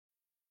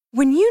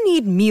When you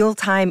need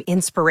mealtime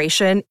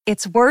inspiration,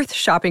 it's worth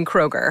shopping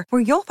Kroger,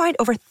 where you'll find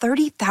over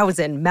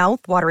 30,000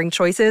 mouth-watering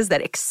choices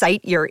that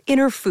excite your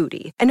inner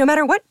foodie. And no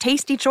matter what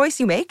tasty choice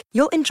you make,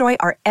 you'll enjoy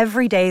our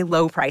everyday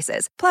low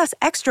prices, plus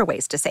extra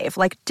ways to save,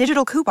 like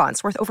digital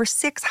coupons worth over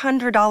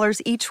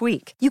 $600 each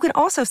week. You can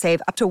also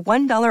save up to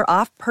 $1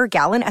 off per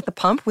gallon at the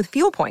pump with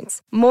fuel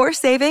points. More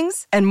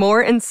savings and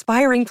more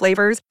inspiring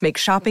flavors make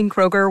shopping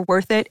Kroger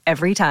worth it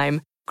every time.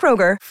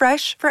 Kroger,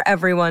 fresh for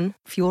everyone.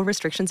 Fuel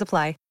restrictions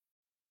apply.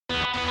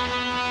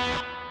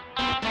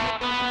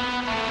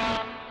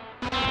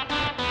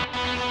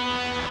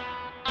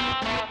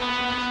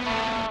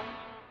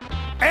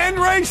 End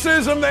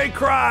racism, they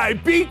cry.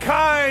 Be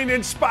kind,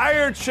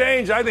 inspire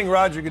change. I think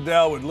Roger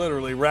Goodell would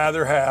literally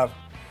rather have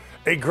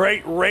a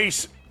great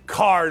race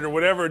card or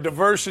whatever, a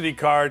diversity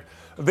card,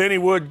 than he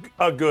would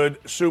a good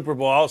Super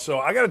Bowl. Also,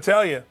 I got to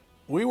tell you,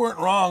 we weren't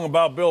wrong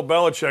about Bill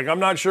Belichick. I'm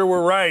not sure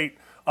we're right.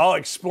 I'll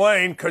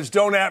explain, because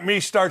Don't At Me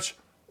starts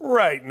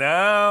right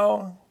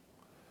now.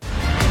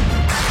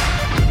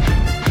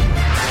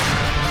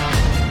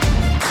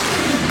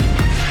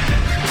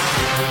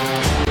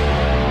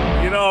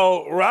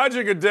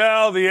 Roger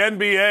Goodell, the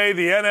NBA,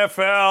 the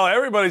NFL,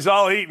 everybody's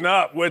all eaten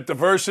up with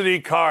diversity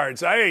cards.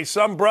 Hey,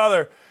 some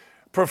brother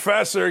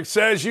professor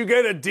says you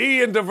get a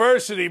D in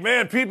diversity.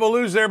 Man, people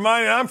lose their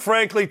mind, and I'm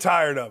frankly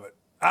tired of it.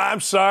 I'm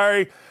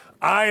sorry.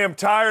 I am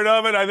tired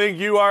of it. I think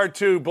you are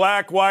too.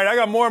 Black, white. I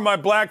got more of my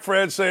black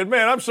friends saying,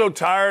 man, I'm so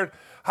tired.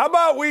 How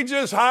about we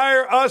just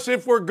hire us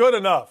if we're good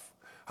enough?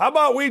 How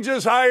about we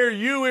just hire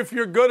you if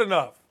you're good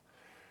enough?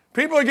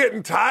 People are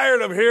getting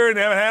tired of hearing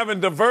them having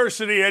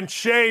diversity and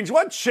change.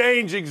 What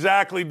change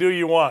exactly do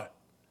you want?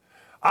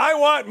 I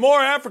want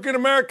more African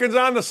Americans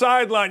on the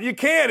sideline. You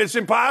can't. It's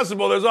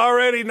impossible. There's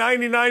already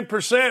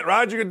 99%.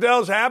 Roger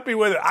Goodell's happy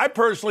with it. I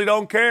personally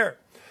don't care.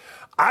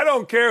 I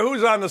don't care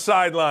who's on the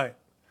sideline.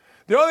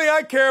 The only thing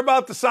I care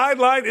about the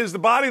sideline is the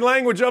body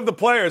language of the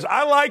players.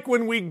 I love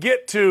when we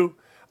get to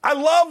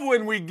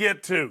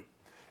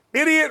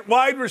idiot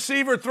wide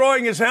receiver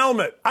throwing his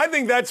helmet. I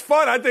think that's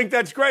fun. I think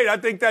that's great. I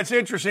think that's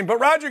interesting.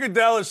 But Roger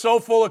Goodell is so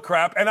full of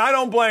crap, and I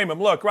don't blame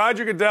him. Look,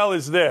 Roger Goodell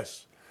is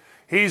this.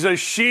 He's a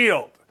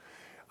shield.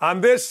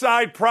 On this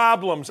side,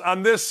 problems.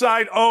 On this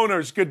side,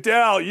 owners.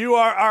 Goodell, you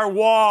are our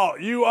wall.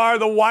 You are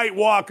the White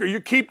Walker.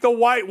 You keep the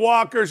White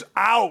Walkers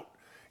out.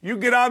 You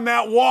get on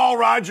that wall,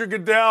 Roger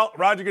Goodell.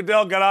 Roger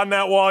Goodell got on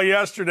that wall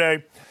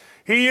yesterday.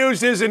 He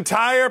used his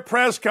entire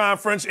press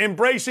conference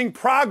embracing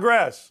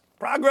progress.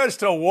 Progress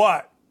to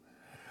what?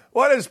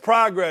 What is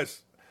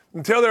progress?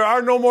 Until there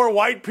are no more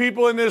white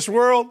people in this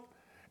world,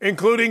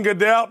 including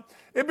Goodell?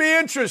 It'd be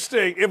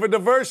interesting if a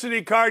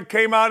diversity card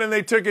came out and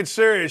they took it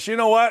serious. You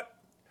know what?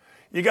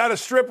 You got to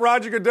strip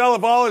Roger Goodell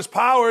of all his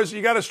powers.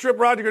 You got to strip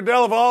Roger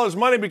Goodell of all his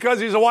money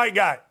because he's a white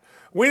guy.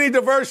 We need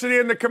diversity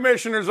in the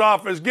commissioner's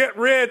office. Get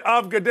rid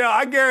of Goodell.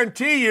 I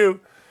guarantee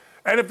you,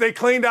 and if they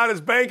cleaned out his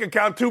bank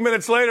account 2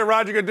 minutes later,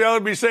 Roger Goodell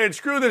would be saying,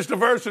 screw this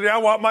diversity. I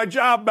want my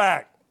job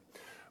back.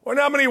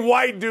 Wonder how many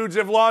white dudes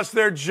have lost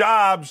their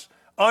jobs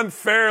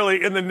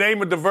unfairly in the name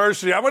of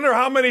diversity. I wonder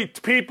how many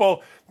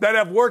people that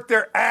have worked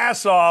their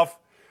ass off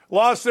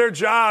lost their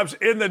jobs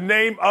in the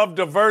name of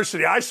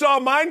diversity. I saw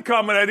mine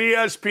coming at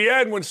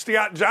ESPN when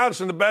Scott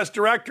Johnson, the best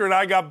director, and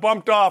I got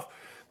bumped off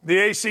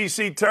the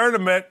ACC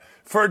tournament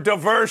for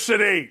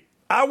diversity.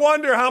 I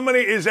wonder how many,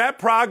 is that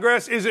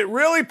progress? Is it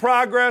really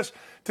progress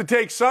to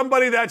take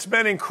somebody that's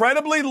been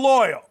incredibly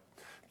loyal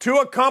to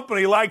a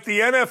company like the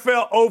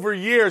NFL over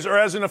years, or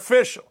as an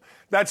official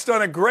that's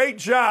done a great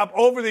job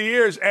over the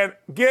years, and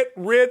get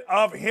rid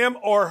of him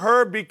or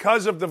her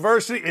because of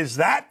diversity? Is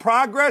that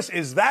progress?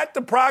 Is that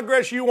the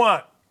progress you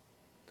want?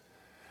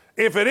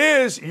 If it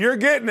is, you're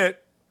getting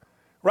it.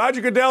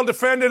 Roger Goodell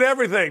defended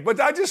everything. But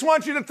I just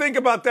want you to think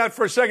about that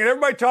for a second.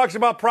 Everybody talks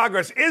about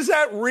progress. Is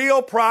that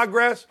real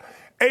progress?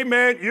 Hey,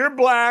 man, you're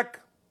black.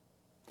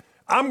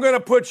 I'm going to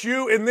put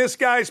you in this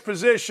guy's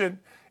position,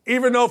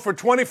 even though for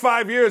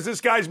 25 years this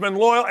guy's been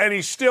loyal and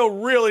he's still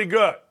really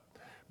good.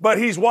 But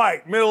he's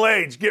white,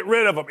 middle-aged, get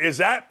rid of him. Is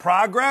that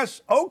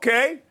progress?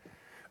 Okay.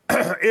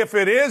 If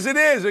it is, it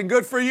is, and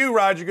good for you,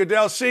 Roger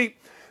Goodell. See,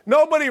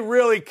 nobody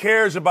really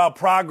cares about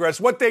progress.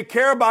 What they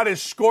care about is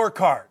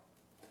scorecard.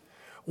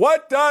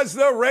 What does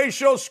the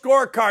racial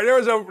scorecard?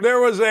 There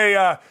was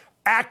a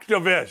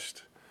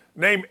activist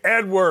named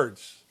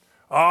Edwards.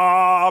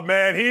 Oh,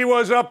 man, he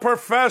was a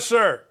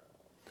professor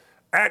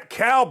at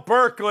Cal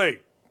Berkeley.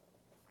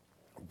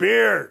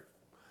 Beard.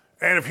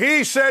 And if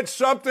he said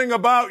something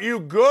about you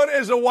good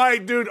as a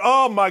white dude,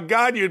 oh, my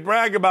God, you'd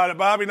brag about it.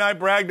 Bobby and I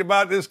bragged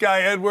about this guy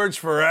Edwards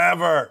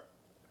forever.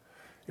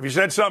 If he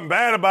said something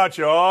bad about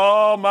you,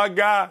 oh, my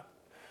God,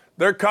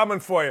 they're coming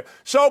for you.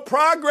 So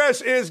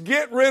progress is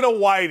get rid of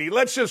Whitey.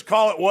 Let's just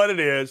call it what it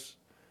is.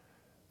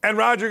 And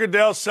Roger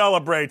Goodell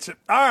celebrates it.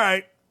 All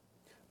right.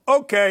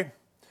 Okay.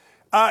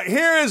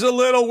 Here is a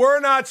little,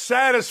 we're not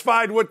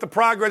satisfied with the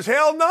progress.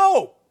 Hell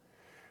no.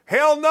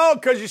 Hell no,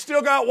 because you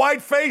still got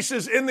white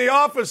faces in the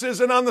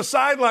offices and on the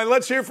sideline.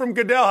 Let's hear from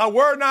Goodell how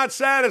we're not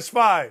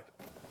satisfied.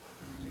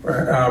 We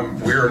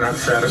are not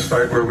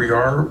satisfied where we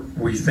are.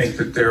 We think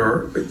that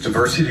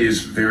diversity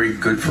is very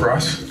good for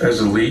us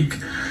as a league.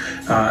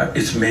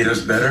 It's made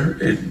us better.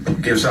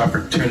 It gives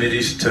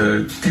opportunities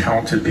to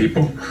talented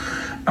people.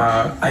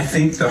 I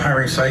think the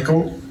hiring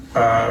cycle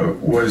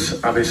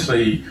was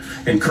obviously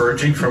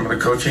encouraging from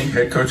the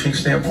head coaching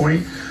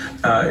standpoint.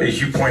 As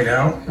you point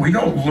out, we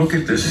don't look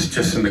at this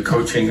just in the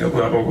coaching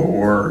level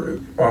or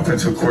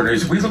offensive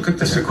coordinators. We look at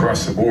this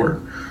across the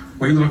board.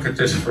 We look at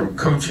this from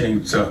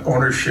coaching to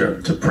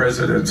ownership to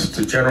presidents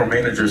to general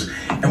managers,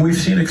 and we've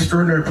seen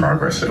extraordinary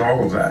progress in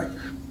all of that.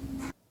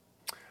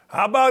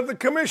 How about the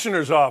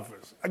commissioner's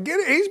office? I get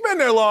it. He's been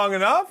there long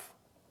enough.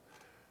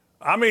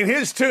 I mean, he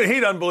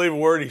doesn't believe a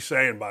word he's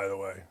saying, by the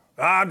way.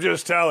 I'm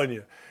just telling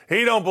you.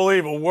 He don't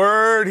believe a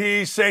word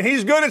he's saying.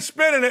 He's good at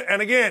spinning it.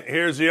 And again,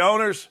 here's the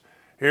owners.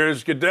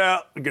 Here's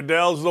Goodell.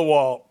 Goodell's the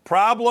wall.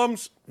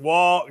 Problems,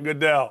 wall,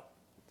 Goodell.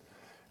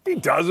 He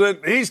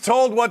doesn't. He's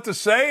told what to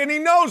say, and he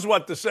knows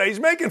what to say. He's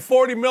making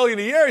 $40 million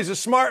a year. He's a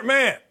smart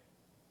man.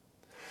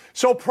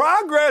 So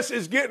progress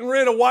is getting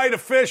rid of white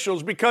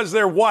officials because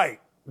they're white.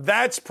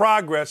 That's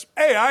progress.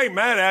 Hey, I ain't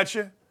mad at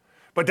you,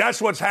 but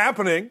that's what's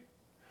happening.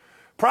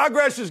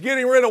 Progress is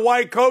getting rid of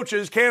white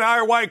coaches, can't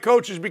hire white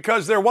coaches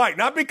because they're white.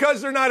 Not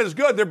because they're not as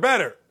good, they're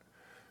better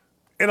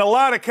in a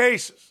lot of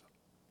cases.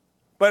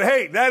 But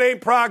hey, that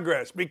ain't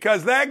progress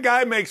because that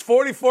guy makes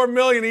 $44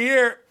 million a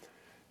year.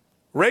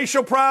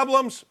 Racial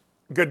problems,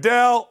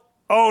 Goodell,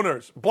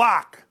 owners,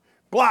 block,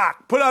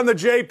 put on the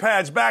J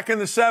pads back in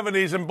the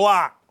 70s and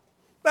block.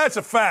 That's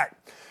a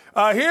fact.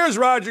 Here's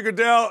Roger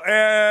Goodell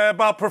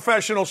about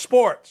professional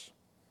sports.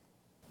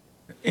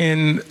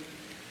 In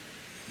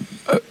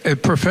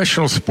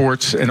professional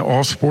sports and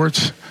all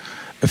sports,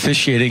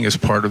 officiating is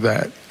part of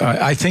that.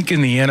 I think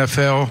in the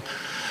NFL,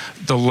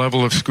 the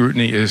level of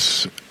scrutiny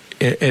is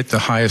at the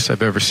highest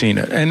I've ever seen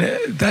it. And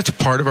that's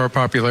part of our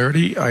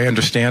popularity. I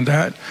understand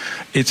that.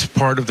 It's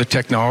part of the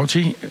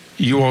technology.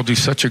 You all do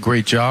such a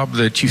great job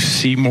that you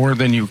see more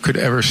than you could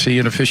ever see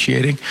in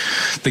officiating.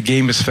 The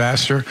game is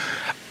faster.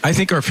 I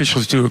think our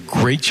officials do a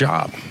great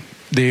job.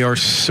 They are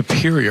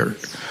superior.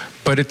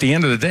 But at the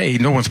end of the day,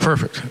 no one's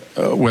perfect,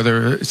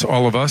 whether it's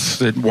all of us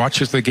that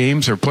watches the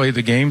games or play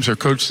the games or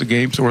coach the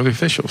games or the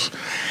officials.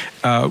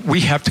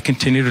 We have to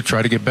continue to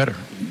try to get better.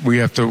 We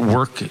have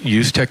to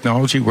use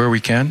technology where we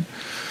can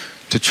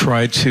to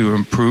try to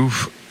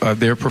improve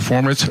their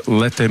performance,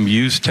 let them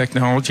use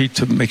technology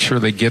to make sure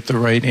they get the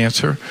right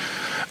answer.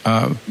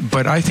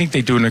 But I think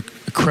they do an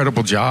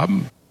incredible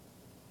job.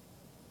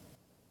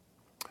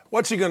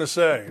 What's he going to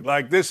say?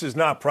 Like, this is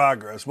not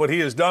progress. What he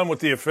has done with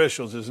the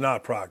officials is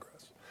not progress.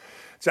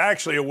 It's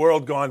actually a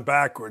world gone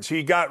backwards.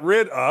 He got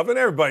rid of, and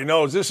everybody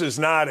knows this is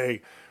not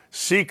a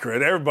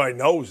secret. Everybody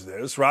knows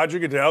this. Roger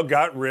Goodell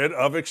got rid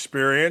of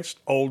experienced,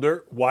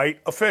 older, white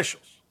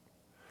officials.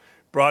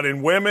 Brought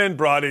in women,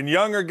 brought in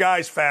younger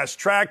guys,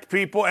 fast-tracked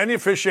people, and the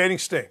officiating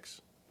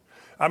stinks.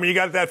 I mean, you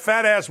got that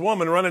fat-ass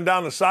woman running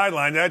down the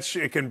sideline.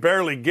 It can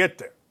barely get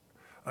there.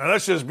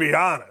 Let's just be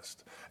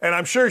honest. And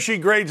I'm sure she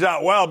grades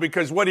out well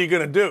because what are you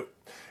going to do?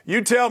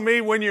 You tell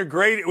me when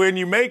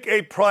you make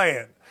a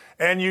plan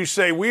and you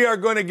say, we are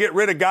going to get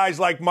rid of guys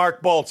like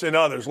Mark Bolts and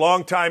others,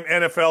 longtime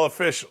NFL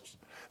officials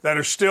that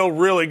are still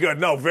really good.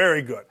 No,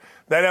 very good.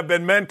 That have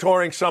been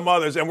mentoring some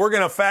others. And we're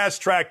going to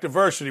fast track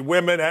diversity,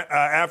 women,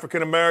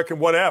 African-American,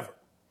 whatever.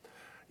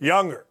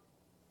 Younger.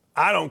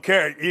 I don't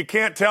care. You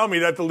can't tell me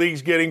that the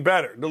league's getting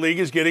better. The league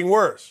is getting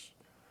worse.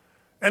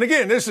 And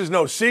again, this is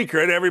no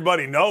secret.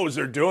 Everybody knows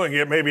they're doing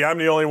it. Maybe I'm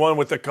the only one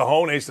with the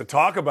cojones to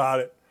talk about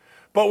it.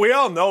 But we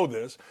all know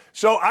this.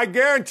 So I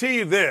guarantee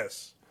you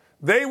this.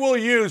 They will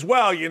use,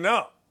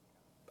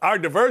 our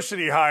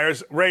diversity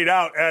hires rate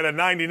out at a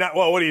 99.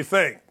 Well, what do you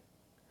think?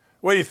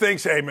 What do you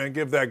think? Say, hey, man,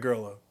 give that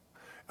girl a.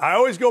 I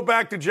always go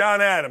back to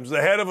John Adams, the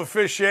head of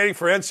officiating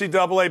for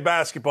NCAA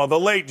basketball, the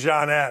late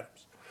John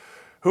Adams,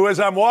 who, as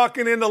I'm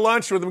walking into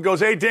lunch with him, goes,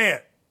 hey,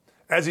 Dan,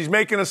 as he's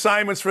making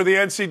assignments for the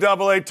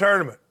NCAA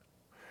tournament,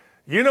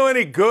 you know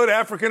any good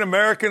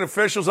African-American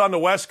officials on the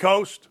West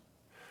Coast?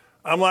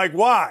 I'm like,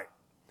 why?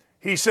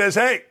 He says,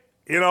 hey,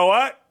 you know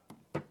what?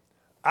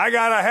 I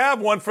got to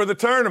have one for the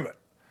tournament.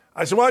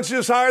 I said, why don't you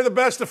just hire the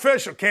best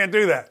official? Can't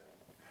do that.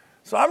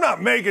 So I'm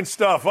not making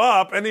stuff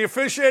up, and the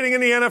officiating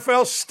in the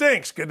NFL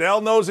stinks.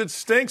 Goodell knows it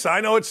stinks. I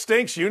know it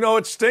stinks. You know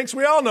it stinks.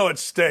 We all know it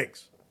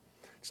stinks.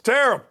 It's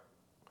terrible.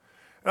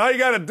 And all you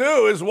got to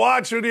do is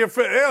watch who the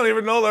officials, they don't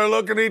even know they're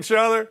looking at each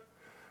other.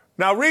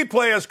 Now,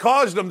 replay has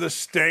caused them to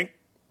stink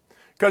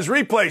because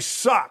replay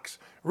sucks.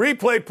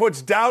 Replay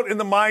puts doubt in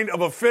the mind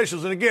of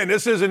officials. And again,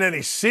 this isn't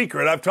any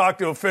secret. I've talked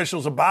to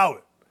officials about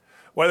it.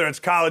 Whether it's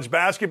college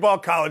basketball,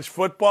 college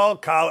football,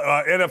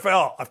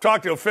 NFL. I've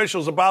talked to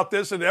officials about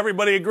this, and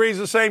everybody agrees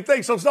the same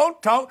thing. So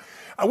don't talk.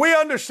 We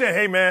understand.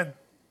 Hey, man,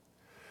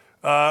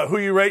 who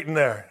you rating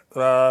there?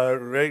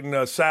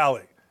 Rating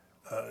Sally.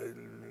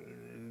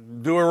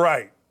 Do her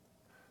right.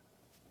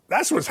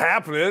 That's what's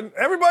happening.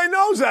 Everybody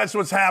knows that's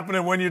what's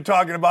happening when you're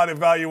talking about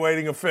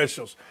evaluating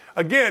officials.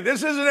 Again,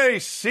 this isn't any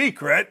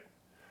secret.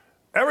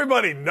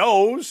 Everybody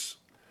knows.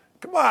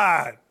 Come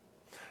on.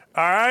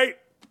 All right?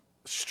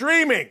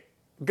 Streaming.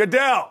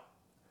 Goodell.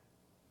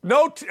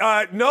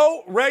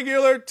 No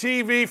regular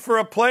TV for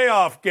a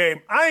playoff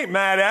game. I ain't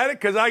mad at it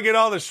because I get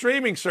all the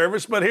streaming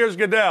service, but here's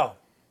Goodell.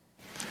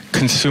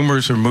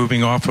 Consumers are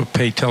moving off of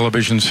paid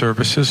television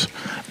services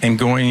and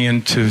going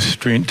into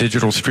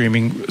digital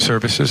streaming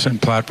services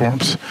and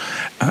platforms.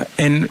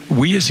 And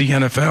we as the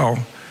NFL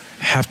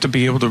have to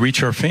be able to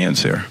reach our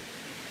fans there.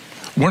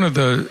 One of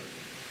the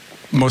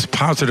most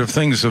positive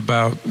things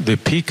about the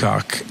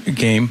Peacock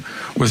game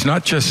was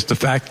not just the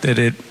fact that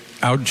it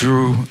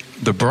outdrew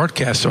the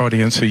broadcast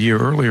audience a year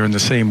earlier in the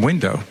same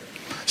window.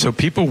 So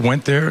people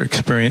went there,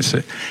 experienced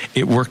it.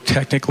 It worked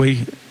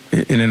technically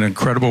in an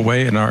incredible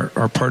way, and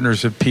our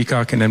partners at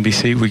Peacock and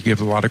NBC, we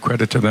give a lot of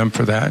credit to them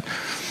for that.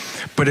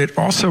 But it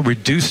also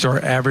reduced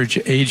our average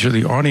age of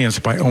the audience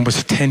by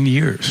almost 10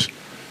 years.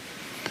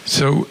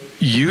 So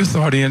youth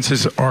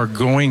audiences are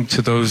going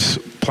to those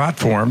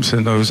platforms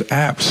and those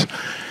apps,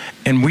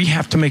 and we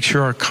have to make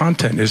sure our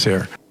content is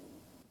there.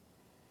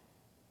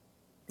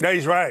 Yeah,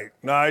 he's right.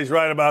 No, he's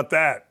right about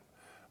that.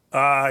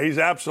 He's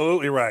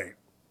absolutely right.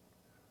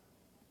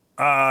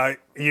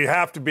 You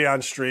have to be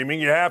on streaming.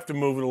 You have to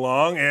move it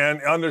along.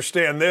 And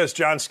understand this,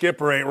 John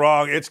Skipper ain't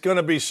wrong. It's going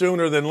to be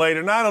sooner than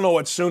later. And I don't know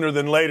what sooner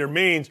than later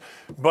means,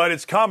 but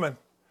it's coming.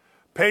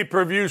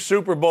 Pay-per-view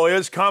Super Bowl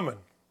is coming.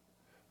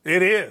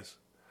 It is.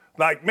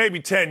 Like maybe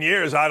 10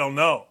 years, I don't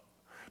know.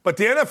 But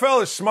the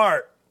NFL is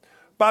smart.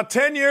 About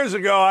 10 years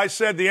ago, I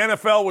said the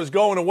NFL was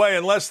going away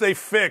unless they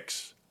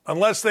fix their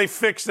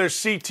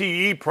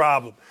CTE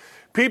problem.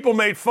 People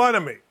made fun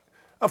of me.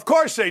 Of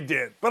course they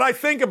did. But I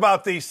think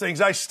about these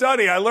things. I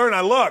study, I learn, I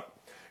look.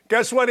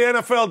 Guess what the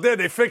NFL did?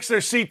 They fixed their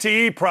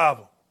CTE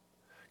problem.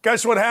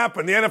 Guess what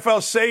happened? The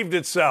NFL saved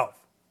itself.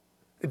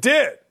 It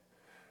did.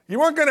 You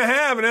weren't going to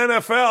have an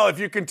NFL if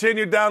you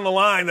continued down the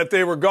line that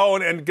they were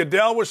going, and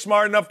Goodell was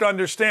smart enough to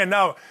understand.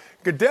 Now,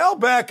 Goodell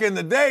back in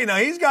the day, now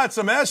he's got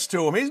some S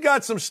to him. He's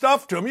got some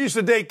stuff to him. He used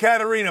to date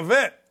Katarina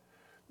Witt.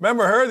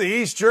 Remember her, the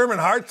East German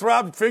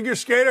heartthrob figure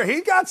skater?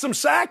 He got some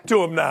sack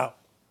to him now.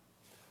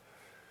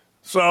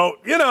 So,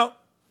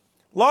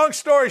 long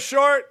story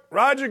short,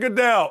 Roger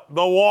Goodell,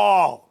 the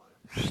wall.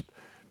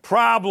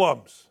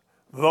 Problems,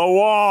 the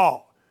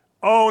wall.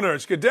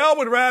 Owners. Goodell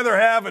would rather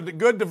have a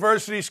good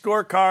diversity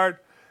scorecard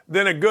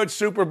than a good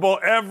Super Bowl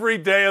every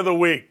day of the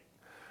week.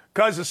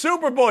 Because the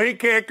Super Bowl, he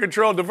can't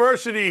control.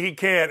 Diversity, he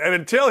can't. And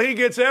until he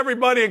gets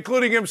everybody,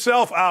 including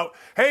himself, out,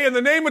 hey, in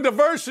the name of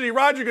diversity,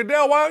 Roger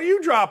Goodell, why don't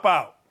you drop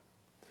out?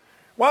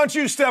 Why don't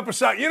you step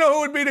aside? You know who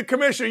would be the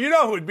commissioner? You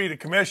know who would be the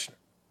commissioner.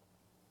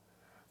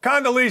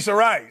 Condoleezza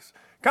Rice.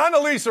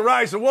 Condoleezza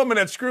Rice, a woman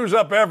that screws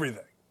up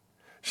everything.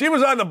 She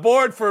was on the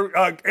board for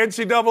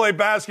NCAA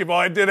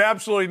basketball and did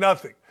absolutely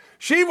nothing.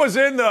 She was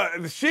in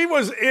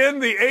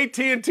the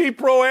AT&T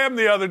Pro-Am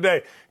the other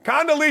day.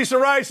 Condoleezza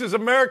Rice is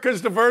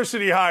America's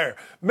diversity hire.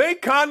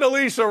 Make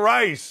Condoleezza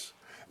Rice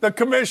the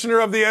commissioner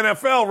of the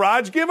NFL,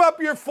 Raj. Give up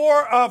your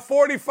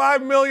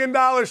 $45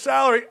 million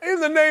salary in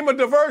the name of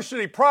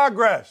diversity,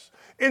 progress,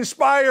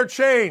 inspire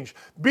change,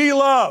 be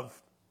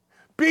love.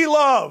 Be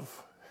love.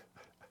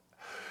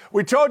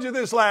 We told you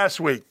this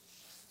last week.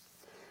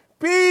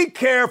 Be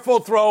careful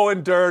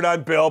throwing dirt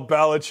on Bill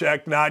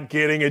Belichick not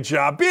getting a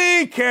job.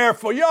 Be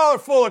careful. Y'all are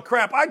full of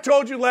crap. I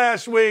told you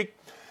last week,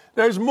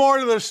 there's more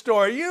to the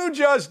story. You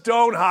just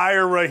don't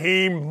hire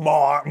Raheem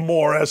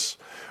Morris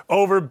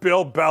over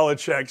Bill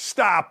Belichick.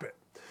 Stop it.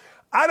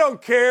 I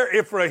don't care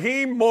if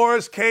Raheem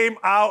Morris came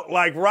out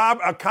like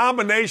a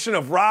combination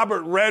of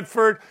Robert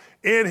Redford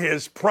in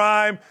his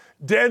prime,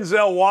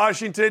 Denzel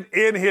Washington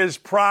in his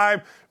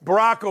prime,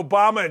 Barack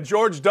Obama and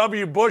George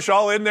W. Bush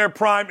all in their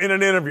prime in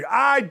an interview.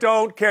 I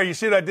don't care. You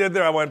see what I did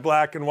there? I went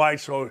black and white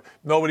so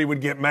nobody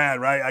would get mad,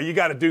 right? You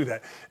got to do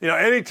that.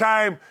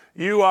 Anytime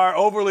you are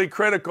overly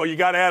critical, you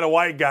got to add a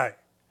white guy.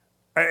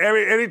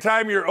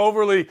 Anytime you're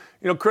overly,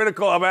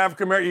 critical of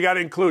African American, you got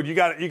to include. You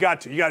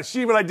got to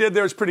see what I did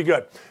there is pretty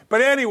good. But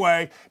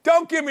anyway,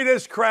 don't give me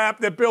this crap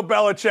that Bill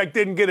Belichick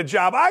didn't get a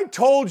job. I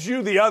told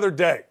you the other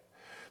day.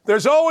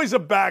 There's always a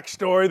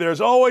backstory.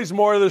 There's always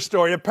more to the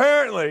story.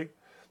 Apparently,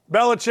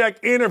 Belichick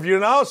interviewed,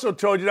 and I also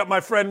told you that my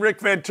friend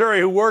Rick Venturi,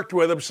 who worked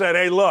with him, said,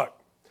 hey, look,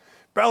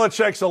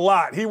 Belichick's a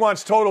lot. He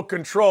wants total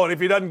control, and if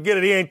he doesn't get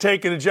it, he ain't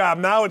taking a job.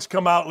 Now it's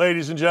come out,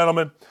 ladies and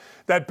gentlemen,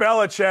 that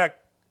Belichick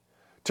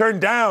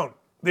turned down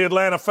the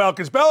Atlanta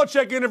Falcons.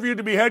 Belichick interviewed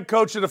to be head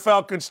coach of the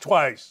Falcons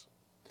twice,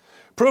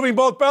 proving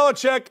both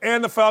Belichick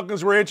and the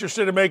Falcons were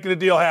interested in making the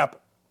deal happen.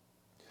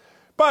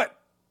 But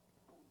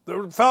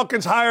the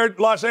Falcons hired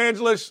Los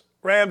Angeles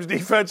Rams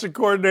defensive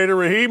coordinator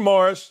Raheem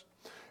Morris,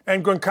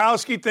 and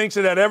Gronkowski thinks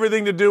it had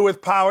everything to do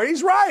with power.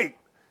 He's right.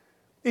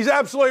 He's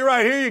absolutely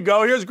right. Here you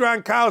go. Here's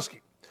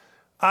Gronkowski.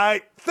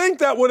 I think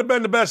that would have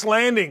been the best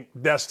landing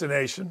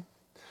destination.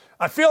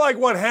 I feel like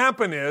what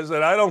happened is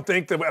that I don't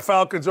think the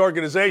Falcons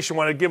organization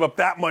wanted to give up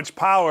that much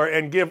power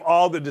and give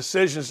all the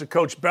decisions to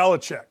Coach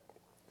Belichick.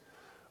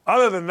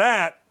 Other than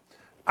that,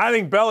 I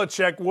think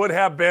Belichick would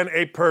have been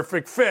a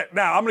perfect fit.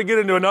 Now, I'm going to get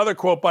into another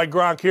quote by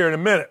Gronk here in a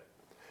minute.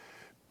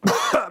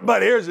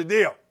 But here's the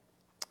deal.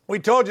 We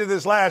told you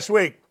this last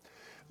week.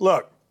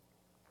 Look,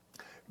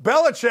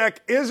 Belichick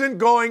isn't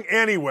going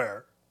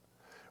anywhere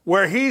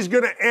where he's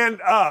going to end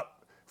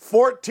up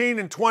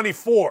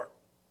 14-24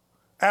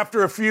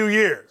 after a few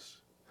years.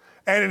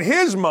 And in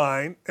his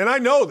mind, and I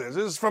know this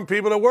is from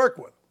people to work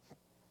with,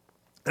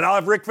 and I'll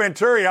have Rick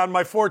Venturi on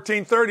my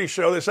 1430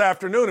 show this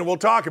afternoon, and we'll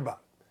talk about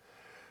it.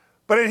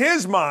 But in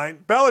his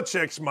mind,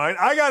 Belichick's mind,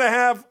 I got to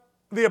have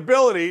the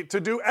ability to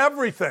do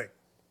everything.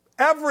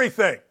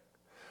 Everything.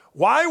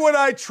 Why would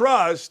I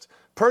trust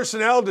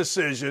personnel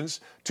decisions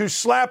to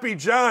Slappy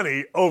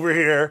Johnny over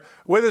here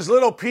with his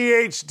little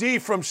PhD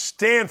from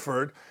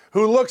Stanford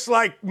who looks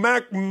like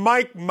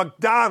Mike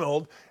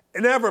McDonald,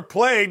 never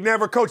played,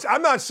 never coached?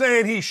 I'm not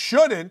saying he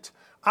shouldn't.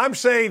 I'm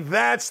saying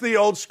that's the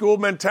old school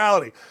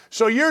mentality.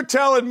 So you're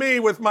telling me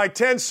with my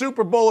 10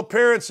 Super Bowl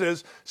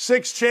appearances,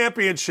 6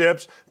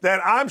 championships, that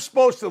I'm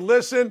supposed to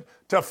listen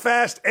to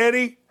Fast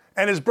Eddie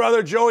and his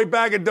brother Joey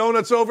Bag of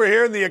Donuts over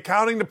here in the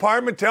accounting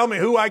department tell me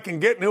who I can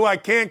get and who I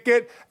can't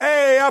get?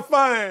 Hey, I'm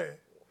fine.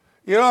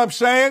 You know what I'm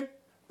saying?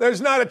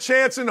 There's not a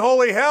chance in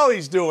holy hell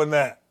he's doing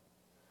that.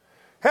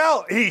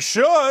 Hell, he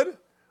should.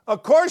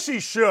 Of course he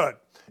should.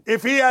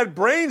 If he had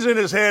brains in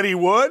his head, he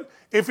would.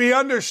 If he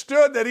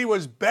understood that he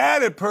was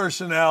bad at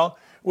personnel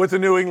with the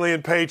New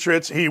England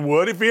Patriots, he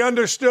would. If he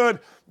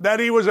understood that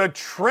he was a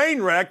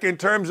train wreck in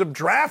terms of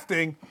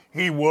drafting,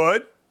 he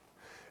would.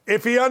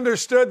 If he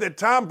understood that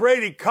Tom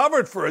Brady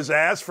covered for his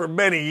ass for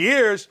many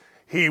years,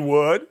 he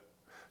would.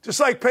 Just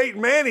like Peyton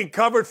Manning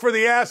covered for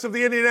the ass of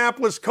the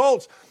Indianapolis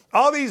Colts.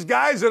 All these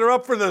guys that are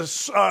up for the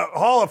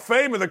Hall of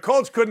Fame and the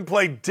Colts couldn't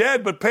play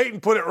dead, but Peyton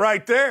put it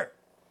right there.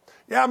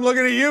 Yeah, I'm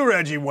looking at you,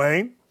 Reggie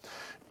Wayne.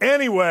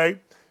 Anyway,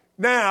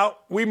 now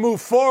we move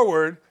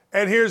forward,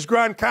 and here's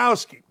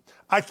Gronkowski.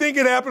 I think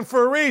it happened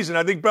for a reason.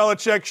 I think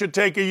Belichick should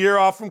take a year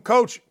off from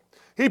coaching.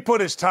 He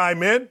put his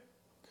time in.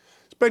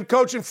 He's been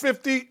coaching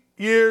 50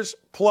 years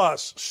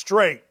plus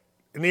straight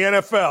in the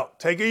NFL.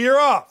 Take a year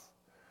off.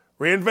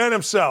 Reinvent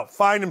himself.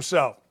 Find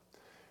himself.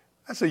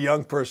 That's a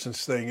young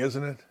person's thing,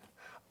 isn't it?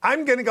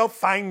 I'm going to go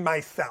find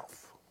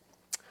myself.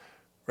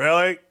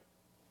 Really?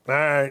 All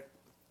right.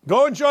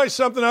 Go enjoy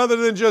something other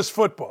than just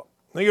football.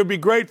 I think it would be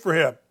great for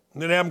him.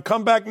 And then have him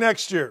come back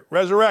next year,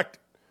 resurrected,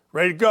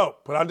 ready to go,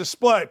 put on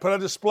display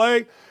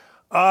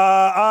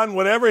on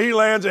whatever he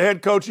lands a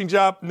head coaching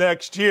job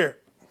next year.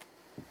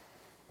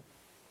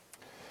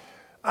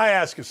 I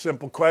ask a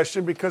simple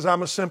question because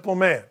I'm a simple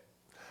man.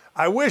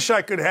 I wish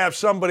I could have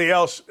somebody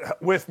else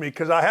with me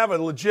because I have a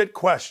legit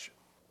question.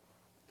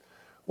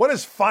 What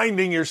does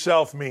finding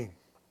yourself mean?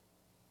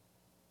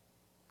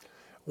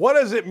 What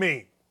does it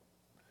mean?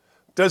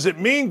 Does it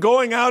mean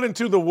going out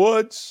into the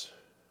woods?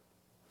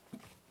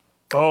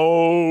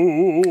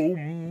 Oh,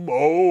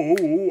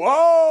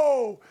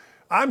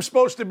 I'm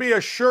supposed to be a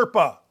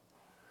Sherpa.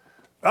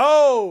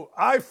 Oh,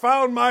 I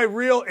found my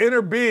real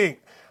inner being.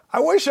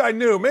 I wish I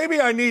knew. Maybe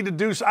I need to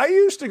do. I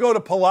used to go to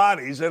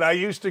Pilates and I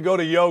used to go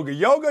to yoga.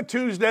 Yoga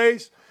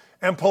Tuesdays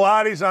and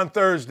Pilates on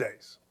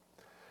Thursdays.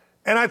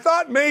 And I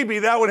thought maybe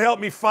that would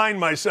help me find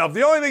myself.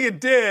 The only thing it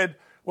did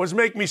was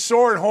make me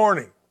sore and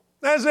horny.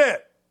 That's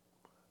it.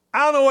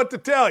 I don't know what to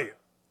tell you.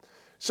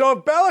 So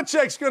if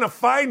Belichick's going to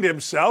find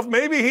himself,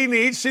 maybe he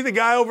needs, see the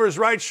guy over his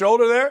right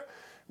shoulder there?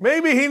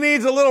 Maybe he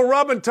needs a little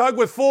rub and tug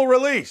with full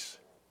release.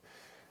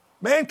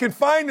 Man can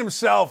find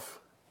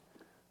himself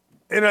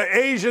in an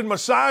Asian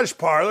massage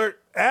parlor.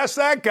 Ask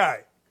that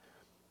guy.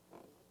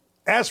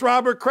 Ask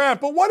Robert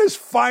Kraft. But what is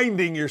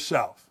finding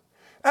yourself?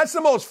 That's the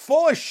most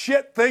full of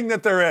shit thing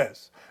that there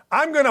is.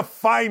 I'm going to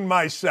find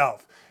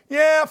myself.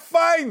 Yeah,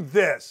 find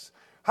this.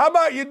 How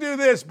about you do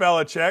this,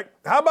 Belichick?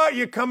 How about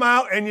you come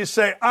out and you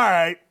say, all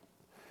right,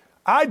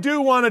 I do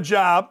want a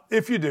job,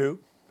 if you do.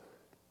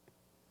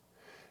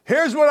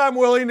 Here's what I'm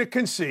willing to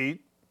concede.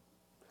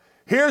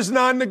 Here's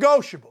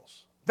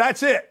non-negotiables.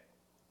 That's it.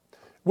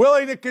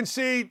 Willing to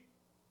concede,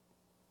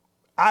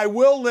 I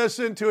will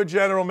listen to a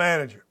general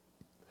manager.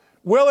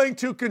 Willing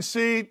to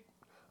concede,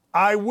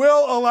 I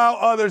will allow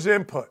others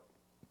input.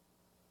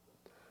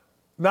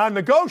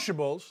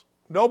 Non-negotiables,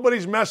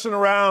 nobody's messing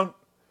around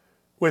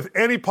with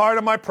any part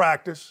of my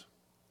practice.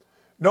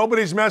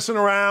 Nobody's messing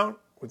around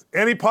with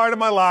any part of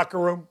my locker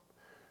room,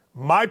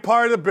 my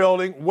part of the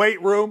building,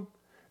 weight room.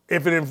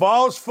 If it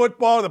involves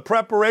football, the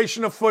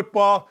preparation of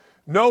football,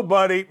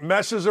 nobody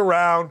messes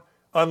around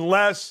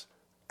unless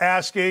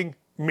asking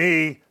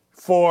me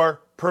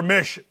for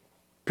permission.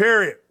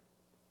 Period.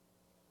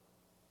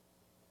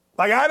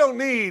 Like, I don't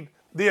need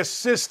the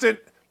assistant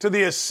to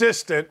the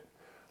assistant,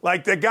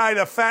 like the guy,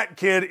 the fat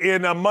kid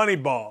in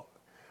Moneyball.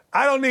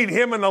 I don't need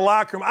him in the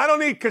locker room. I don't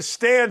need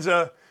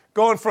Costanza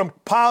going from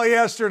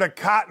polyester to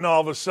cotton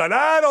all of a sudden.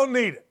 I don't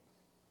need it.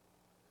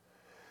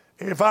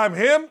 If I'm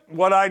him,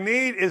 what I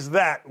need is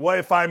that.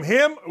 If I'm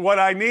him, what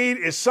I need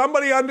is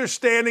somebody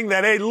understanding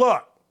that, hey,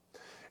 look,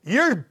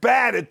 you're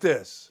bad at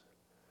this.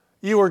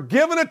 You were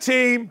given a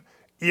team,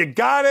 you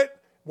got it.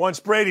 Once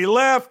Brady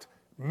left,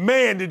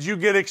 man, did you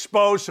get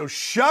exposed. So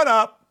shut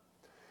up,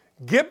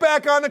 get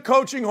back on the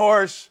coaching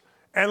horse,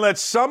 and let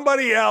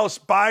somebody else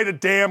buy the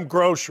damn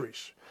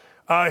groceries.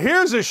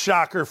 Here's a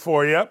shocker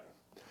for you.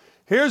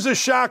 Here's a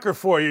shocker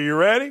for you. You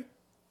ready?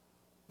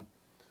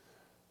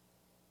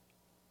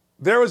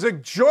 There was a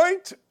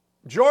joint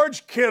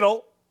George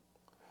Kittle,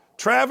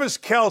 Travis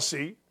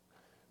Kelce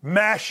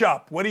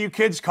mashup. What do you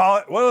kids call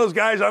it? One of those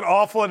guys on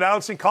Awful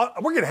Announcing call it.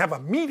 We're going to have a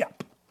meetup.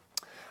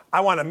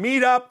 I want a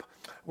meetup.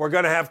 We're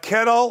going to have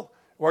Kittle.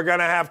 We're going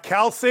to have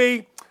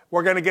Kelce.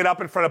 We're going to get up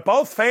in front of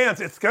both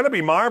fans. It's going to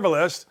be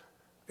marvelous.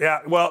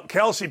 Yeah, well,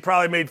 Kelce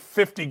probably made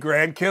 50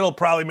 grand. Kittle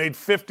probably made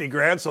 50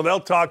 grand, so they'll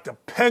talk to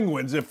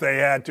Penguins if they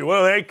had to.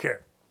 What do they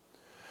care?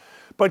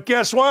 But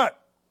guess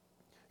what?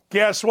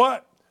 Guess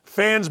what?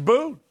 Fans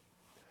booed.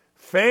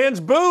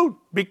 Fans booed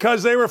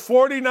because they were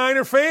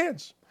 49er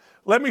fans.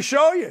 Let me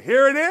show you.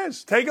 Here it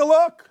is. Take a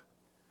look.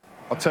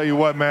 I'll tell you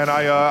what, man.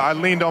 I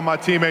leaned on my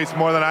teammates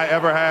more than I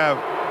ever have,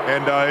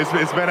 and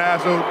it's been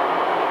absolute.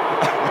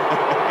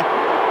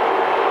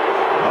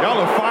 Y'all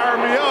are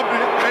firing me up,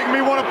 making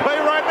me want to play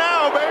right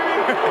now, baby.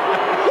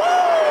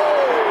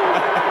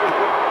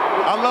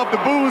 I love the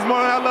boos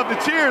more than I love the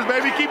cheers,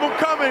 baby. Keep them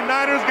coming,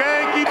 Niners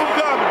gang. Keep them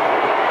coming.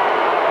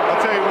 I'll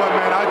tell you what,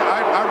 man,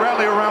 I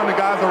rally around the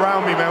guys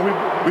around me, man.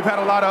 We've had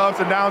a lot of ups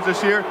and downs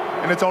this year,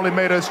 and it's only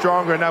made us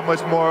stronger and that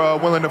much more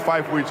willing to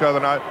fight for each other.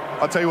 And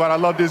I'll tell you what, I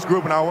love this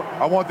group, and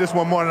I want this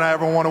one more than I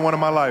ever wanted one in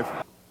my life.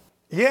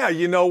 Yeah,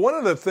 you know, one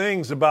of the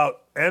things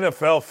about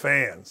NFL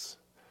fans,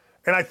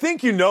 and I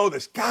think you know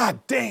this,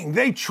 God dang,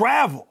 they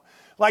travel.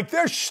 Like,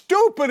 they're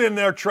stupid in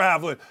their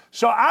traveling.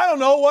 So I don't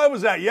know, what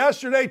was that,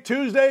 yesterday,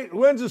 Tuesday?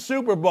 When's the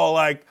Super Bowl?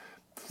 Like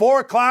 4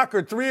 o'clock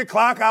or 3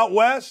 o'clock out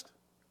west?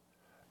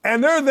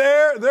 And they're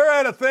there, they're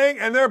at a thing,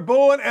 and they're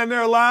booing, and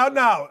they're loud.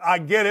 Now, I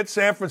get it,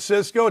 San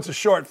Francisco, it's a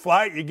short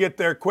flight, you get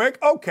there quick,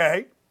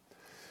 okay.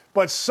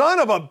 But son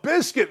of a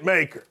biscuit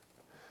maker,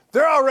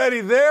 they're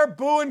already there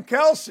booing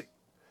Kelce.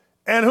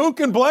 And who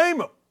can blame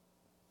them?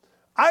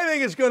 I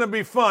think it's going to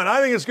be fun.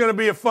 I think it's going to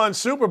be a fun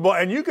Super Bowl,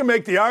 and you can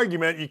make the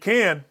argument, you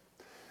can.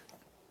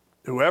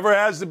 Whoever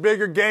has the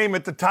bigger game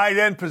at the tight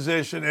end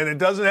position, and it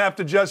doesn't have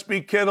to just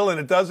be Kittle, and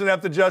it doesn't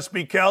have to just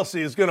be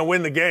Kelce, is going to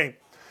win the game.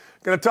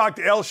 Going to talk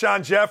to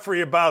Elshon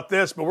Jeffrey about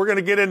this, but we're going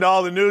to get into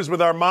all the news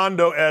with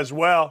Armando as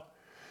well.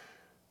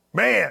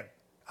 Man,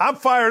 I'm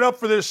fired up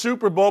for this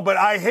Super Bowl, but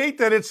I hate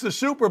that it's the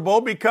Super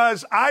Bowl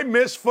because I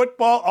miss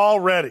football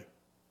already.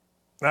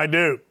 I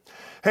do.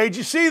 Hey, did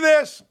you see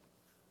this?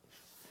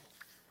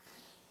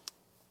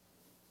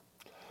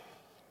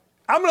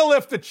 I'm going to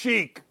lift a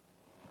cheek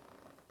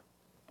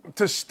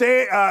to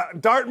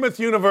Dartmouth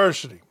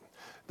University.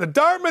 The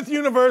Dartmouth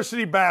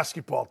University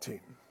basketball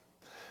team.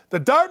 The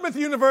Dartmouth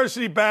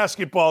University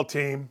basketball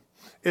team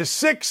is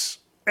 6-14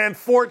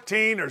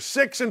 or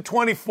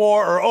 6-24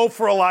 or 0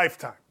 for a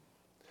lifetime.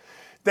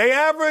 They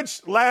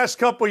averaged last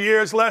couple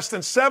years less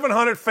than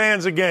 700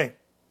 fans a game.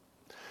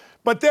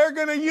 But they're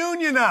going to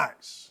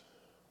unionize.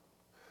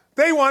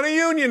 They want to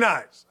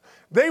unionize.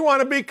 They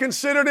want to be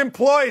considered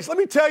employees. Let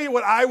me tell you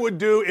what I would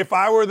do if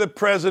I were the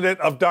president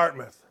of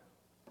Dartmouth.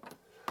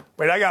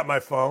 Wait, I got my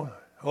phone.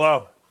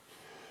 Hello.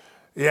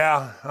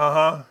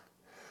 Yeah,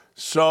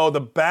 So the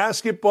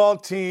basketball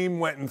team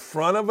went in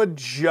front of a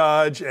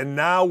judge, and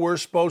now we're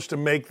supposed to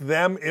make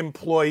them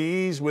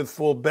employees with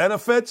full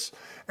benefits,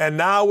 and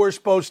now we're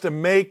supposed to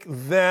make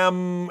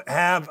them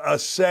have a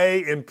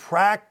say in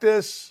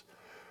practice.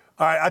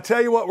 All right, I'll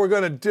tell you what we're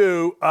going to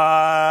do.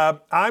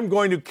 I'm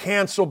going to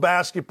cancel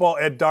basketball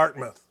at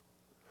Dartmouth.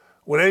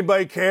 Would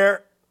anybody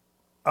care?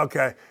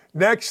 Okay.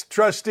 Next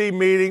trustee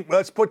meeting,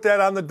 let's put that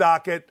on the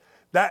docket.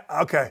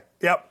 Okay.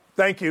 Yep.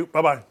 Thank you.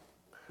 Bye-bye.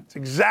 It's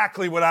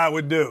exactly what I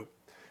would do.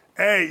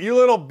 Hey, you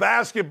little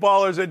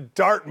basketballers at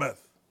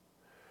Dartmouth,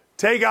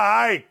 take a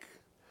hike.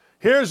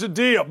 Here's the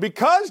deal.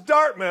 Because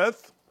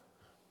Dartmouth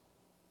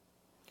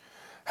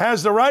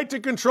has the right to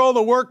control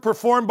the work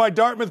performed by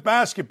Dartmouth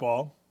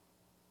basketball,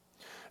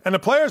 and the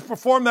players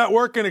perform that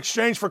work in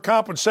exchange for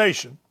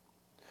compensation,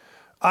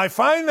 I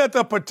find that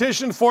the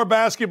petition for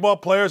basketball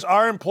players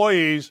are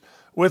employees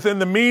within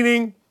the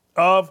meaning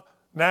of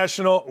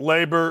National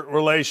Labor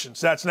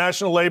Relations. That's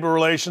National Labor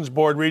Relations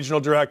Board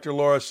Regional Director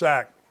Laura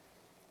Sack.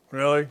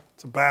 Really?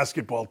 It's a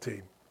basketball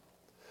team.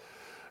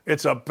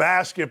 It's a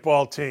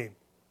basketball team.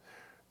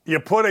 You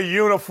put a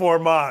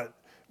uniform on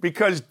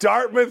because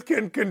Dartmouth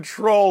can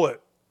control it.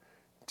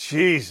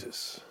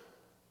 Jesus.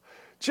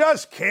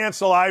 Just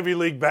cancel Ivy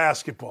League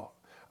basketball.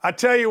 I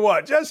tell you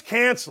what, just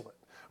cancel it.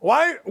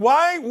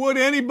 Why would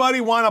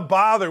anybody want to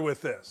bother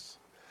with this?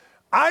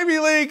 Ivy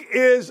League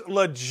is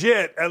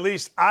legit, at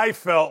least I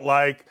felt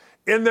like,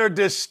 in their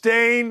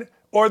disdain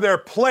or their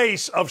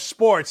place of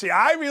sports. The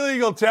Ivy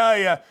League will tell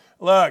you,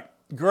 look,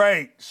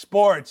 great,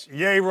 sports,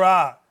 yay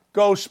rah,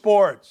 go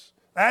sports.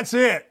 That's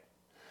it.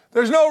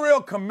 There's no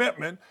real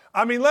commitment.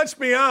 I mean, let's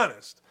be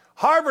honest.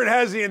 Harvard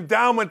has the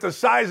endowment the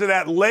size of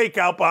that lake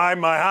out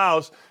behind my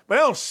house, but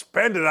they don't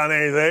spend it on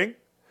anything.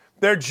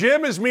 Their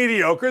gym is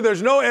mediocre.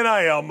 There's no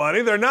NIL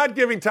money. They're not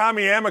giving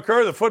Tommy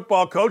Amaker, the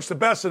football coach, the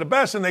best of the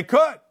best, and they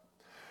could.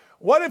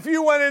 What if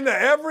you went into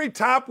every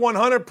top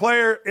 100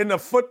 player in the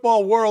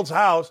football world's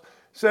house,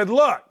 said,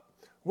 look,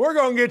 we're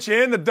going to get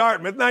you into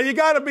Dartmouth. Now, you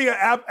got to be an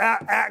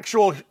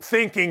actual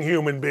thinking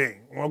human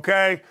being,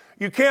 okay?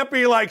 You can't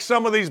be like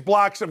some of these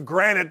blocks of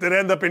granite that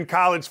end up in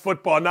college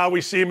football. Now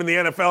we see them in the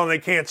NFL and they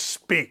can't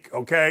speak,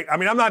 okay? I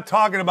mean, I'm not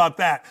talking about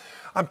that.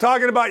 I'm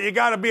talking about you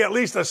got to be at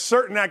least a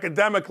certain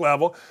academic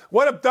level.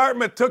 What if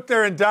Dartmouth took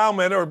their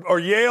endowment or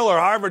Yale or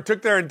Harvard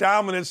took their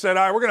endowment and said,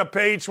 all right, we're going to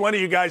pay each one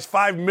of you guys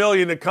 $5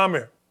 million to come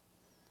here?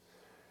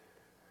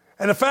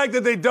 And the fact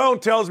that they don't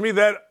tells me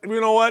that,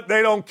 you know what,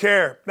 they don't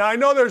care. Now, I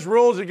know there's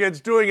rules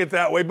against doing it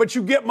that way, but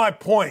you get my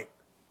point.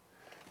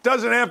 It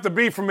doesn't have to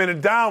be from an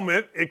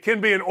endowment. It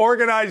can be an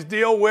organized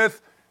deal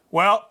with,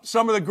 well,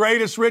 some of the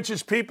greatest,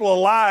 richest people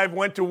alive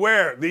went to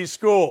where? These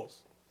schools.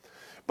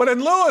 But in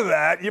lieu of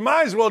that, you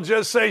might as well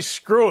just say,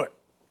 screw it.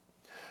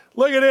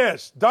 Look at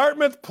this.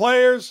 Dartmouth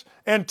players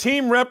and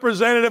team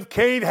representative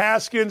Cade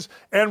Haskins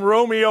and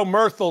Romeo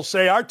Myrtle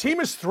say, our team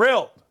is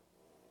thrilled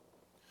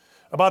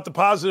about the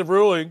positive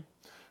ruling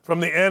from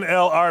the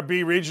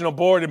NLRB Regional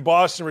Board in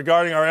Boston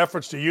regarding our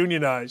efforts to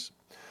unionize.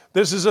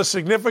 This is a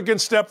significant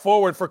step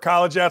forward for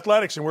college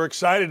athletics, and we're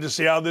excited to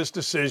see how this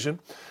decision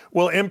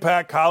will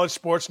impact college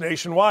sports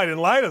nationwide. In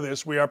light of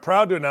this, we are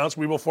proud to announce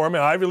we will form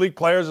an Ivy League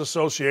Players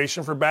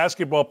Association for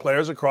basketball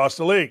players across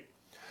the league.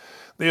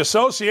 The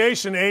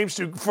association aims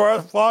to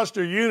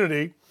foster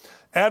unity,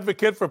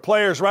 advocate for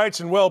players' rights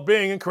and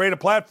well-being, and create a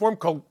platform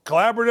called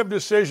collaborative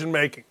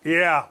decision-making.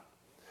 Yeah,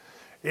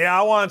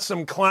 I want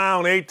some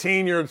clown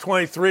 18-year,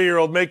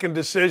 23-year-old making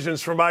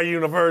decisions for my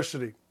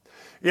university.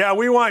 Yeah,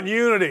 we want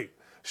unity.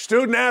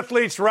 Student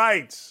athletes'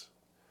 rights.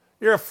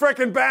 You're a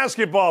frickin'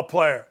 basketball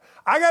player.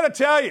 I got to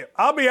tell you,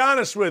 I'll be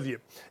honest with you.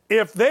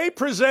 If they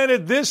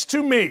presented this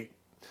to me,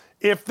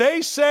 if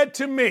they said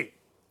to me,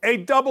 a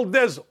double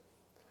dizzle,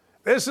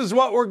 this is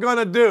what we're going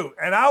to do,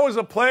 and I was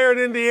a player in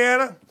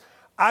Indiana,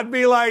 I'd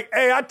be like,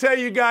 hey, I tell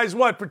you guys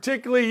what,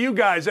 particularly you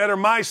guys that are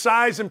my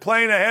size and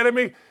playing ahead of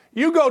me,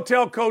 you go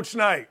tell Coach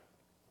Knight.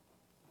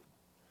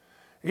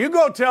 You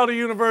go tell the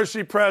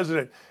university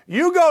president.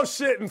 You go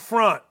sit in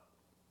front.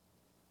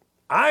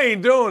 I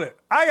ain't doing it.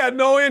 I got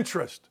no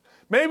interest.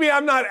 Maybe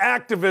I'm not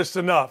activist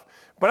enough,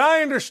 but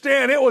I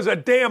understand it was a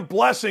damn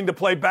blessing to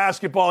play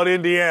basketball at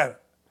Indiana.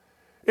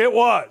 It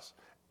was.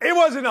 It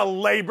wasn't a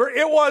labor.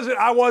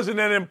 I wasn't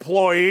an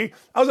employee.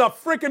 I was a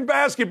freaking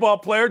basketball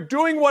player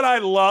doing what I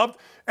loved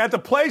at the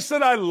place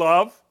that I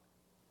love.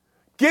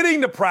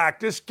 Getting to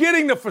practice,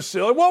 getting the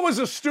facility. What was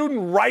the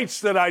student rights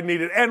that I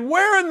needed? And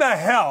where in the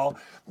hell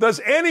does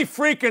any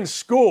freaking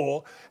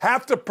school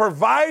have to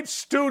provide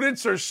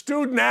students or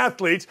student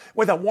athletes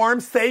with a warm,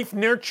 safe,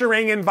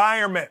 nurturing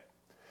environment?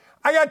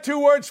 I got 2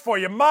 words for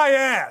you, my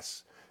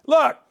ass.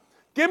 Look,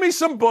 give me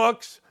some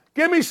books,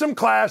 give me some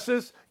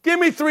classes, give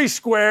me 3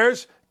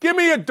 squares, give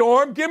me a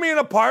dorm, give me an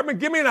apartment,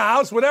 give me a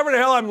house, whatever the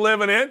hell I'm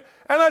living in,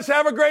 and let's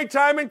have a great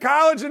time in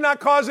college and not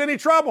cause any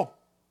trouble.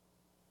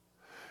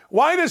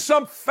 Why does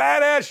some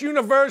fat-ass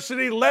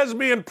university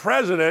lesbian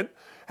president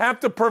have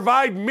to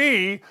provide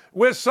me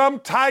with some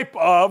type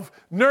of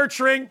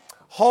nurturing,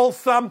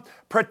 wholesome,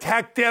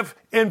 protective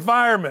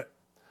environment?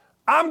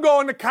 I'm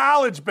going to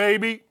college,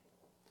 baby.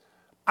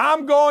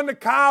 I'm going to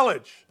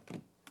college.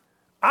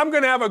 I'm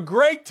going to have a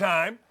great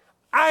time.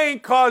 I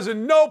ain't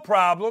causing no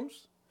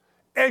problems.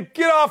 And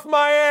get off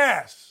my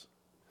ass.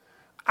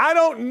 I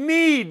don't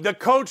need the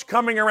coach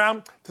coming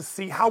around to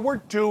see how we're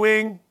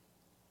doing.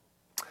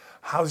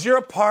 How's your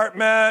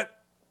apartment?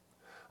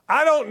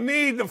 I don't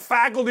need the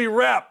faculty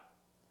rep.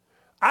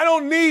 I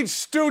don't need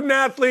student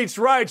athletes'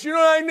 rights. You know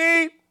what I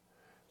need?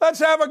 Let's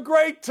have a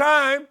great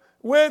time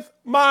with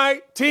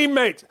my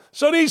teammates.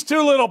 So these 2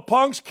 little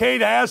punks,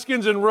 Cade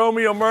Haskins and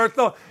Romeo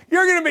Myrtle,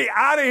 you're going to be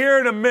out of here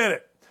in a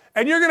minute.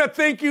 And you're going to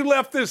think you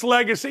left this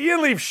legacy.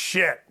 You leave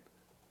shit.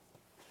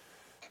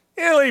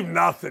 You leave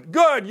nothing.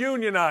 Good,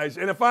 unionize.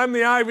 And if I'm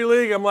the Ivy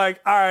League, I'm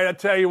like, all right, I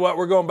tell you what,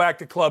 we're going back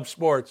to club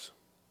sports.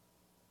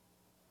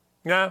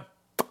 Yeah,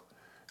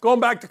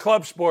 going back to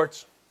club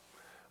sports.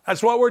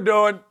 That's what we're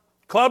doing.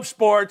 Club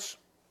sports.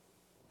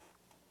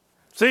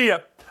 See ya.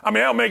 I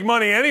mean, I don't make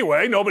money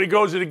anyway. Nobody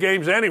goes to the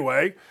games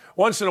anyway.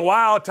 Once in a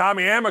while,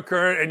 Tommy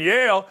Amaker and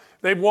Yale,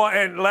 they've won,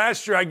 and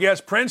last year, I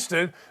guess,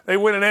 Princeton, they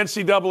win an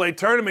NCAA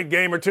tournament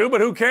game or 2,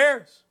 but who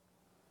cares?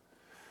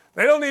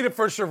 They don't need it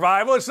for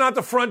survival. It's not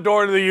the front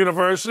door to the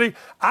university.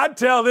 I'd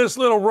tell this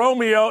little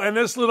Romeo and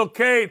this little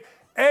Cade,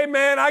 hey,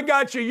 man, I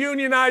got you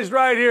unionized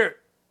right here.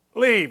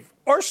 Leave.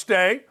 Or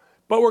stay,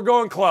 but we're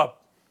going club.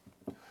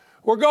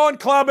 We're going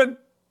clubbing.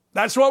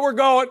 That's what we're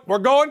going. We're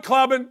going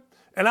clubbing,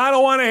 and I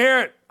don't want to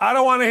hear it. I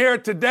don't want to hear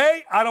it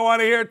today. I don't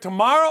want to hear it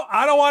tomorrow.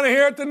 I don't want to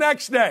hear it the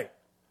next day.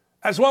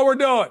 That's what we're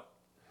doing.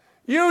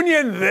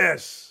 Union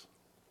this.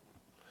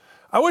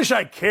 I wish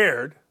I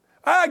cared.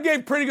 I gave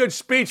a pretty good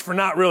speech for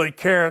not really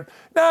caring.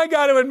 Now I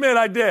got to admit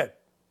I did.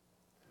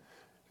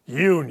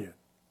 Union.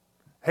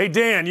 Hey,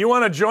 Dan, you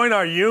want to join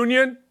our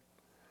union?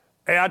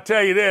 Hey, I'll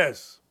tell you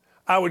this.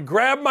 I would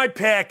grab my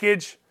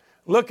package,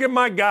 look at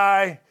my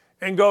guy,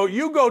 and go,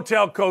 you go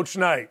tell Coach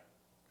Knight.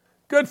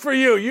 Good for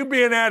you. You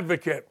be an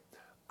advocate.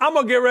 I'm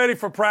going to get ready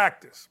for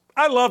practice.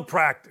 I love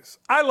practice.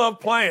 I love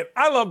playing.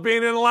 I love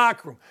being in the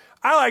locker room.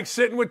 I like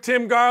sitting with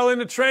Tim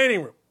Garland in the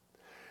training room.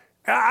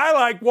 I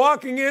like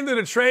walking into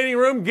the training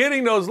room,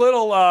 getting those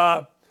little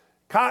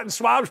cotton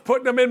swabs,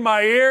 putting them in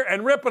my ear,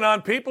 and ripping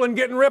on people and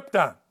getting ripped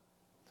on.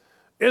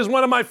 It is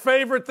one of my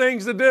favorite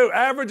things to do.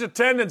 Average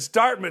attendance,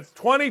 Dartmouth,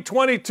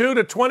 2022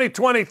 to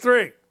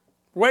 2023.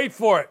 Wait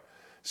for it.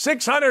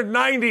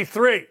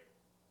 693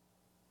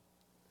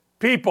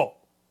 people.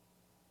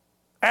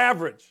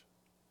 Average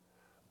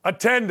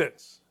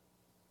attendance.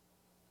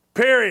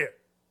 Period.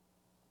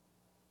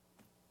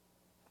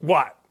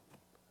 What?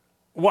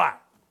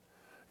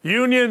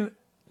 Union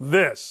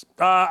this.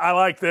 I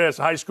like this.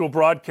 A high school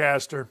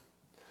broadcaster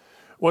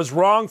was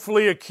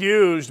wrongfully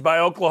accused by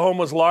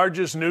Oklahoma's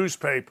largest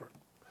newspaper.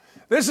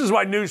 This is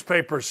why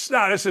newspapers,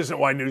 this isn't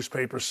why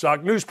newspapers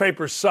suck.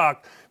 Newspapers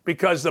suck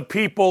because the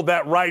people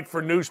that write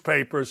for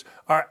newspapers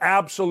are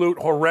absolute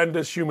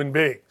horrendous human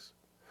beings.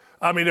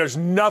 I mean, there's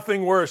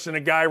nothing worse than a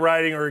guy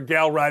writing or a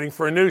gal writing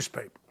for a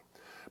newspaper.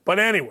 But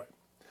anyway,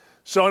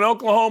 so an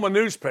Oklahoma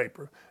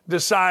newspaper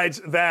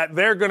decides that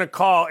they're going to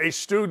call a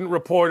student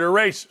reporter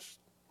racist.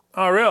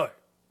 Oh, really?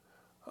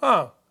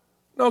 Oh,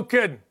 no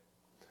kidding.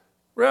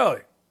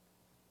 Really?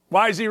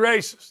 Why is he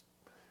racist?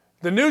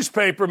 The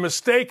newspaper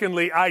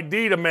mistakenly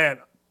ID'd a man.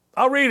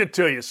 I'll read it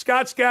to you.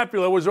 Scott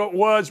Scapula was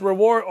awarded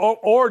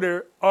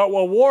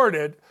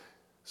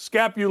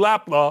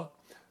Scapulapla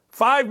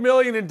 $5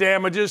 million in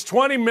damages,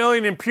 $20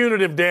 million in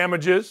punitive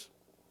damages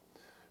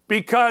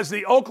because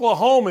the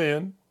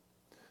Oklahoman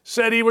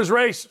said he was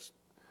racist.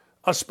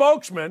 A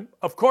spokesman,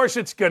 of course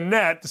it's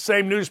Gannett, the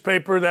same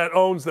newspaper that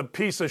owns the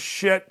piece of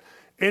shit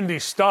Indy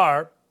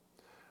Star.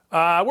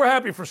 We're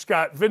happy for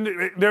Scott.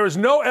 There was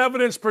no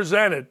evidence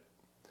presented.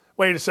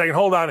 Wait a second,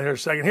 hold on here a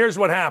second. Here's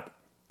what happened.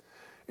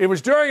 It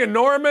was during a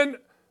Norman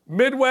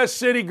Midwest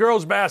City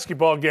girls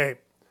basketball game.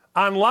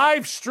 On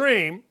live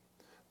stream,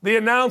 the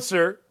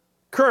announcer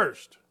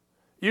cursed,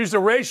 used a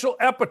racial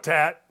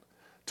epithet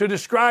to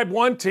describe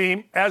one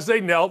team as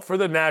they knelt for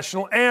the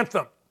national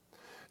anthem.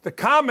 The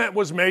comment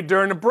was made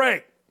during the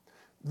break.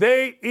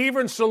 They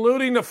even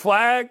saluting the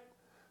flag,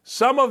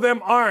 some of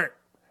them aren't.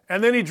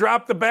 And then he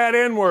dropped the bad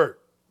N-word.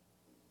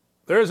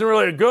 There isn't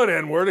really a good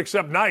N-word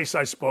except nice,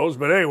 I suppose,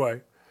 but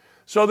anyway.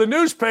 So the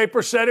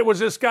newspaper said it was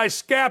this guy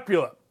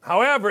Scapula.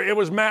 However, it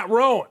was Matt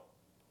Rowan.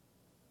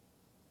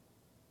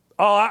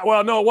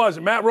 Well, no, it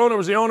wasn't. Matt Rowan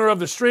was the owner of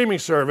the streaming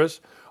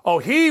service. Oh,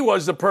 he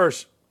was the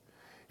person.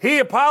 He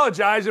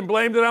apologized and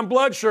blamed it on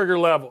blood sugar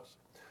levels.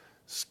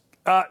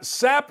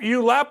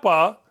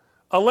 Sapulapa,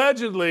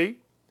 allegedly,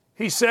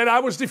 he said, I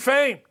was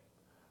defamed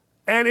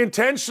and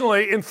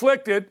intentionally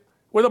inflicted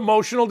with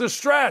emotional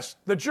distress.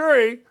 The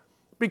jury,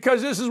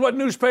 because this is what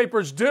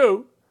newspapers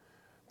do,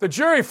 the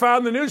jury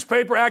found the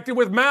newspaper acted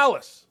with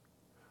malice,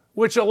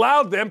 which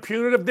allowed them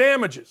punitive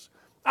damages.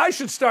 I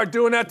should start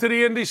doing that to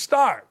the Indy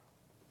Star.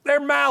 They're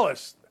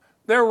malice.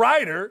 Their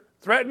writer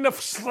threatened to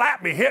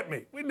slap me, hit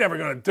me. We're never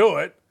going to do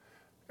it.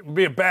 It would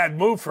be a bad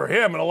move for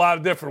him in a lot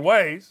of different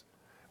ways.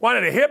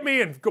 Wanted to hit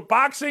me in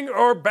boxing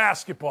or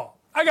basketball.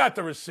 I got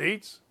the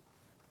receipts.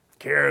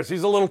 Cares?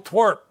 He's a little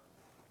twerp.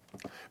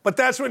 But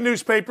that's what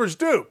newspapers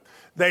do.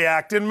 They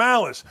act in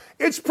malice.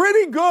 It's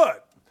pretty good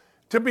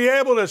to be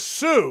able to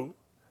sue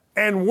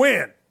and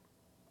win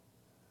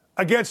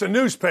against a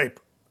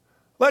newspaper.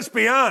 Let's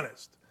be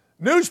honest.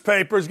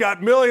 Newspapers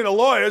got millions of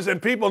lawyers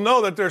and people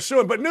know that they're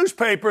suing. But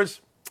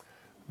newspapers,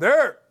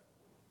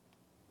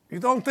 you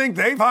don't think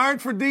they've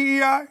hired for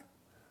DEI?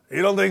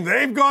 You don't think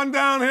they've gone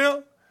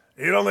downhill?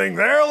 You don't think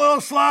they're a little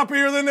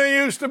sloppier than they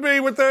used to be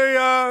with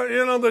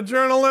the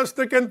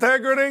journalistic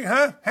integrity?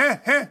 Huh?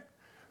 Of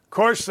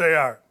course they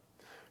are.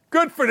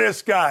 Good for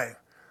this guy.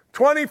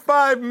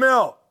 25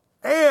 mil.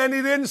 And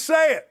he didn't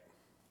say it.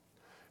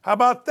 How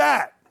about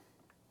that?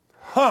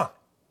 Huh.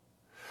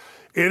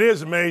 It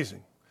is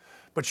amazing.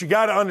 But you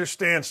got to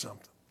understand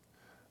something.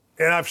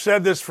 And I've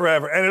said this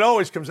forever, and it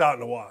always comes out in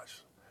the wash.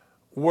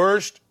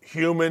 Worst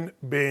human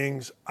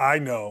beings I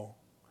know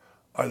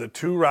are the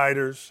two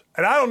writers,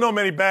 and I don't know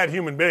many bad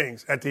human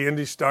beings at the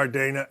Indy Star,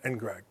 Dana and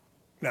Greg.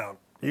 Now,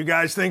 you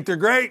guys think they're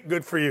great?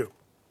 Good for you.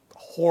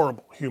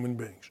 Horrible human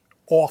beings.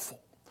 Awful.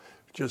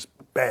 Just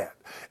bad.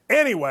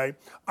 Anyway,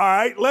 all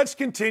right, let's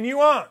continue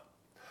on.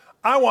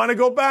 I want to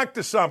go back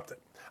to something.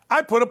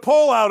 I put a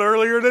poll out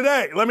earlier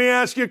today. Let me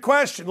ask you a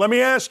question. Let me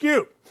ask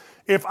you.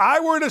 If I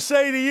were to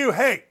say to you,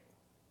 hey,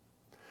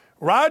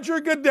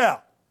 Roger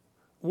Goodell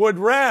would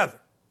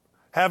rather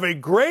have a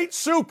great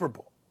Super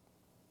Bowl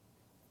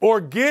or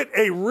get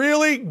a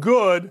really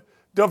good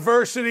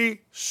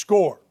diversity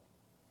score,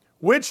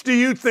 which do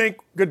you think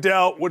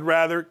Goodell would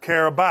rather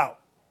care about?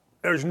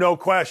 There's no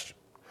question.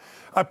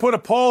 I put a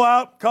poll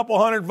out, couple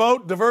hundred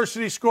vote,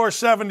 diversity score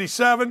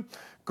 77,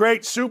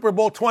 great Super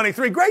Bowl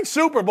 23. Great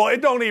Super Bowl,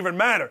 it don't even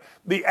matter.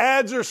 The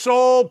ads are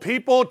sold,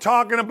 people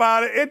talking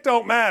about it, it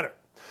don't matter.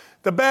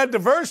 The bad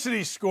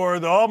diversity score,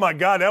 though, oh my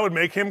God, that would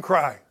make him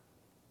cry.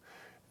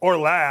 Or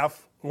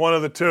laugh, one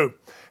of the two.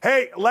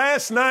 Hey,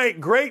 last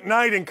night, great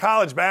night in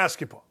college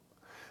basketball.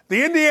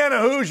 The Indiana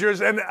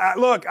Hoosiers, and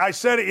look, I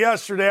said it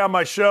yesterday on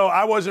my show,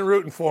 I wasn't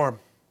rooting for them.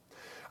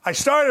 I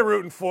started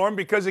rooting for him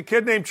because a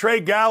kid named Trey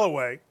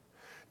Galloway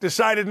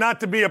decided not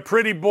to be a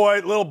pretty boy,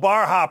 little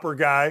bar hopper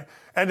guy,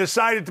 and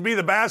decided to be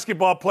the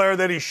basketball player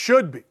that he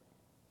should be.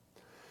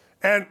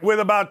 And with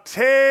about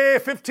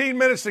 15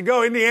 minutes to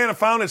go, Indiana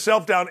found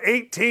itself down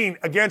 18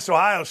 against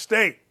Ohio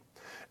State.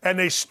 And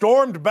they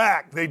stormed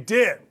back. They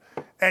did.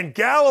 And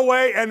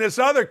Galloway and this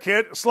other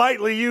kid,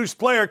 slightly used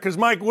player, because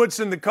Mike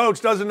Woodson, the coach,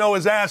 doesn't know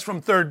his ass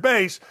from third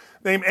base,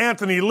 named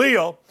Anthony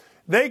Leal,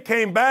 they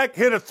came back,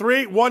 hit a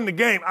three, won the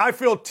game. I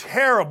feel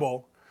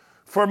terrible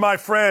for my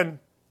friend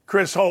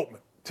Chris Holtmann.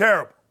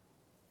 Terrible.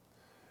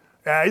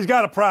 Yeah, he's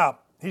got a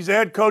problem. He's the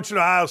head coach at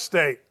Ohio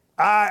State.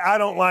 I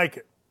don't like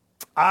it.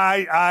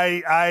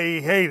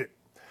 I hate it.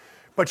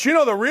 But you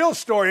know, the real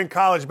story in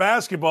college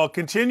basketball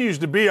continues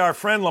to be our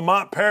friend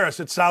Lamont Paris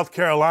at South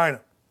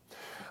Carolina.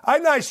 I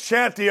had a nice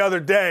chat the other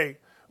day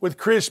with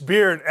Chris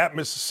Beard at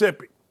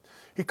Mississippi.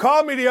 He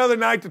called me the other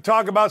night to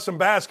talk about some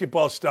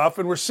basketball stuff,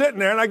 and we're sitting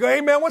there, and I go,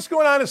 hey, man, what's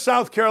going on in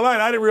South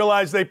Carolina? I didn't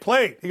realize they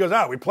played. He goes,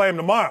 we play them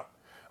tomorrow.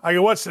 I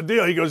go, what's the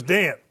deal? He goes,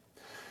 Dan,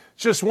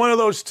 it's just one of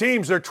those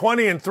teams, they're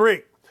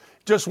 20-3.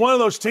 Just one of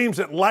those teams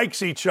that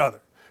likes each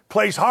other,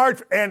 plays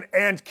hard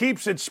and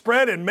keeps it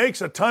spread and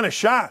makes a ton of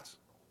shots.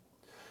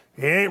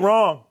 He ain't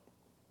wrong.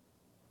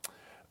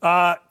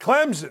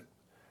 Clemson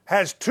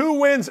has 2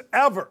 wins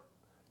ever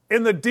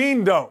in the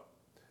Dean Dome.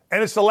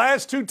 And it's the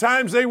last 2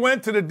 times they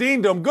went to the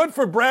Dean Dome. Good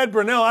for Brad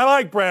Brunell. I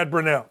like Brad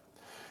Brunell.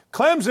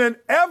 Clemson,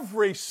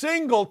 every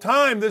single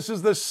time, this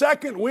is the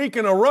 2nd week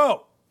in a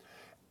row,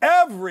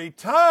 every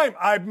time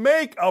I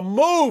make a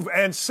move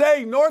and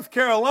say North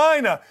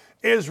Carolina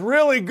is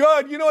really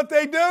good, you know what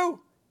they do?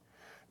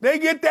 They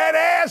get that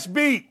ass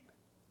beat.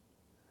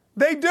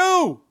 They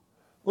do.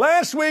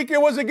 Last week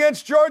it was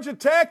against Georgia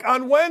Tech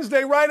on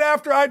Wednesday, right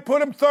after I'd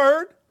put them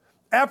 3rd,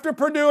 after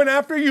Purdue and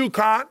after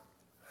UConn.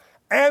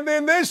 And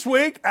then this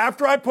week,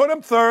 after I put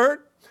them 3rd,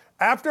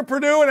 after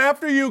Purdue and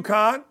after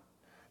UConn,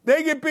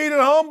 they get beat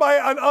at home by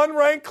an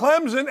unranked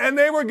Clemson, and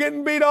they were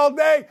getting beat all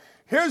day.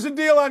 Here's the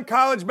deal on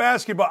college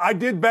basketball. I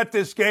did bet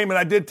this game, and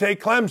I did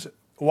take Clemson.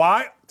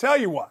 Why? Tell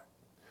you why.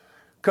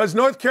 Because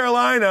North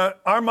Carolina,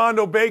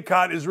 Armando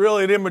Bacot is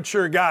really an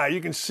immature guy. You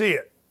can see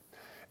it.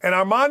 And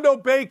Armando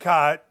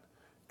Bacot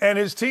and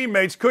his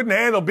teammates couldn't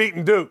handle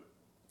beating Duke.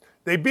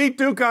 They beat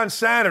Duke on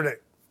Saturday.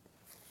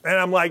 And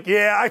I'm like,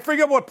 yeah, I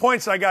forget what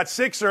points I got,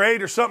 6 or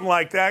 8 or something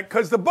like that,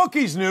 because the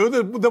bookies knew,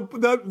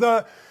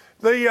 the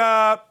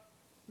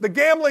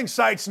gambling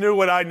sites knew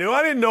what I knew.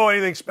 I didn't know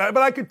anything special,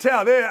 but I could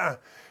tell.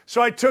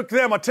 So I took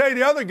them. I'll tell you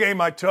the other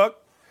game I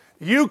took,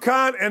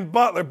 UConn and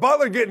Butler.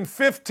 Butler getting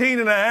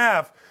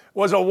 15.5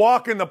 was a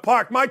walk in the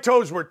park. My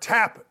toes were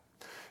tapping.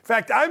 In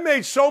fact, I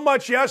made so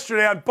much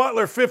yesterday on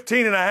Butler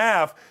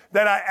 15.5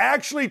 that I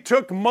actually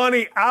took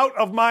money out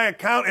of my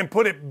account and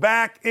put it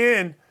back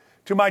in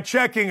to my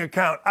checking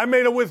account. I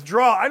made a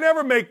withdrawal. I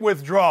never make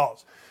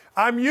withdrawals.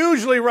 I'm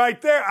usually right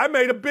there. I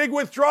made a big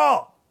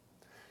withdrawal.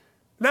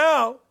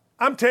 Now,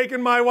 I'm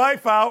taking my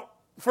wife out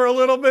for a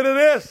little bit of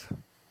this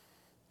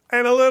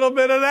and a little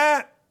bit of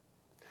that.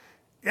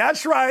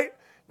 That's right.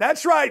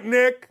 That's right,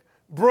 Nick,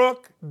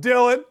 Brooke,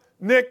 Dylan,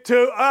 Nick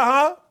too.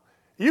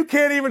 You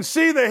can't even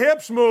see the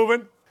hips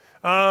moving.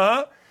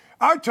 Our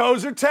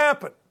toes are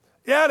tapping.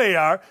 Yeah, they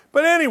are.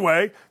 But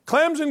anyway,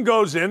 Clemson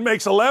goes in,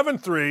 makes 11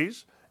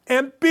 threes,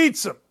 and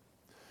beats them.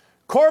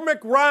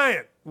 Cormac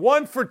Ryan,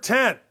 1 for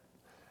 10.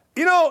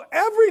 You know,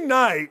 every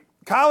night,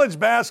 college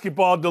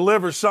basketball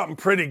delivers something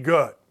pretty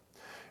good.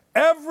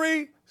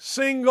 Every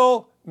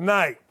single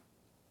night,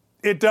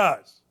 it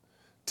does.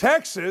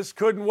 Texas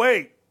couldn't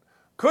wait.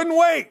 Couldn't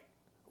wait.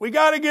 We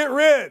got to get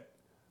rid.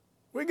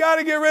 We got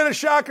to get rid of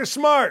Shaka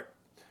Smart.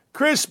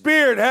 Chris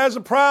Beard has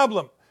a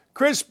problem.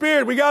 Chris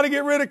Beard, we got to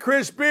get rid of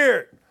Chris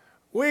Beard.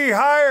 We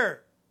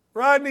hire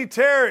Rodney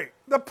Terry,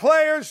 the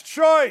player's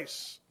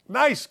choice.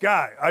 Nice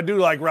guy. I do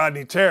like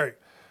Rodney Terry.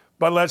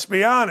 But let's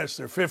be honest,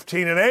 they're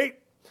 15-8,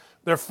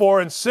 they're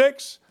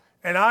 4-6,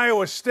 and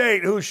Iowa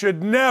State, who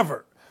should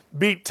never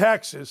beat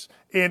Texas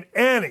in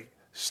any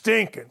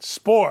stinking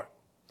sport,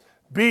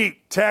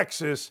 beat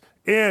Texas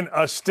in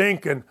a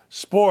stinking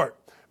sport.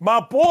 My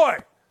boy,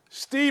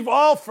 Steve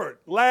Alford,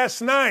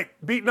 last night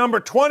beat number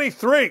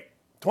 23,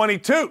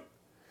 22,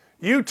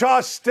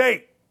 Utah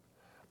State.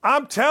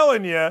 I'm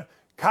telling you,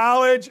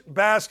 college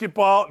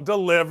basketball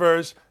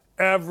delivers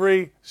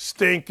every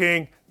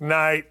stinking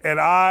night. And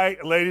I,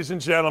 ladies and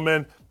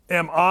gentlemen,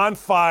 am on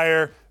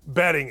fire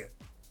betting it.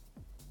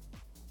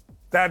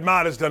 That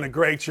mod has done a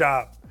great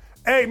job.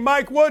 Hey,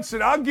 Mike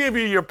Woodson, I'll give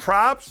you your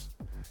props.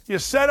 You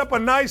set up a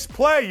nice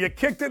play. You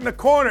kicked it in the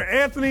corner.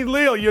 Anthony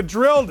Leal, you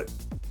drilled it.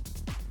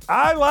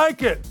 I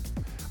like it.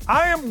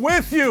 I am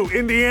with you,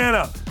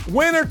 Indiana.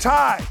 Win or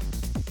tie.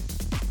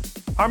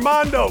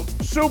 Armando,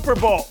 Super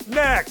Bowl.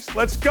 Next.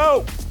 Let's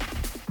go.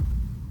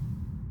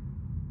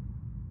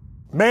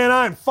 Man,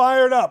 I'm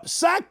fired up.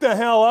 Sack the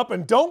hell up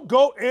and don't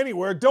go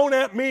anywhere. Don't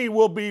at me.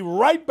 We'll be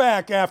right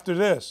back after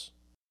this.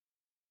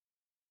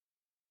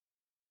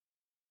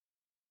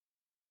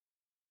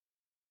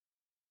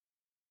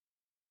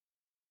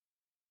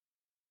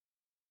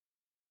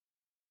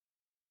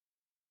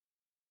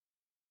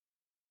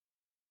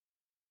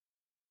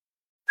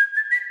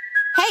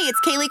 it's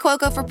Kaylee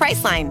Cuoco for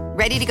Priceline.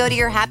 Ready to go to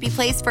your happy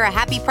place for a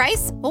happy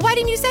price? Well, why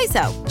didn't you say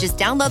so? Just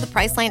download the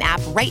Priceline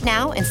app right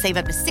now and save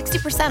up to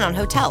 60% on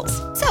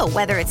hotels. So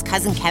whether it's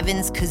Cousin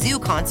Kevin's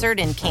Kazoo Concert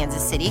in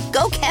Kansas City,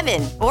 go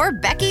Kevin, or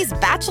Becky's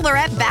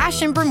Bachelorette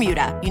Bash in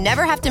Bermuda, you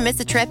never have to miss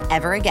a trip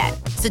ever again.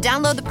 So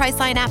download the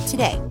Priceline app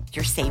today.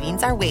 Your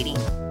savings are waiting.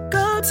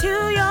 Go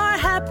to your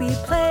happy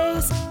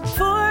place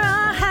for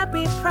a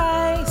happy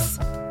price.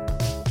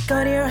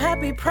 Go to your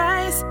happy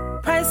price,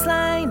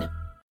 Priceline.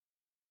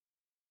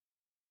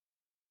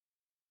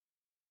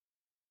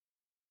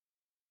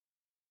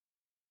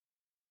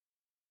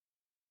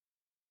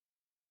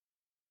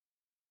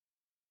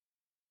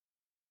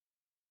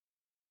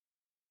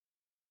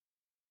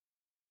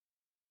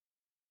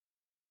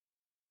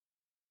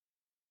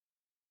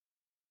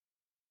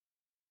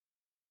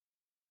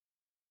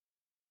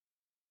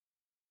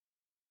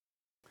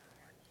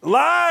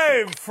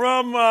 Live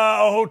from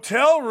a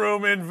hotel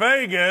room in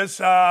Vegas.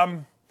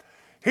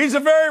 He's a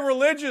very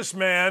religious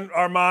man,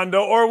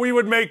 Armando, or we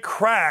would make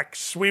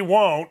cracks. We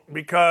won't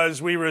because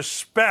we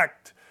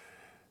respect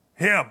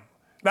him.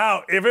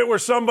 Now, if it were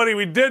somebody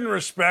we didn't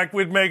respect,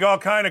 we'd make all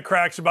kind of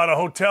cracks about a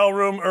hotel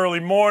room early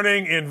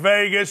morning in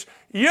Vegas.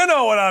 You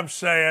know what I'm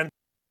saying.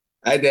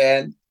 Hi,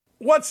 Dan.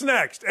 What's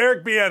next?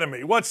 Eric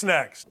Bieniemy, what's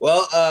next?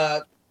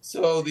 Well,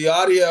 so the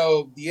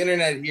audio, the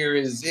internet here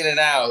is in and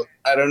out.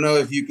 I don't know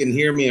if you can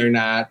hear me or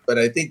not, but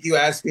I think you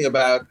asked me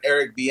about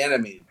Eric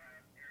Bieniemy.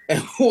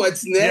 And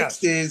what's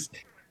next is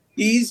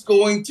he's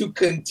going to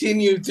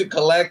continue to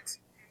collect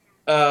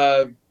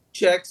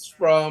checks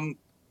from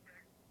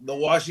the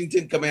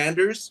Washington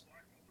Commanders.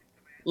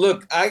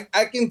 Look, I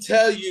can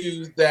tell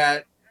you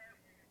that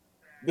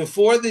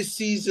before this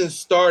season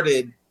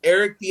started,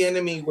 Eric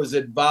Bieniemy was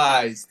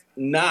advised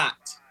not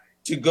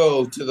to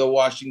go to the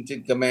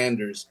Washington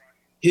Commanders.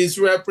 His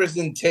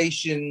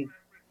representation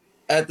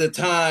at the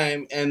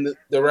time and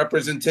the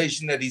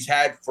representation that he's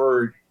had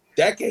for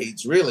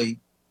decades, really,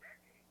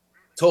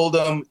 told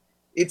him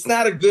it's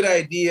not a good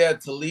idea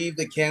to leave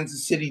the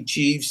Kansas City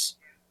Chiefs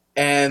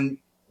and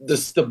the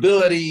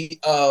stability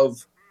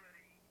of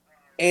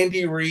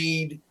Andy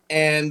Reid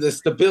and the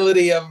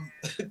stability of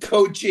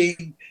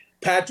coaching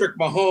Patrick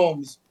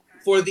Mahomes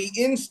for the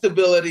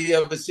instability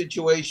of a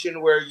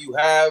situation where you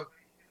have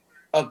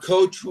a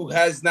coach who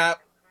has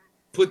not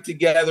put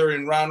together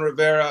in Ron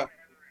Rivera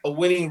a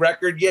winning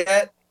record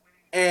yet,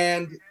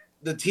 and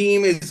the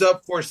team is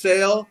up for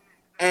sale,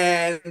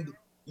 and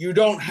you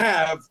don't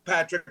have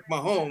Patrick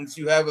Mahomes.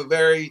 You have a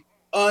very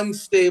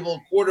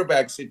unstable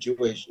quarterback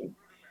situation.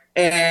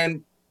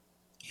 And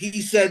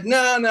he said,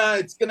 no,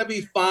 it's going to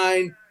be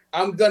fine.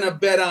 I'm going to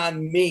bet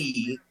on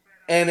me.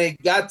 And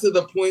it got to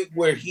the point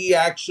where he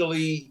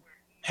actually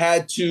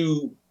had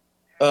to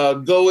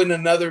go in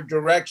another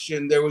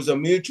direction. There was a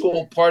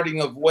mutual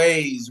parting of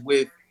ways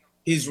with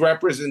his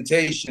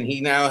representation.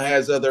 He now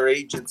has other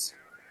agents.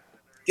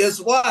 Guess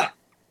what?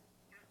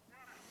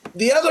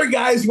 The other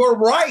guys were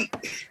right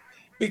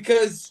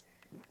because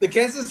the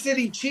Kansas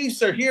City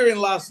Chiefs are here in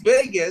Las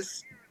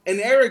Vegas and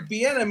Eric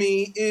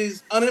Bieniemy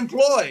is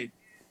unemployed.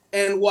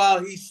 And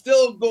while he's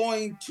still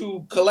going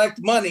to collect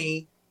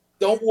money,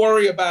 don't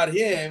worry about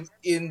him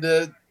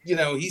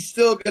he's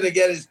still going to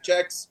get his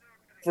checks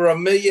for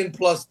 $1 million+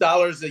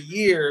 a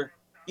year,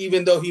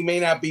 even though he may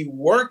not be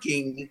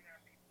working.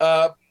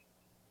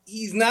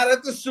 He's not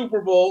at the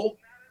Super Bowl,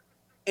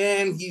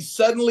 and he's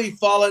suddenly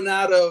fallen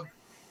out of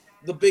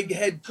the big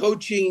head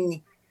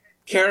coaching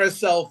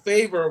carousel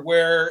favor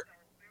where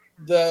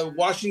the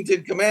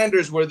Washington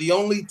Commanders were the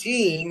only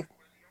team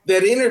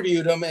that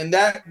interviewed him, and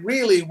that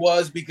really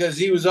was because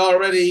he was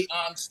already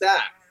on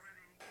staff.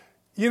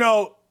 You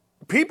know,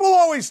 people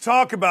always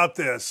talk about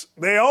this.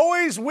 We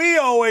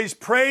always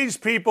praise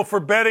people for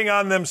betting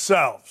on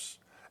themselves.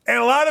 And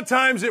a lot of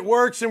times it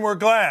works and we're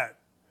glad.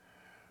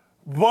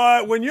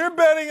 But when you're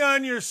betting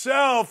on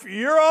yourself,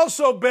 you're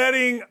also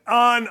betting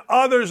on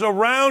others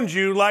around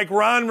you, like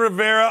Ron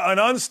Rivera, an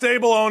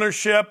unstable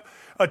ownership,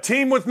 a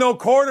team with no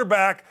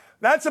quarterback.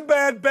 That's a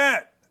bad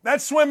bet.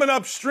 That's swimming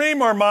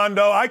upstream,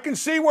 Armando. I can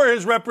see where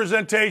his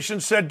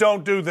representation said,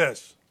 don't do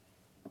this.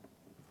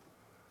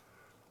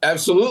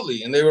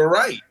 Absolutely, and they were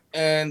right.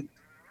 And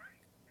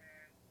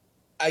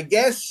I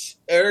guess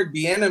Eric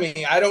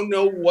Bieniemy, I don't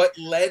know what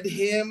led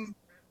him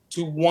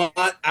to want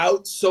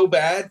out so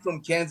bad from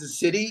Kansas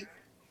City.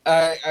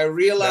 I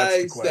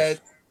realized that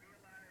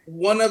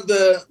one of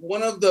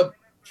the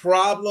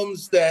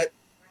problems that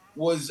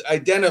was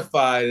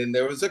identified, and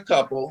there was a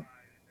couple,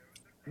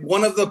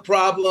 one of the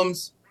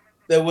problems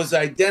that was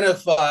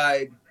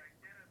identified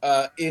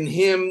in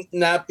him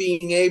not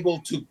being able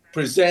to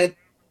present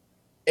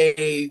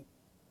a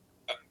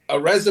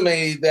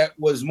resume that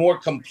was more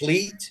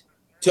complete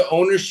to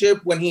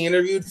ownership when he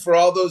interviewed for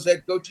all those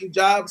head coaching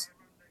jobs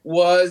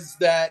was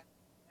that,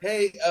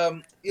 hey,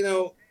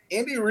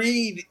 Andy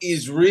Reid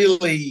is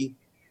really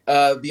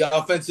the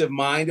offensive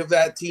mind of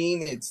that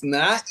team. It's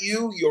not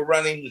you. You're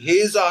running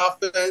his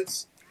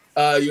offense.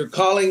 You're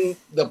calling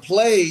the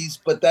plays,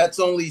 but that's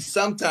only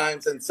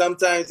sometimes, and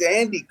sometimes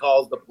Andy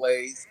calls the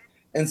plays.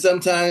 and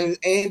sometimes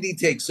Andy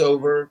takes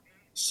over.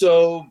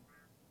 So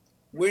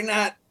we're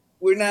not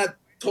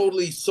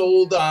totally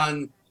sold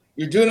on,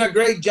 you're doing a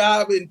great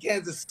job in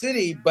Kansas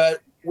City,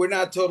 but we're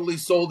not totally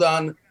sold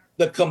on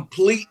the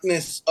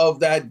completeness of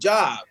that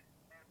job.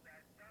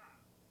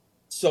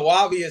 So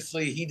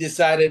obviously he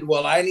decided,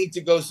 well, I need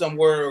to go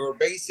somewhere where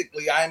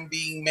basically I'm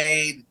being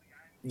made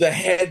the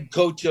head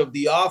coach of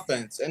the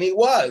offense. And he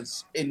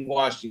was in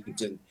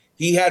Washington.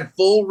 He had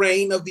full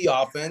reign of the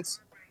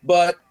offense,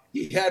 but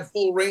he had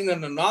full reign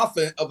of an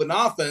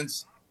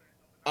offense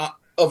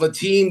of a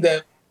team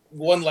that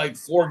won like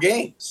 4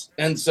 games.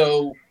 And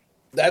so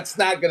that's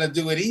not going to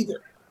do it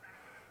either.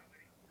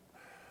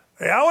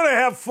 Hey, I want to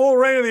have full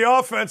reign of the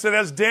offense that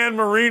has Dan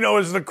Marino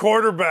as the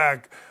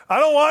quarterback. I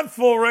don't want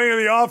full reign of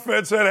the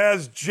offense that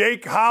has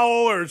Jake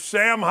Howell or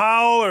Sam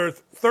Howell or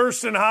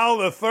Thurston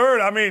Howell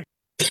III. I mean,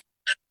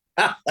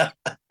 I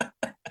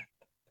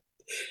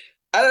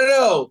don't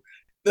know.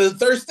 The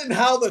Thurston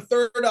Howell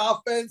III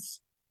offense,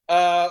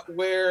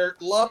 where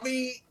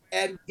Lovey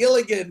and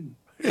Gilligan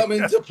come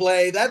into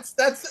play, that's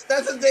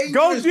a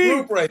dangerous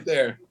group right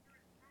there.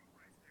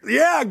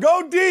 Yeah,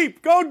 go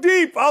deep. Go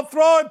deep. I'll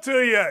throw it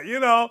to you, you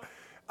know.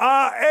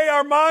 Hey,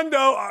 Armando,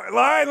 all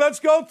right, let's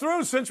go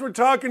through since we're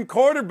talking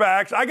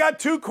quarterbacks. I got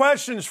 2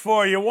 questions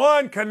for you.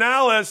 One,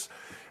 Canales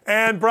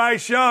and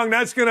Bryce Young.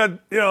 That's going to,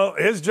 you know,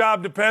 his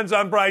job depends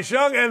on Bryce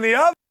Young. And the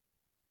other,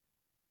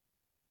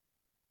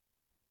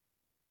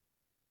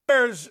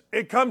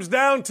 it comes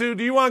down to,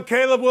 do you want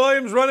Caleb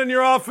Williams running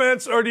your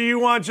offense or do you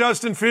want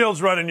Justin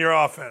Fields running your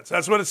offense?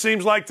 That's what it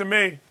seems like to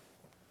me.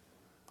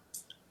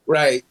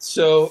 Right.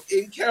 So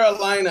in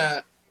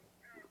Carolina,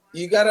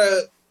 you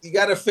gotta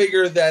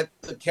figure that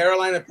the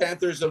Carolina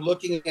Panthers are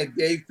looking at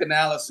Dave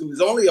Canales, who is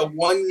only a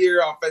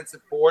 1-year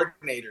offensive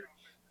coordinator.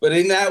 But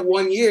in that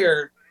 1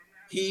 year,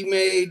 he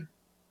made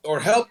or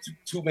helped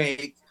to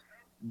make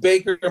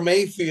Baker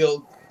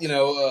Mayfield, you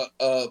know,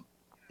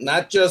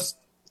 not just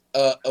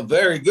a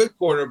very good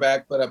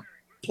quarterback, but a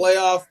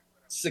playoff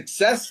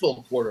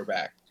successful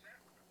quarterback.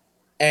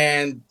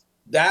 And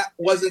that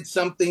wasn't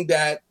something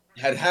that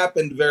had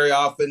happened very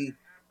often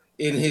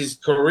in his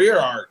career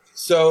arc.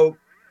 So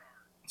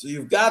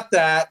you've got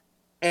that.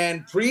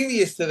 And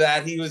previous to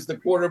that, he was the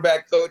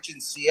quarterback coach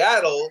in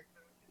Seattle,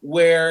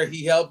 where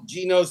he helped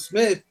Geno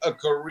Smith, a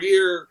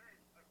career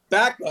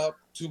backup,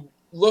 to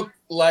look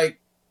like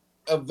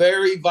a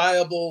very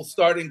viable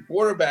starting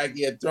quarterback.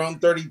 He had thrown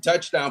 30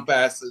 touchdown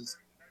passes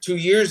 2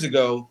 years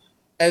ago.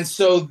 And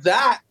so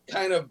that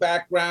kind of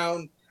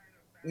background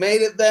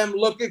made them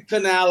look at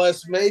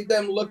Canales, made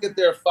them look at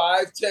their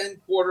 5'10"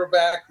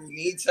 quarterback who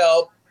needs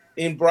help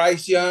in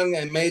Bryce Young,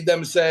 and made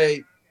them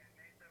say,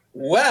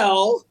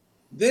 well,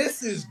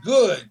 this is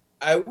good.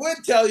 I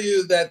would tell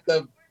you that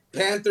the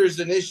Panthers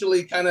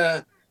initially kind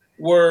of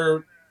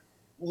were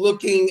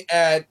looking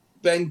at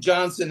Ben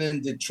Johnson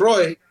in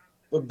Detroit,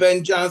 but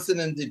Ben Johnson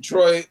in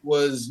Detroit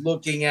was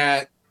looking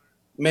at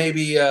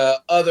maybe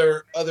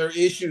other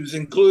issues,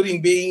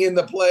 including being in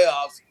the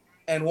playoffs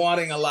and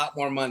wanting a lot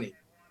more money.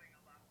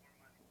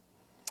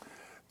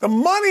 The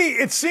money,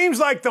 it seems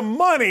like the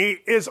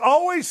money is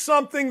always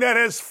something that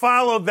has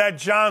followed that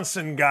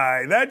Johnson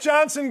guy. That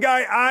Johnson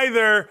guy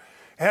either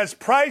has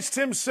priced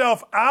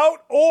himself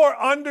out or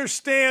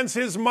understands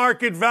his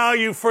market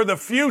value for the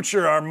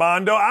future,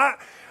 Armando. I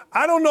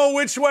don't know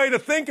which way to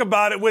think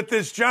about it with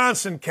this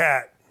Johnson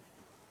cat.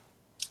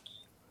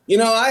 You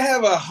know, I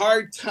have a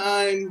hard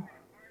time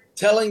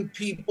telling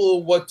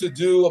people what to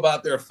do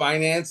about their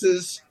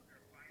finances.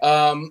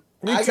 I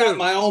got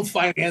my own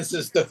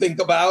finances to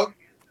think about.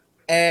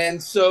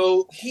 And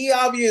so he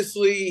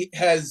obviously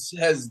has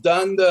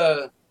done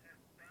the,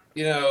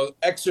 you know,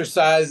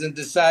 exercise and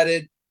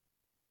decided,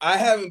 I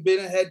haven't been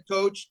a head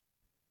coach.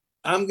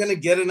 I'm going to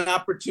get an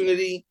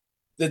opportunity.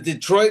 The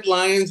Detroit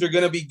Lions are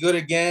going to be good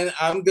again.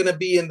 I'm going to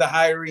be in the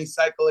hiring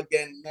cycle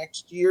again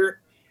next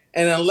year.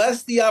 And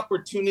unless the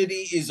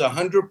opportunity is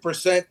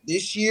 100%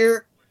 this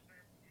year,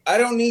 I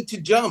don't need to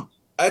jump.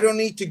 I don't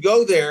need to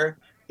go there,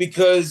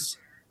 because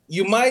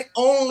you might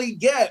only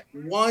get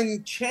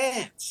one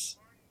chance.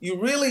 You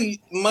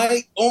really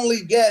might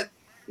only get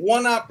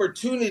one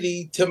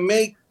opportunity to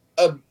make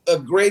a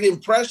great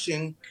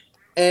impression.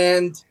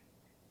 And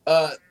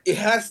it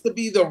has to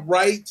be the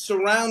right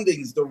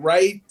surroundings, the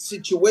right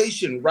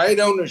situation, right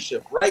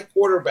ownership, right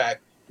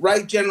quarterback,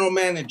 right general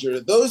manager.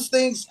 Those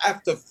things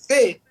have to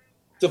fit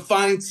to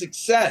find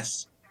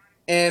success.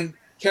 And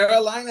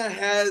Carolina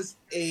has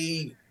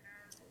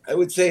I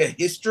would say, a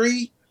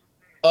history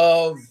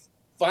of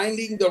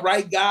finding the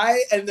right guy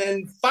and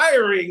then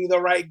firing the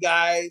right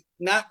guy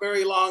not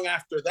very long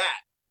after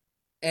that.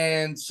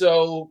 And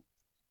so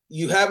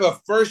you have a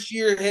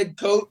first-year head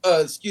coach,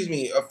 a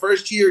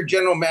first-year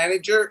general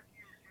manager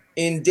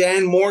in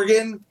Dan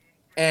Morgan,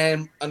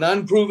 and an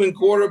unproven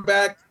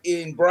quarterback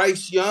in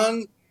Bryce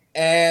Young,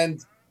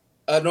 and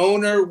an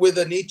owner with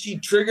an itchy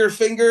trigger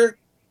finger.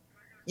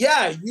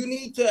 Yeah, you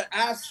need to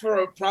ask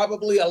for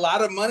probably a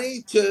lot of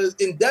money to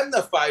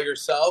indemnify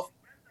yourself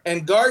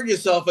and guard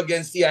yourself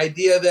against the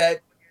idea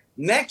that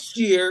next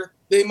year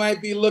they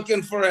might be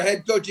looking for a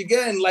head coach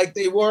again like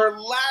they were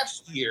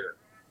last year.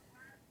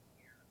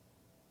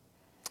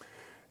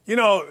 You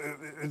know,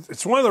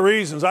 it's one of the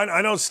reasons.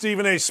 I know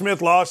Stephen A.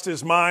 Smith lost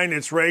his mind.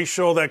 It's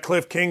racial that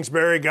Cliff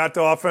Kingsbury got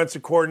the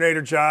offensive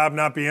coordinator job,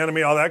 not the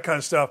enemy, all that kind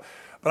of stuff.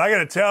 But I got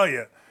to tell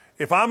you,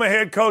 if I'm a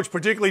head coach,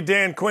 particularly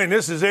Dan Quinn,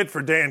 this is it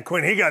for Dan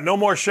Quinn. He got no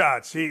more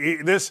shots.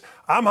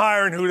 I'm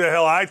hiring who the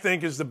hell I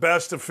think is the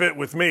best to fit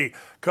with me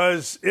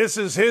because this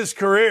is his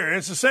career. And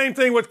it's the same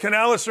thing with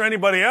Canellis or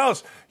anybody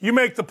else. You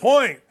make the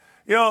point.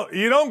 You know,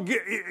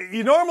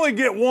 you normally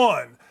get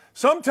one.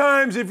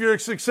 Sometimes if you're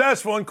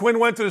successful and Quinn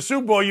went to the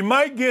Super Bowl, you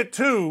might get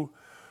two,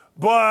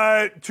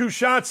 but 2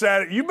 shots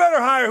at it. You better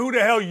hire who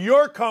the hell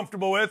you're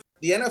comfortable with.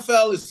 The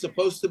NFL is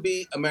supposed to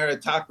be a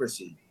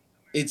meritocracy.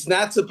 It's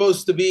not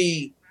supposed to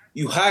be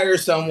you hire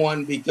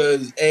someone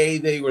because A,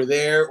 they were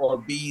there, or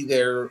B,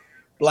 they're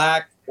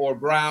black or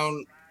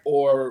brown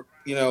or,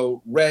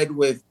 red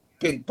with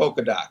pink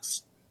polka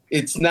dots.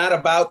 It's not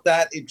about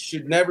that. It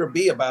should never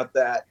be about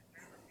that.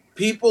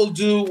 People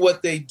do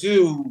what they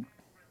do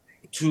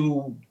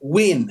to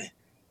win,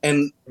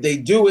 and they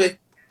do it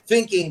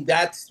thinking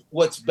that's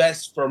what's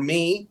best for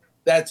me,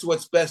 that's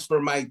what's best for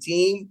my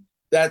team,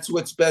 that's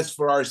what's best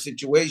for our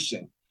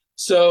situation.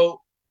 So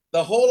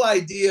the whole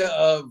idea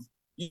of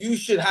you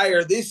should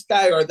hire this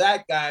guy or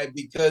that guy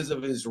because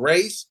of his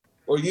race,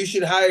 or you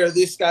should hire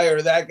this guy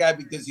or that guy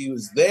because he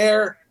was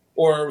there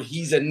or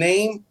he's a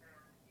name,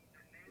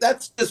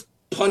 that's just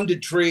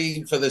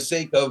punditry for the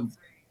sake of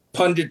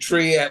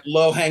punditry at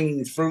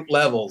low-hanging fruit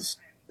levels.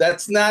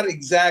 That's not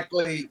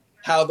exactly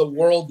how the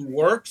world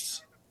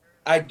works.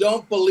 I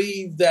don't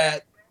believe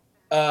that,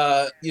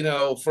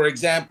 for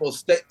example,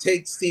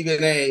 take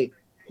Stephen A.,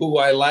 who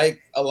I like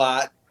a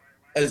lot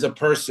as a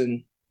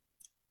person.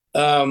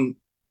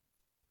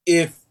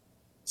 If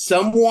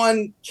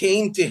someone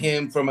came to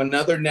him from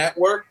another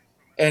network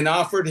and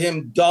offered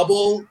him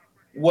double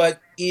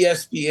what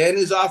ESPN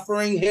is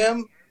offering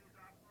him,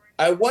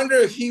 I wonder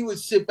if he would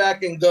sit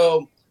back and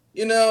go,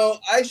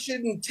 I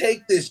shouldn't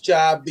take this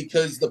job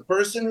because the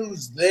person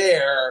who's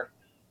there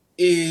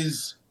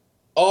is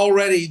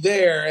already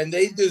there and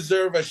they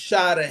deserve a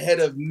shot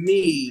ahead of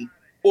me.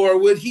 Or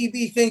would he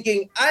be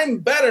thinking, I'm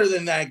better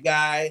than that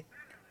guy.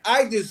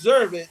 I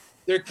deserve it.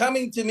 They're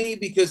coming to me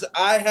because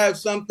I have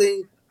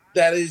something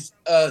that is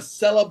a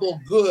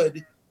sellable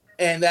good,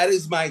 and that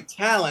is my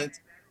talent.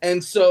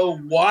 And so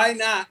why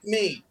not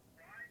me?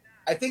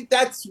 I think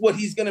that's what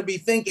he's going to be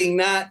thinking,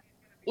 not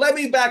let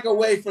me back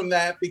away from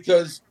that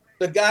because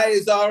the guy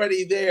is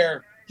already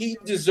there. He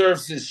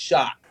deserves his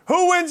shot.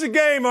 Who wins the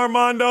game,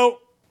 Armando?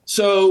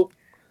 So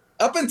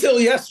up until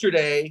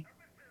yesterday,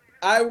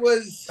 I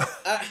was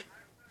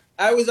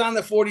on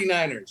the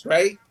 49ers,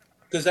 right?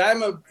 Because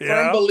I'm a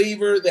firm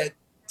believer that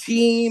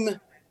team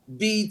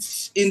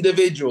beats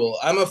individual.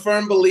 I'm a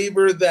firm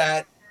believer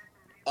that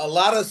a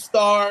lot of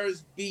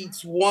stars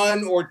beats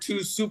 1 or 2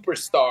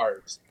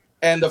 superstars.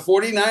 And the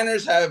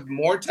 49ers have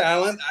more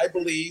talent, I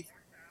believe,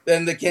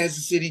 than the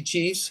Kansas City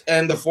Chiefs,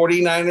 and the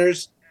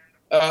 49ers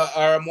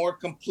are a more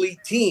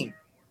complete team.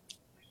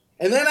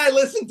 And then I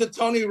listened to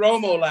Tony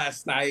Romo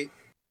last night.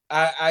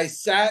 I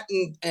sat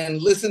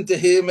and listened to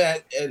him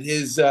at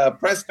his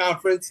press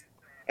conference,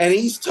 and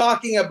he's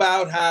talking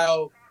about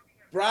how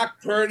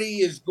Brock Purdy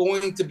is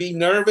going to be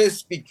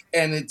nervous,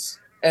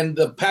 and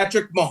the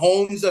Patrick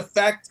Mahomes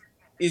effect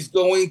is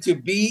going to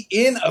be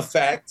in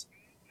effect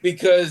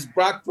because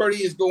Brock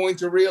Purdy is going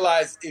to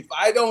realize if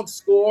I don't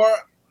score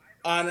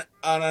on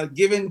a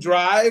given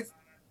drive,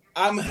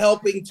 I'm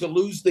helping to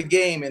lose the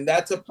game. And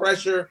that's a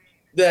pressure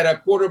that a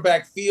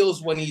quarterback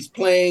feels when he's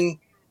playing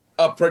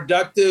a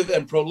productive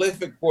and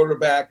prolific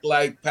quarterback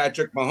like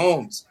Patrick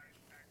Mahomes.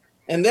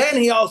 And then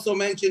he also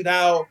mentioned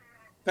how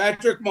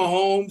Patrick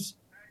Mahomes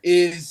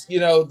is,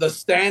 the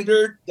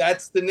standard.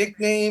 That's the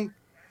nickname.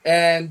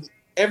 And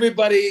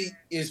everybody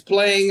is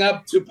playing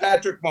up to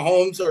Patrick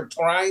Mahomes or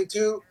trying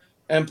to.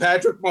 And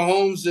Patrick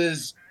Mahomes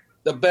is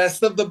the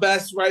best of the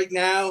best right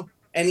now.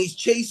 And he's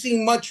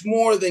chasing much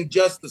more than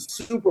just the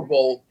Super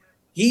Bowl.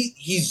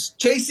 He's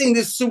chasing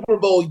this Super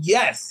Bowl,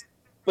 yes,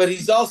 but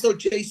he's also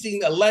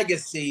chasing a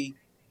legacy.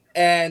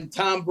 And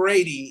Tom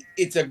Brady,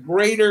 it's a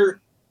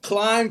greater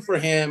climb for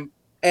him,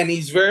 and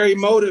he's very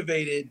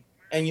motivated.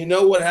 And you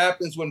know what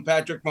happens when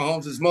Patrick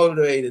Mahomes is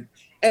motivated.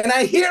 And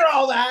I hear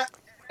all that,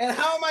 and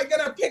how am I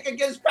going to pick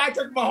against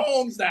Patrick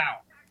Mahomes now?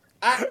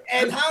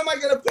 And how am I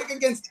going to pick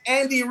against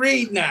Andy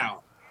Reid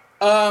now?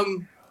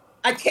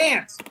 I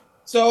can't.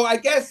 So I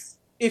guess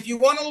if you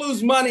want to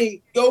lose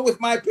money, go with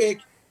my pick,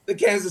 the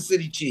Kansas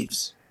City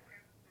Chiefs.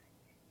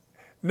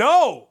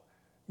 No.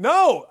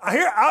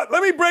 Let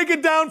me break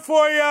it down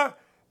for you.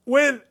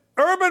 When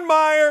Urban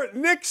Meyer,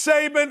 Nick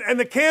Saban, and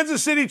the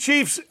Kansas City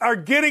Chiefs are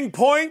getting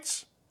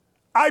points,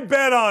 I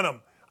bet on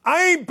them.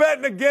 I ain't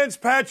betting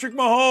against Patrick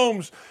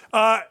Mahomes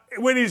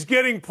when he's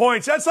getting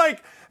points. That's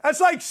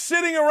like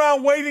sitting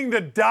around waiting to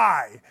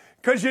die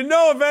because you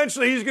know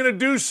eventually he's going to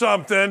do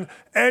something,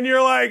 and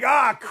you're like,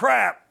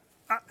 crap.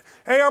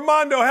 Hey,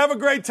 Armando, have a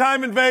great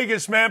time in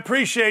Vegas, man.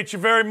 Appreciate you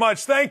very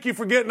much. Thank you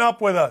for getting up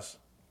with us.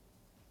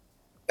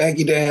 Thank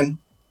you, Dan.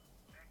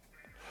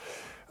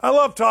 I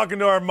love talking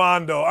to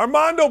Armando.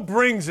 Armando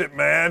brings it,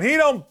 man. He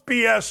don't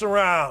BS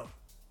around.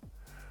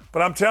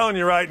 But I'm telling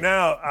you right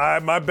now,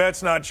 my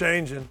bet's not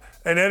changing.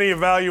 And any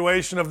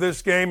evaluation of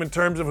this game in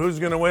terms of who's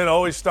going to win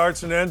always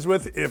starts and ends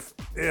with if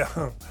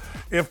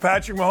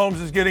Patrick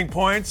Mahomes is getting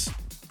points,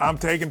 I'm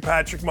taking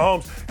Patrick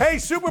Mahomes. Hey,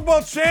 Super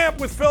Bowl champ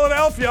with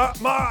Philadelphia,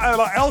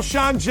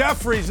 Alshon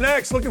Jeffries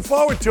next. Looking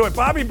forward to it.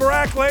 Bobby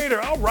Burack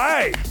later. All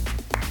right.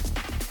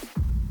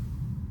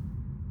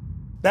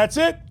 That's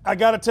it. I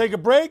got to take a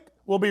break.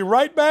 We'll be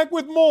right back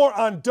with more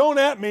on Don't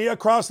At Me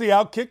across the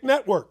Outkick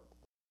Network.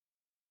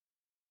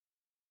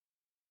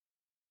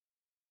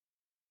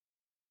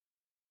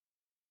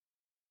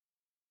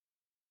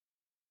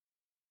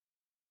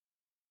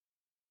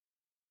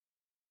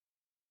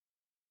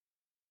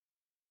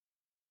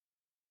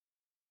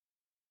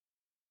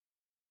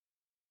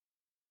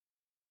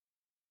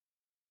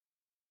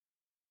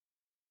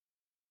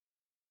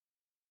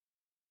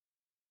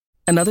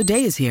 Another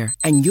day is here,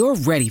 and you're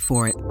ready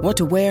for it. What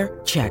to wear?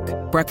 Check.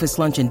 Breakfast,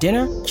 lunch, and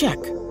dinner?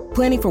 Check.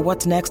 Planning for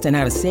what's next and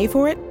how to save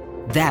for it?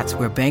 That's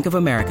where Bank of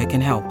America can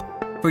help.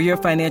 For your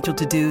financial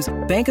to-dos,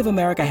 Bank of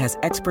America has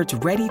experts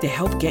ready to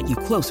help get you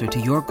closer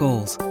to your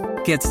goals.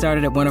 Get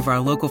started at one of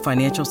our local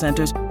financial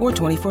centers or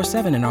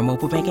 24/7 in our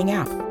mobile banking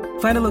app.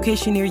 Find a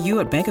location near you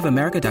at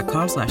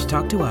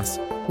bankofamerica.com/talktous.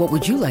 What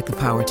would you like the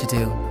power to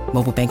do?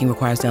 Mobile banking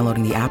requires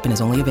downloading the app and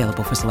is only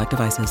available for select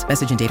devices.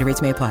 Message and data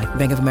rates may apply.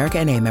 Bank of America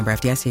N.A., member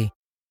FDIC.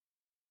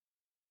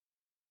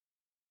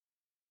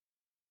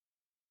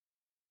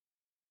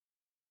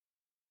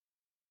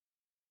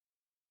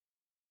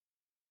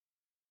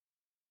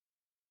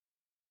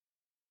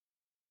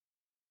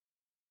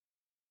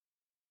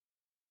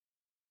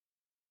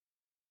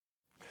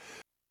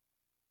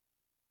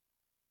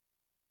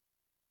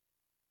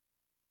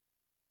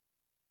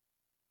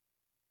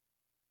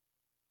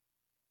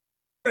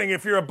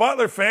 If you're a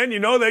Butler fan, you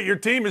know that your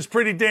team is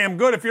pretty damn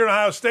good. If you're an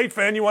Ohio State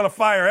fan, you want to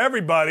fire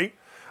everybody.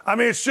 I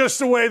mean, it's just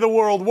the way the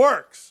world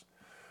works,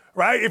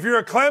 right? If you're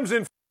a Clemson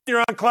fan,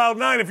 you're on cloud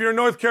nine. If you're a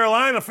North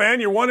Carolina fan,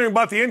 you're wondering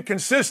about the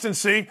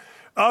inconsistency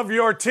of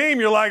your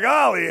team. You're like,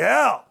 holy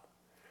hell,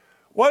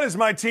 what is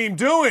my team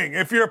doing?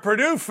 If you're a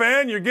Purdue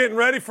fan, you're getting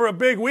ready for a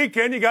big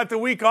weekend. You got the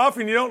week off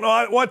and you don't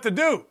know what to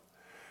do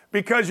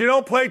because you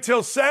don't play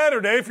till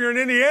Saturday. If you're an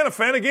Indiana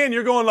fan, again,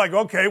 you're going like,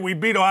 okay, we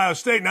beat Ohio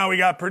State. Now we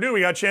got Purdue.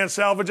 We got a chance to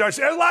salvage our.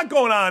 There's a lot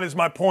going on is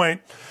my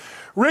point.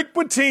 Rick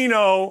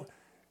Pitino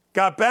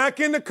got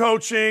back into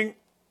coaching.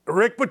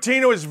 Rick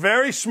Pitino is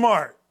very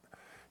smart.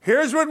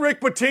 Here's what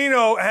Rick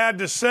Pitino had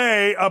to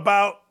say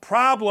about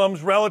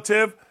problems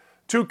relative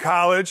to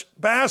college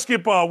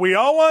basketball. We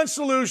all want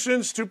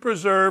solutions to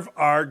preserve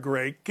our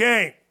great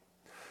game.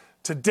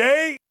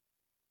 Today,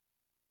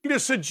 to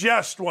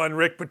suggest one,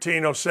 Rick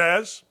Pitino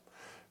says.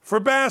 For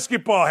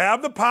basketball,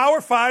 have the Power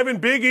 5 and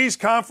Big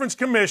East Conference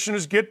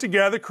commissioners get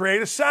together,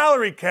 create a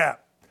salary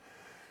cap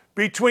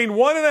between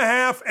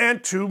 $1.5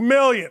 and $2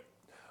 million.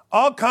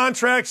 All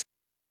contracts,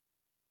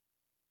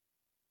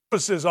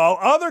 all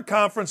other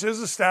conferences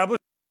establish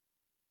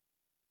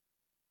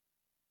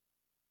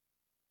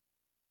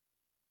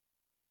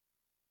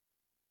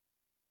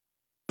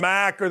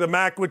MAC or the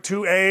MAC with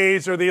 2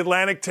 A's or the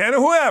Atlantic 10 or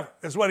whoever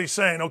is what he's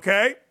saying,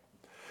 okay?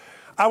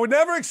 I would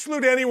never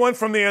exclude anyone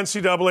from the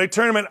NCAA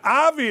tournament.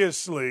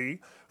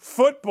 Obviously,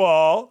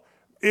 football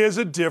is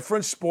a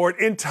different sport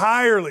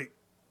entirely.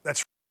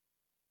 That's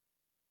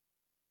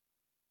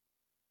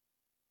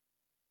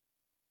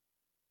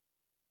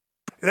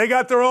they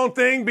got their own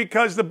thing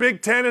because the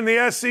Big Ten and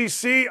the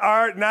SEC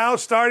are now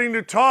starting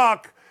to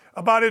talk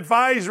about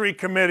advisory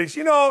committees.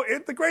 You know,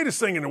 the greatest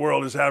thing in the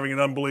world is having an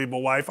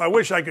unbelievable wife. I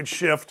wish I could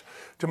shift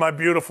to my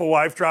beautiful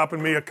wife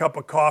dropping me a cup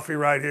of coffee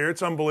right here.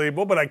 It's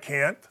unbelievable, but I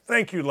can't.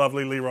 Thank you,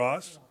 lovely Lee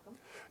Ross.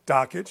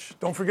 Dockage.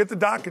 Don't forget the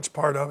dockage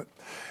part of it.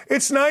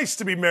 It's nice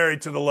to be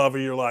married to the love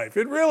of your life.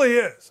 It really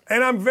is.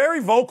 And I'm very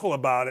vocal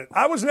about it.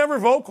 I was never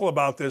vocal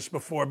about this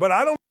before, but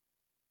I don't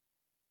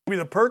maybe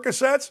the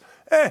Percocets.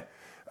 I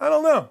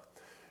don't know.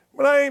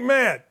 But I ain't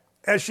mad.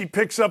 As she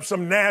picks up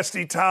some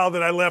nasty towel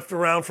that I left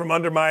around from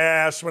under my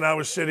ass when I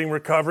was sitting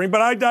recovering.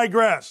 But I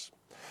digress.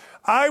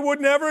 I would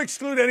never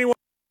exclude anyone.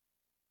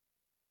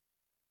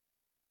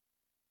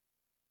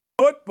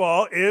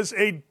 Football is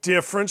a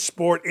different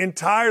sport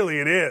entirely.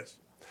 It is.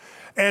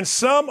 And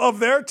some of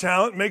their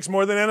talent makes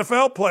more than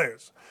NFL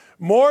players.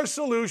 More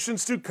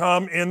solutions to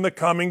come in the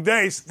coming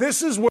days.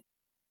 This is where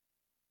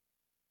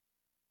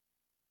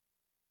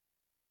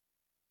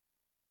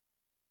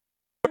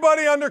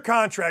everybody under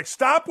contract,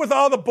 stop with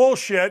all the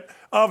bullshit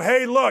of,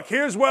 hey, look,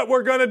 here's what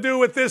we're going to do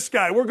with this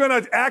guy. We're going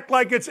to act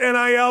like it's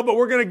NIL, but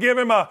we're going to give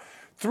him a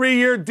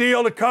 3-year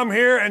deal to come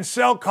here and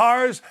sell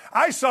cars.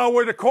 I saw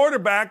where the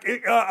quarterback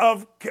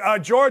of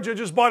Georgia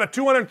just bought a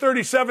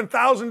 $237,000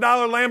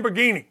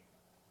 Lamborghini.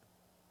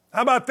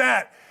 How about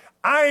that?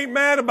 I ain't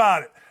mad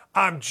about it.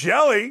 I'm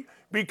jelly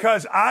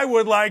because I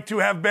would like to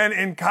have been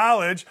in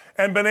college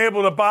and been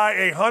able to buy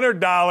a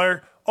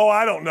 $100,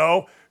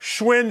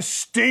 Schwinn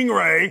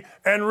Stingray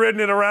and ridden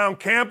it around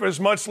campus,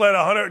 much less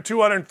a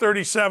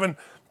 $237,000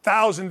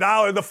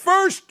 $100,000. The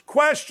first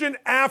question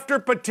after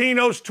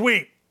Pitino's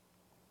tweet.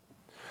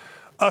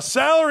 A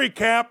salary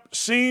cap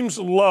seems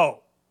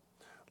low.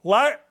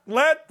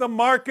 Let the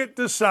market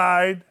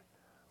decide,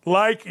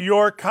 like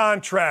your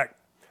contract.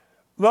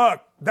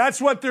 Look, that's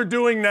what they're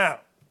doing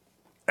now.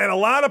 And a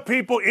lot of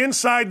people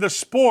inside the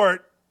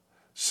sport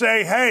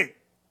say, hey,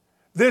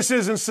 this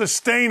isn't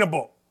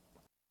sustainable.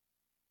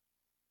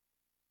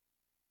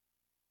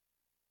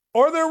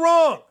 Or they're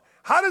wrong.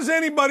 How does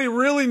anybody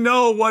really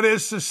know what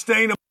is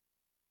sustainable?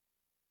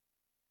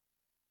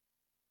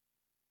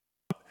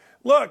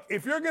 Look,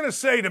 if you're going to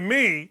say to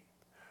me,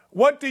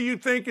 what do you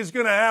think is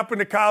going to happen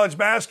to college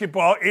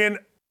basketball in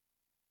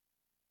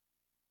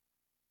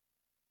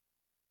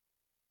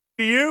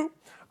you?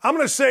 I'm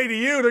going to say to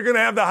you, they're going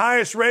to have the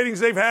highest ratings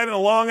they've had in a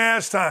long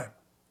ass time.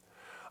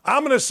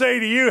 I'm going to say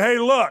to you, hey,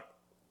 look,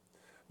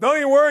 don't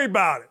even worry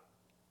about it,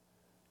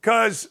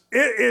 because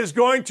it is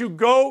going to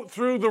go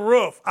through the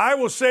roof. I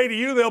will say to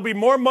you, there'll be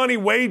more money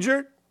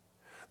wagered.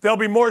 There'll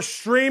be more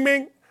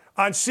streaming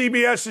on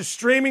CBS's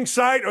streaming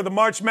site or the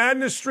March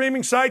Madness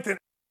streaming site than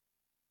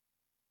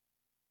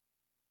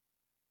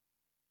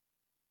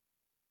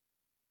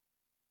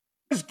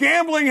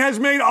gambling has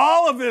made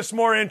all of this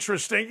more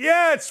interesting.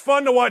 Yeah, it's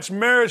fun to watch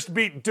Marist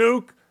beat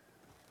Duke,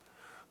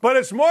 but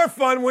it's more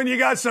fun when you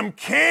got some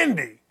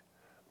candy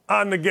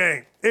on the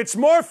game. It's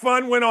more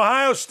fun when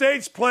Ohio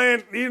State's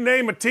playing, you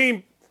name a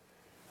team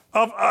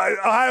of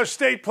Ohio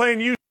State playing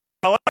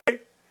UCLA.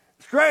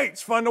 It's great.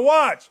 It's fun to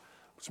watch.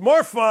 It's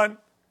more fun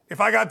if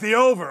I got the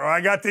over or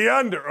I got the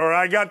under or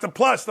I got the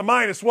plus, the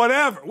minus,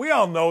 whatever. We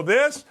all know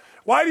this.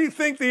 Why do you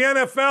think the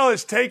NFL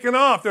has taken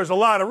off? There's a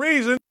lot of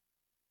reasons.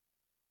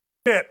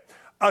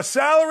 A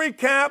salary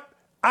cap,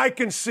 I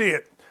can see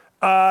it.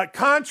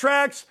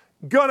 Contracts,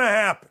 gonna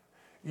happen.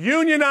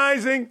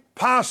 Unionizing,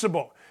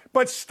 possible.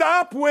 But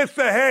stop with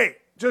the hey.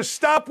 Just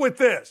stop with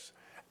this.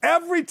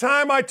 Every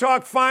time I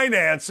talk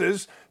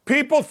finances,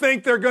 people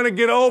think they're going to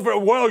get over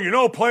it. Well, you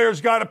know,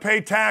 players got to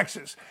pay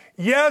taxes.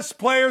 Yes,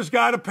 players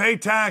got to pay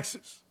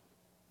taxes.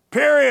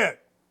 Period.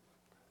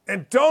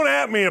 And don't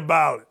at me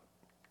about it.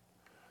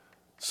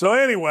 So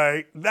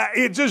anyway,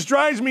 it just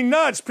drives me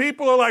nuts.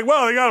 People are like,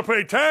 well, they got to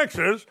pay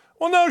taxes.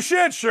 Well, no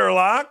shit,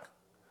 Sherlock.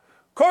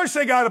 Of course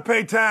they got to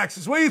pay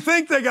taxes. What do you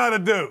think they got to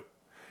do?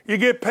 You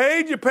get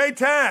paid, you pay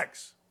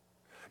tax.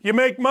 You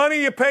make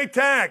money, you pay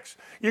tax.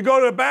 You go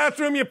to the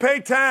bathroom, you pay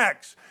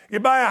tax. You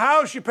buy a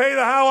house, you pay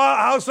the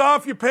house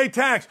off, you pay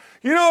tax.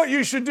 You know what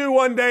you should do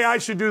one day? I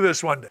should do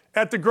this one day.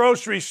 At the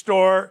grocery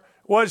store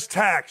was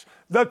tax.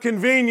 The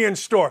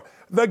convenience store,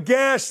 the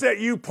gas that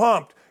you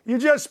pumped. You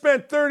just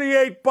spent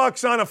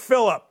 $38 on a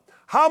fill-up.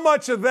 How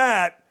much of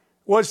that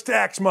was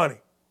tax money?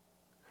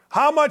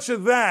 How much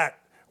of that?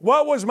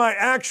 What was my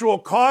actual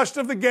cost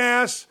of the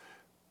gas?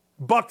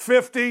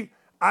 $1.50.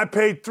 I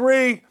paid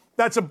 $3.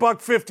 That's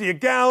 $1.50 a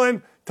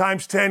gallon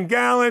times 10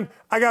 gallon.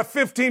 I got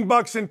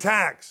 $15 in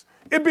tax.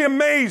 It'd be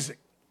amazing.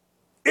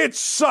 It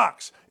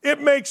sucks.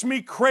 It makes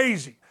me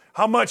crazy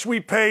how much we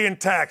pay in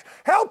tax.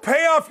 Hell,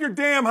 pay off your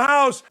damn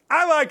house.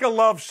 I like a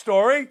love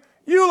story.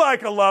 You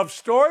like a love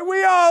story.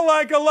 We all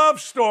like a love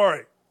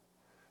story.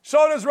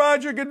 So does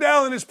Roger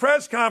Goodell in his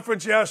press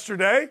conference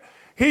yesterday.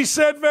 He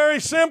said very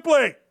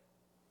simply,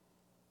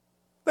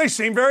 they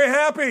seem very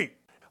happy.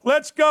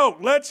 Let's go.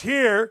 Let's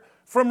hear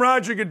from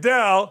Roger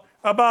Goodell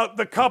about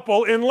the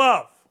couple in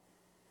love.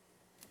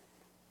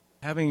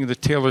 Having the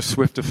Taylor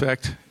Swift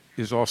effect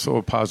is also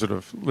a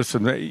positive.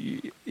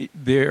 Listen,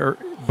 they're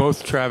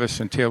both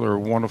Travis and Taylor are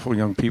wonderful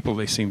young people.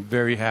 They seem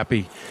very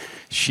happy.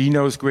 She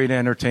knows great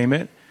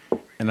entertainment,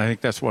 and I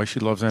think that's why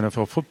she loves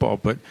NFL football.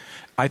 But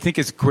I think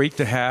it's great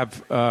to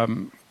have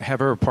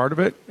her a part of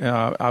it.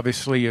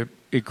 Obviously,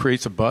 it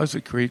creates a buzz.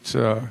 It creates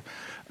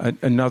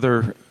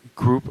another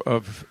group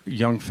of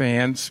young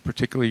fans,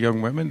 particularly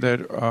young women,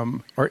 that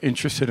are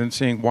interested in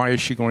seeing, why is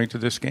she going to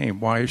this game?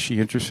 Why is she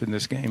interested in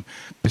this game?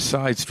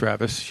 Besides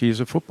Travis, she is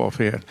a football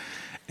fan,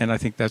 and I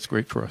think that's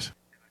great for us.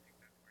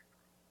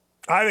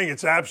 I think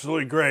it's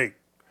absolutely great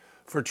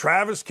for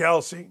Travis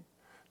Kelce,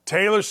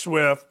 Taylor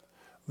Swift,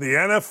 the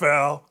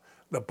NFL,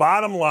 the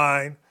bottom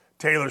line,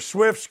 Taylor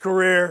Swift's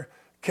career,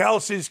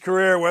 Kelce's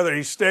career, whether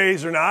he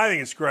stays or not. I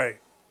think it's great.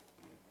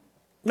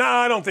 No,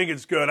 I don't think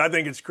it's good. I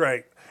think it's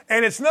great.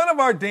 And it's none of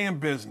our damn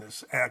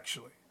business,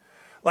 actually.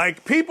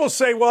 Like, people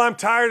say, well, I'm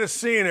tired of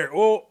seeing her.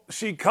 Well,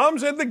 she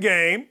comes at the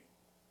game.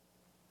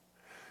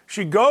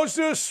 She goes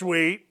to a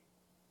suite.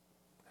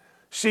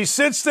 She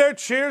sits there,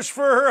 cheers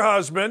for her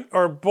husband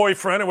or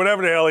boyfriend or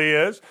whatever the hell he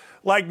is,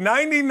 like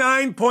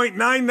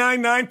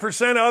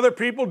 99.999% of other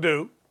people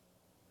do.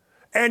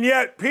 And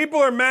yet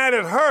people are mad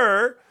at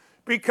her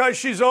because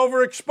she's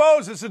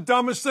overexposed. It's the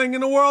dumbest thing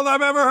in the world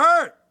I've ever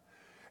heard.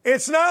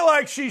 It's not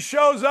like she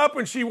shows up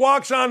and she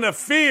walks on the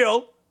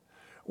field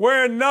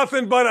wearing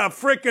nothing but a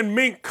freaking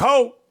mink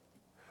coat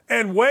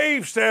and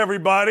waves to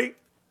everybody.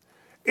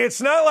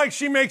 It's not like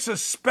she makes a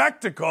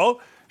spectacle.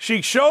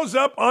 She shows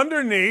up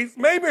underneath.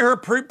 Maybe her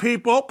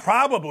people,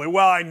 probably,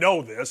 well, I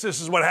know this.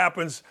 This is what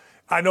happens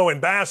I know in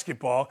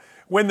basketball,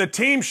 when the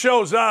team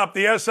shows up,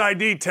 the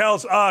SID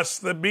tells us,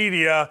 the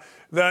media,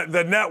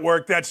 the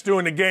network that's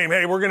doing the game,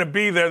 hey, we're going to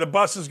be there. The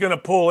bus is going to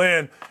pull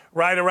in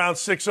right around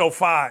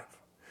 6:05.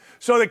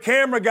 So the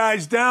camera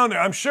guy's down there.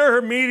 I'm sure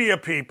her media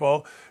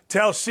people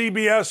tell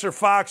CBS or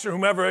Fox or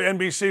whomever,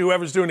 NBC,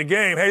 whoever's doing the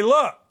game, hey,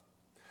 look,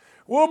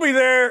 we'll be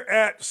there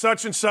at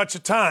such and such a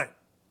time.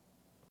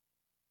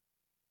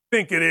 I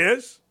think it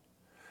is.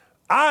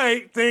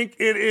 I think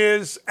it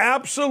is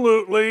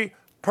absolutely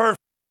perfect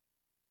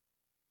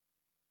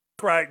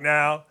right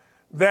now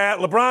that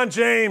LeBron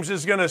James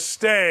is going to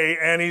stay,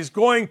 and he's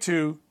going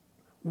to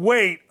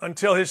wait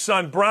until his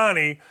son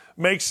Bronny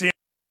makes the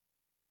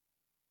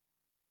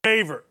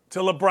favor to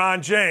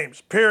LeBron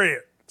James,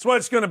 period. That's what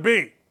it's going to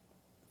be,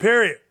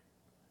 period.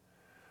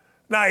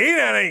 Now,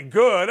 that ain't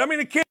good. I mean,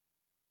 the kid,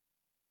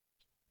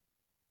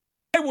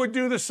 I would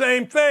do the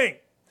same thing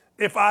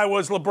if I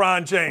was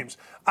LeBron James.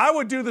 I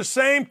would do the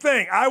same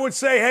thing. I would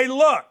say, hey,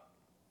 look,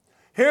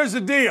 here's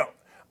the deal.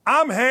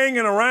 I'm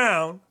hanging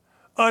around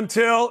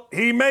until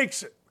he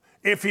makes it.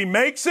 If he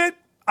makes it,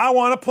 I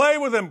want to play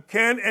with him,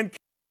 Ken. And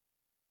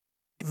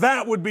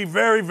that would be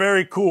very,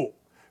 very cool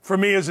for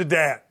me as a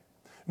dad.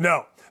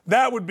 No,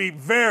 that would be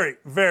very,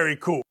 very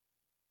cool.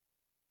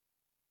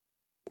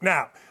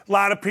 Now, a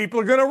lot of people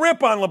are going to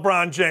rip on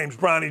LeBron James,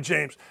 Bronny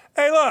James.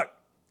 Hey, look,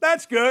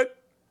 that's good.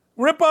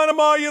 Rip on him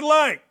all you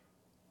like.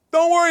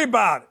 Don't worry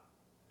about it.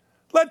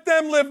 Let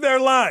them live their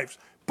lives.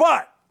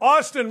 But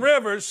Austin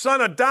Rivers,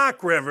 son of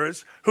Doc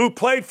Rivers, who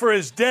played for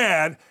his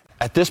dad.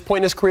 At this point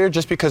in his career,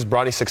 just because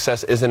Bronny's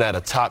success isn't at a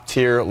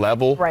top-tier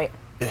level, right?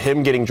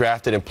 Him getting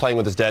drafted and playing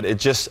with his dad,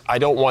 I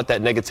don't want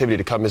that negativity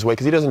to come his way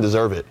because he doesn't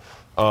deserve it.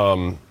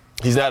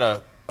 He's not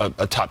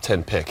a top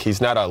 10 pick.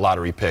 He's not a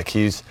lottery pick.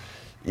 He's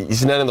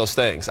none of those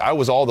things. I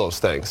was all those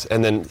things.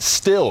 And then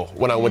still,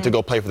 when I went to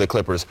go play for the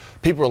Clippers,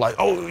 people were like,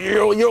 oh,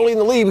 you're only in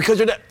the league because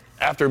you're that.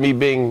 After me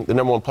being the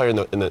number one player in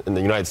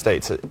the United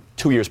States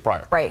 2 years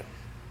prior. Right.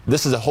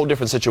 This is a whole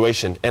different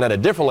situation and at a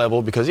different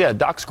level because, yeah,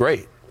 Doc's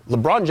great.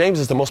 LeBron James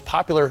is the most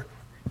popular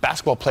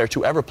basketball player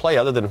to ever play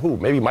other than who?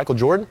 Maybe Michael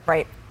Jordan?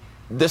 Right.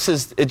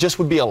 It just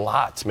would be a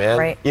lot, man.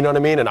 Right. You know what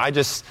I mean? And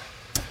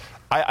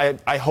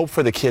I hope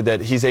for the kid that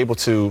he's able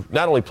to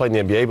not only play in the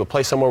NBA, but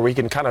play somewhere where he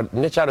can kind of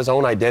niche out his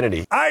own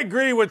identity. I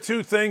agree with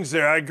two things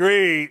there. I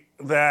agree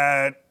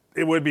that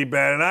it would be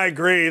bad, and I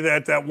agree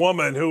that that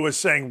woman who was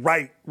saying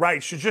right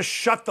should just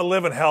shut the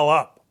living hell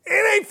up.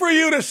 It ain't for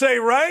you to say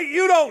right.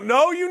 You don't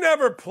know. You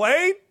never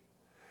played.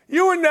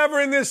 You were never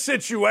in this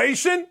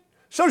situation.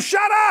 So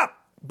shut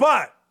up.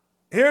 But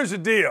here's the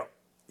deal.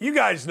 You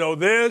guys know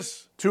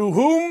this. To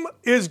whom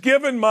is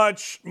given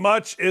much,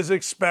 much is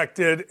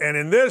expected. And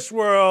in this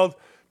world,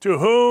 to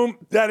whom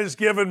that is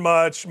given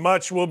much,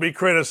 much will be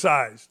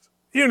criticized.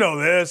 You know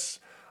this.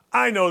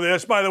 I know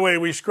this. By the way,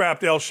 we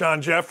scrapped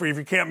Elshon Jeffrey. If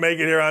you can't make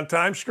it here on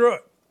time, screw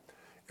it.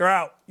 You're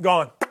out.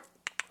 Gone.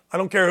 I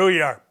don't care who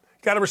you are.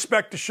 Got to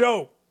respect the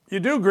show.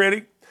 You do,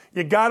 Gritty.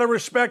 You got to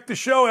respect the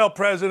show, El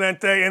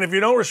Presidente. And if you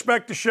don't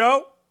respect the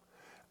show,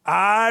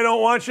 I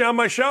don't want you on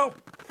my show.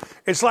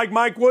 It's like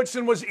Mike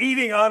Woodson was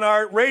eating on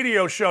our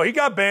radio show. He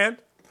got banned.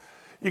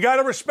 You got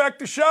to respect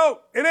the show.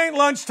 It ain't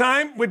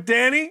lunchtime with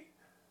Danny.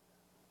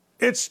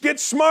 It's Get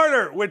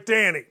Smarter with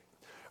Danny.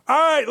 All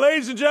right,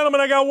 ladies and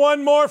gentlemen, I got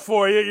one more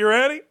for you. You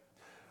ready?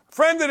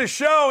 Friend of the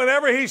show,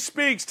 whenever he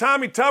speaks,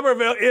 Tommy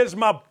Tuberville is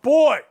my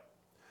boy.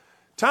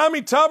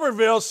 Tommy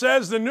Tuberville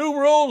says the new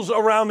rules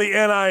around the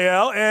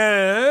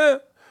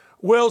NIL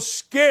will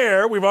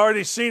scare, we've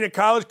already seen it,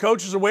 college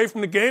coaches away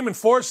from the game and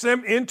force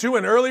them into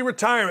an early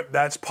retirement.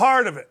 That's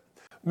part of it.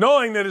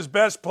 Knowing that his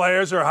best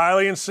players are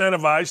highly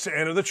incentivized to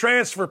enter the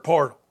transfer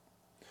portal,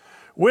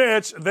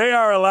 which they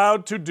are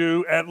allowed to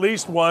do at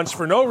least once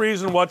for no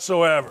reason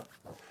whatsoever.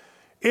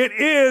 It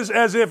is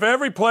as if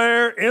every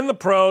player in the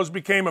pros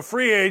became a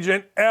free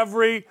agent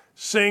every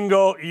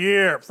single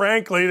year.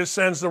 Frankly, this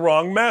sends the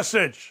wrong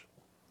message,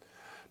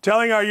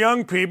 telling our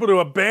young people to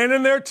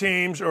abandon their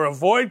teams or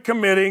avoid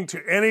committing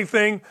to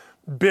anything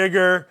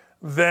bigger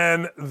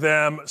than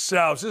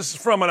themselves. This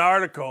is from an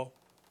article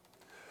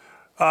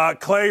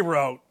Clay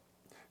wrote.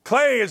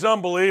 Clay is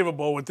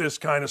unbelievable with this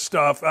kind of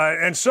stuff,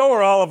 and so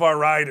are all of our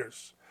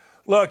writers.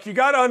 Look, you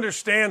got to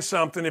understand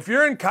something. If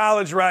you're in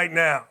college right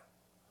now,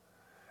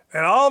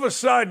 and all of a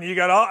sudden you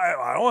got,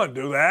 I don't want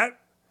to do that.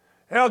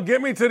 Hell,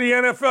 get me to the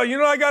NFL. You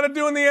know what I got to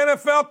do in the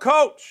NFL?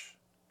 Coach.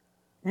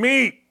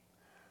 Meet.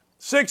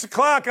 6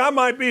 o'clock, I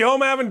might be home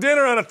having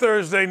dinner on a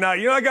Thursday night.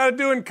 You know what I got to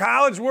do in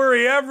college?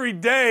 Worry every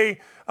day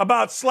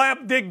about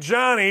Slapdick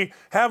Johnny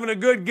having a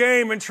good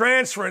game and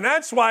transferring.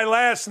 That's why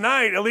last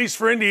night, at least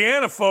for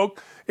Indiana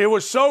folk, it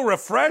was so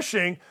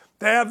refreshing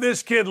to have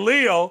this kid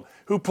Leo,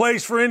 who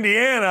plays for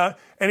Indiana,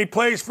 and he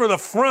plays for the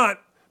front,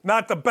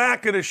 not the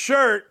back of the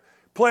shirt,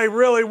 play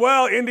really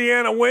well.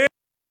 Indiana wins.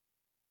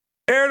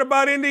 Cared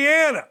about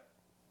Indiana.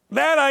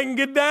 That I can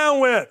get down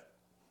with.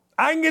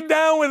 I can get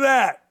down with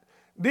that.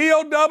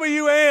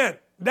 D-O-W-N.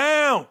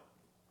 Down.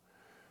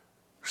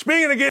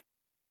 Speaking of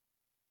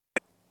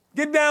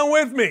get down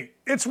with me.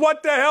 It's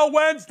What the Hell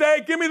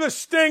Wednesday. Give me the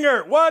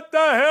stinger. What the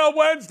Hell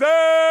Wednesday?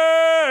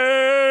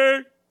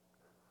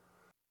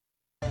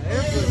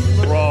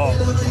 Wrong.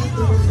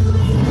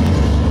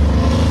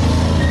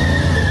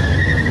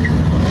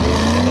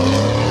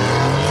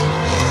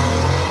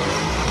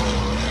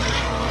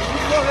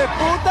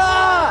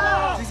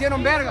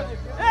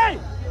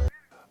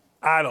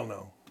 I don't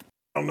know.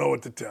 I don't know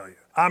what to tell you.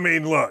 I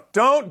mean, look,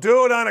 don't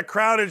do it on a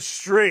crowded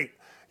street.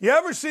 You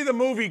ever see the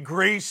movie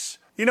Grease?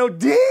 You know,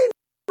 Dean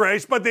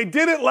race, but they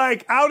did it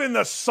like out in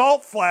the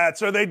salt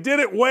flats, or they did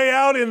it way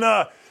out in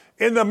the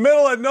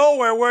middle of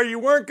nowhere where you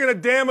weren't going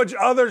to damage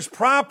others'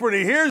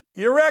 property. Here's,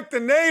 you wrecked the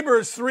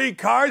neighbor's 3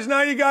 cars,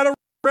 now you got a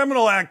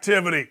criminal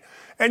activity.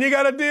 And you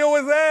got to deal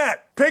with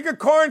that. Pick a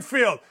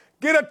cornfield,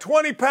 get a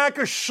 20-pack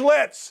of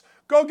Schlitz,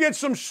 go get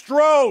some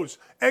Strohs,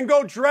 and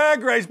go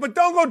drag race. But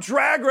don't go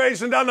drag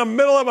racing down the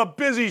middle of a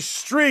busy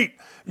street,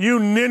 you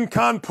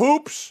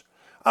nincompoops.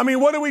 I mean,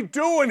 what are we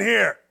doing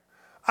here?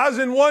 I was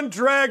in one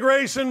drag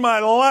race in my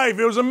life.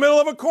 It was the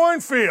middle of a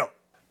cornfield.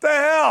 The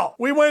hell?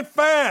 We went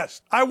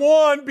fast. I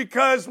won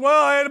because,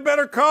 well, I had a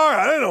better car.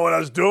 I didn't know what I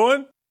was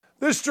doing.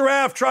 This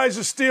giraffe tries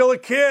to steal a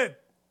kid.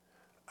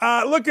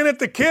 Looking at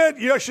the kid,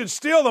 you should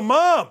steal the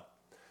mom.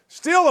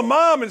 Steal the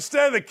mom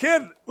instead of the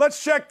kid.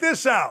 Let's check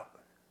this out.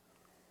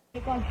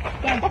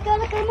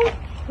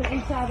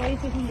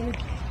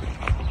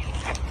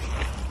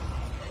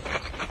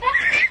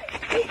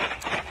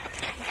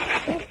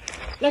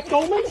 Let's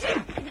go,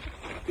 Mason.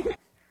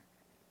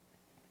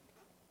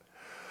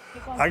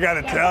 I got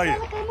to tell you,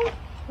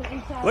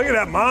 look at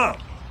that mom.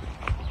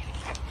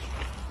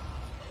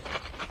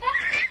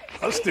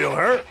 I'll steal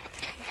her.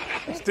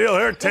 Steal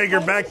her, take her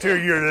back to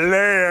your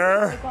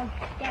lair.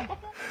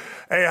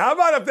 Hey, how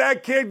about if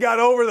that kid got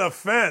over the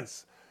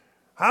fence?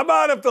 How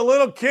about if the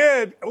little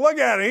kid, look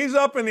at him, he's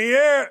up in the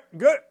air.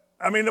 Good.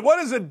 I mean, what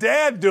is the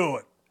dad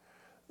doing?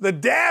 The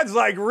dad's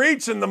like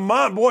reaching the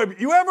mom. Boy,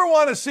 you ever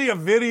want to see a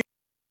video?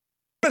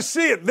 Let's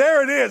see it.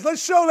 There it is.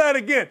 Let's show that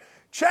again.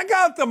 Check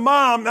out the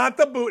mom, not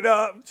the boot.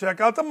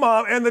 Check out the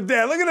mom and the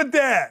dad. Look at the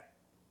dad.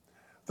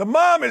 The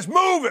mom is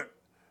moving.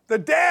 The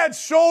dad's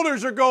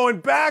shoulders are going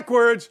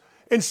backwards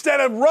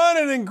instead of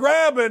running and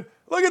grabbing.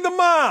 Look at the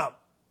mom.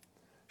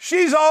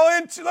 She's all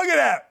in. Look at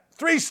that.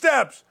 3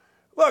 steps.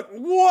 Look,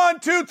 1,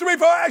 2, 3,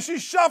 4.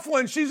 She's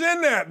shuffling. She's in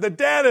there. The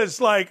dad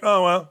is like,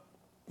 oh, well,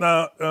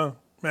 no,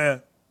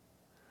 man.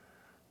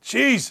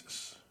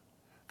 Jesus.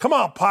 Come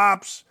on,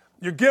 Pops.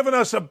 You're giving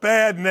us a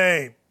bad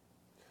name.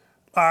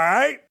 All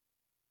right?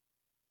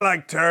 We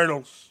like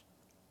turtles.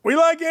 We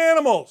like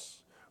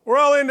animals. We're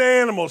all into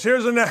animals.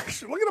 Here's the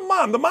next. Look at the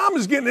mom. The mom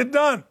is getting it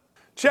done.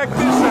 Check this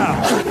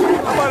out.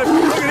 How about if,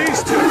 look at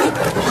these 2.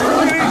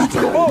 Look at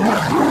these 2. Boom.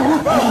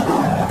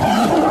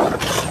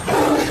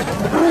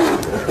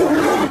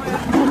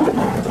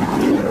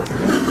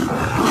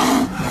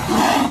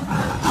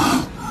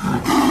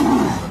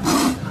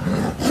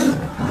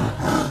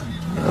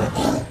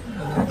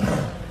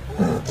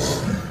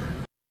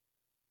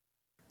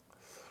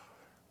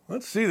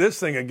 Let's see this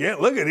thing again.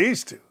 Look at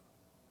these 2.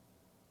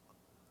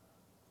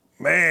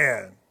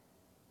 Man.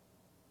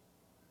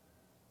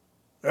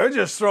 They're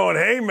just throwing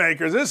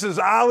haymakers. This is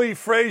Ali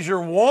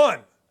Frazier 1.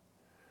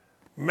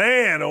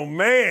 Man, oh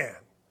man.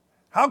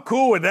 How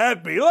cool would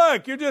that be?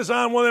 Look, you're just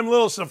on one of them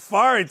little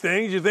safari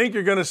things. You think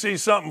you're going to see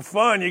something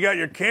fun. You got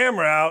your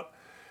camera out.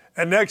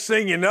 And next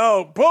thing you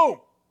know, boom.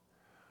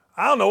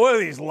 I don't know whether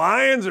these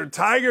lions or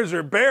tigers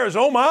or bears.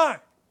 Oh my.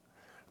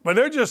 But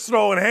they're just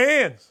throwing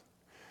hands.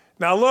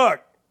 Now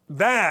look,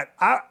 that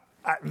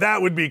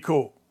would be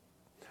cool.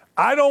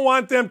 I don't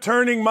want them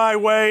turning my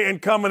way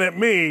and coming at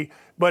me.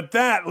 But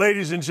that,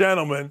 ladies and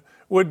gentlemen,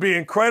 would be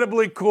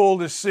incredibly cool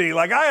to see.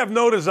 Like, I have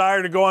no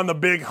desire to go on the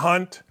big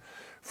hunt.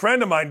 A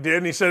friend of mine did,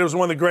 and he said it was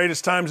one of the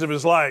greatest times of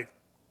his life.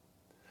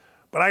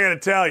 But I got to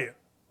tell you,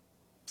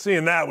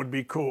 seeing that would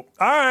be cool.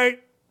 All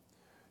right.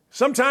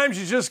 Sometimes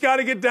you just got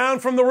to get down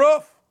from the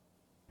roof.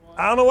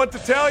 I don't know what to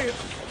tell you.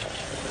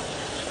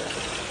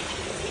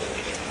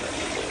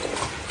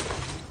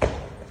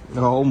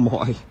 Oh,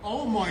 my.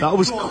 Oh, my. That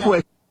was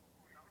quick.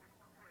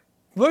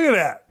 Look at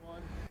that.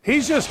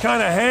 He's just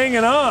kind of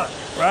hanging on,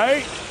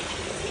 right?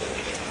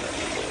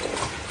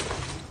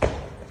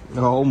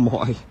 Oh,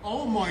 my.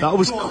 Oh, my. That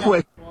was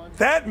quick.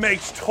 That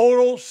makes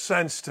total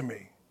sense to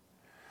me.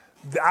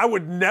 I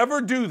would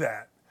never do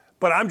that,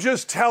 but I'm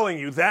just telling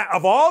you that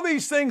of all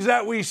these things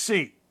that we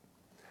see,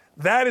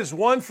 that is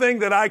one thing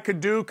that I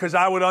could do because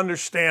I would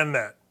understand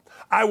that.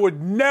 I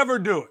would never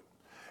do it.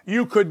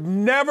 You could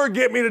never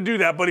get me to do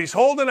that, but he's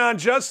holding on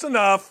just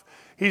enough.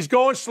 He's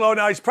going slow.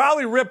 Now, he's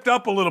probably ripped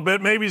up a little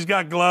bit. Maybe he's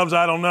got gloves.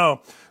 I don't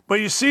know.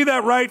 But you see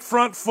that right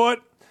front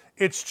foot?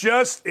 It's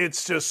just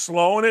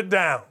slowing it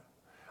down.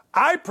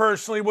 I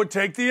personally would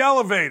take the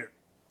elevator.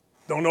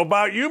 Don't know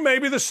about you,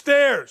 maybe the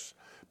stairs.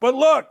 But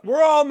look,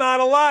 we're all not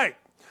alike.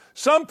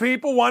 Some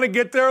people want to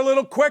get there a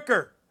little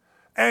quicker.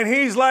 And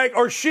he's like,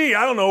 or she,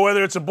 I don't know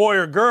whether it's a boy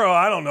or girl,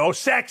 I don't know,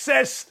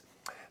 sexist.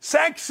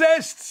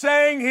 Sexist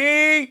saying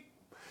he.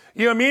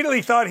 You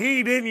immediately thought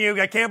he, didn't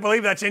you? I can't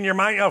believe that's in your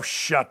mind. Oh,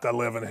 shut the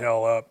living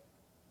hell up.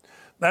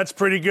 That's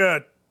pretty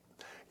good.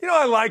 You know,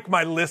 I like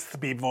my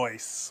lispy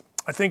voice.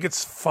 I think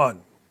it's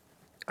fun.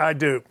 I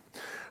do.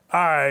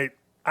 All right.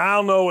 I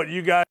don't know what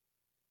you guys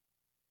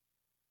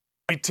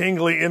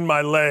tingly in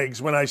my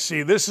legs when I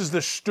see this is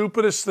the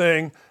stupidest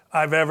thing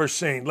I've ever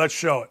seen. Let's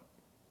show it.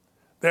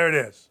 There it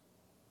is.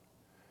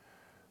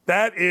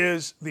 That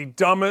is the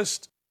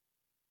dumbest.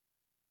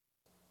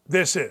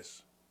 This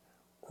is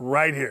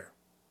right here.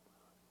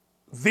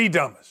 The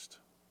dumbest.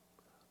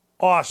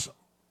 Awesome.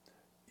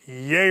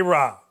 Yay,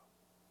 rah.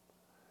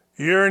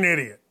 You're an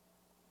idiot.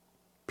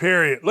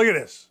 Period. Look at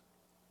this.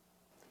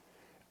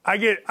 I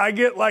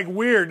get like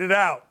weirded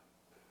out.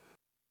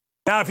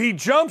 Now, if he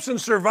jumps and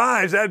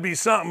survives, that'd be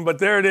something, but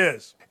there it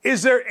is.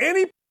 Is there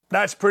any...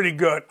 That's pretty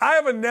good. I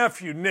have a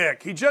nephew,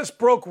 Nick. He just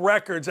broke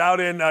records out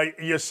in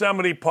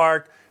Yosemite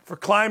Park for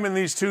climbing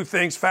these two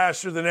things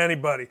faster than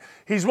anybody.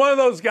 He's one of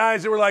those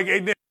guys that were like, hey,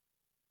 Nick,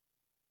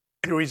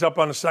 he's up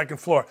on the second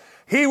floor.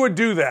 He would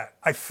do that,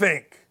 I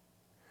think.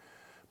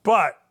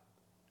 But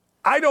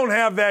I don't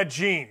have that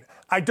gene.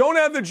 I don't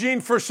have the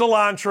gene for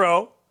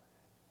cilantro.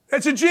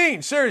 It's a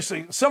gene,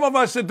 seriously. Some of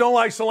us that don't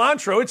like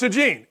cilantro, it's a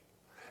gene.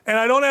 And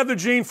I don't have the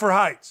gene for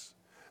heights.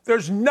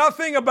 There's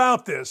nothing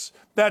about this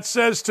that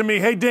says to me,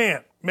 hey,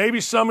 Dan, maybe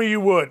some of you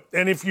would.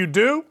 And if you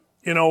do,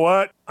 you know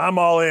what? I'm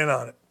all in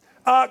on it.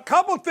 A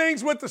couple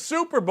things with the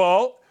Super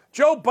Bowl.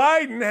 Joe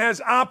Biden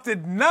has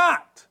opted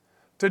not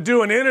to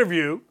do an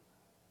interview.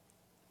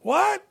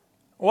 What?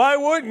 Why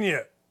wouldn't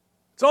you?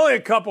 It's only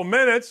a couple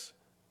minutes.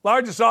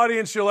 Largest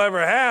audience you'll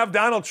ever have.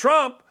 Donald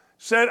Trump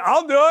said,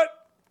 I'll do it.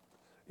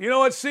 You know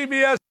what,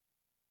 CBS?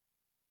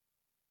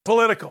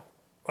 Political.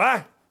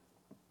 Why?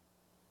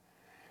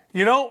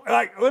 You know,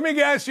 like, let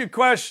me ask you a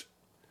question.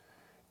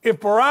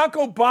 If Barack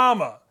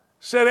Obama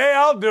said, hey,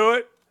 I'll do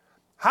it,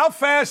 how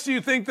fast do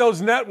you think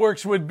those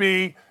networks would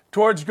be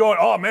towards going,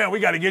 oh, man, we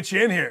got to get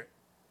you in here?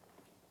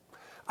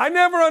 I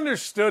never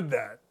understood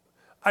that.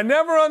 I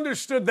never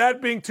understood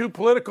that being too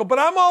political, but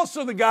I'm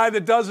also the guy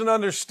that doesn't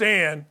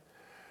understand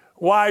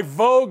why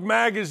Vogue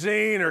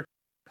magazine or...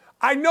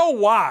 I know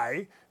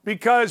why,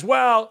 because,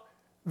 well,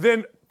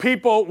 then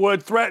people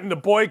would threaten to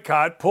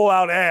boycott, pull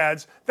out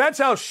ads. That's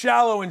how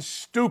shallow and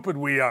stupid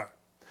we are.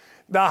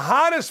 The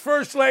hottest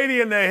first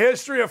lady in the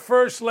history of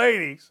first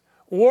ladies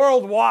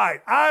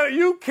worldwide.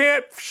 You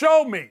can't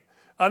show me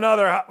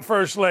another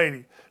first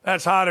lady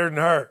that's hotter than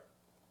her.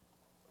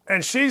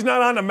 And she's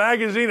not on the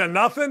magazine of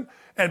nothing,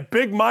 and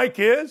Big Mike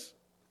is?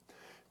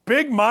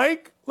 Big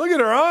Mike? Look at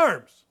her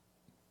arms.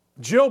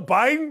 Jill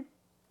Biden?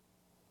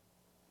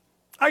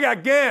 I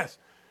got gas.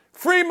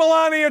 Free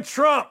Melania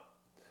Trump.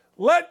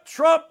 Let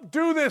Trump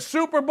do this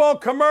Super Bowl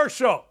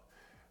commercial.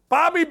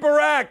 Bobby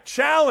Burack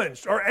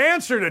challenged or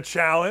answered a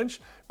challenge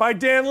by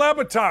Dan Le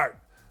Batard.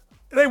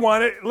 They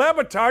wanted, Le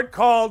Batard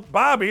called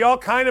Bobby all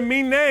kind of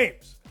mean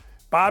names.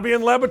 Bobby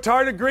and Le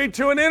Batard agreed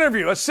to an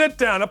interview, a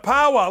sit-down, a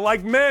powwow,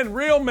 like men,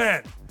 real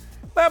men.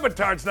 Le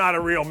Batard's not a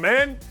real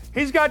man.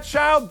 He's got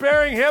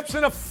childbearing hips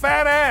and a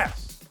fat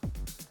ass.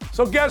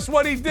 So guess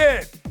what he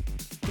did?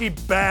 He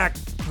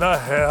backed the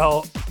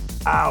hell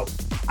out.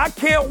 I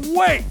can't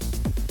wait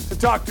to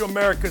talk to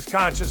America's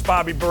conscious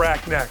Bobby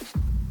Burack next.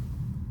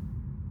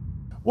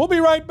 We'll be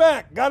right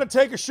back. Got to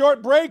take a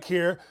short break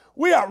here.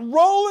 We are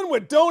rolling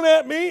with Don't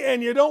At Me,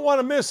 and you don't want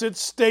to miss it.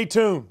 Stay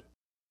tuned.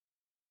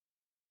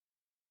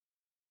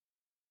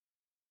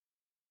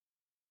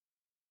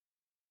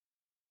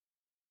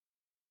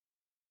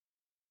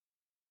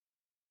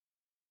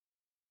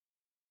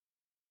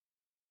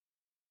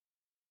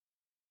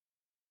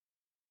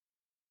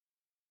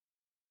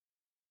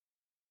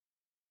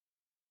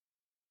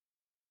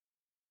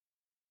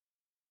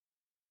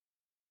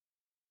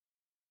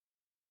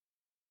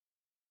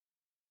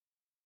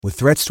 With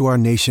threats to our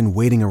nation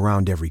waiting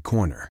around every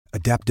corner,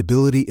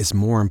 adaptability is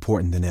more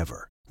important than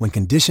ever. When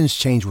conditions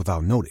change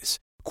without notice,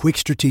 quick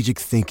strategic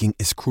thinking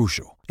is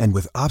crucial. And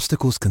with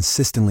obstacles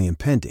consistently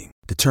impending,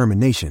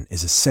 determination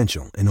is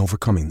essential in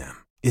overcoming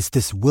them. It's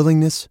this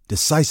willingness,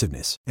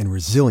 decisiveness, and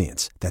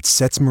resilience that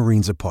sets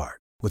Marines apart.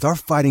 With our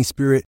fighting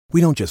spirit, we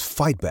don't just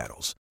fight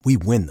battles, we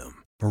win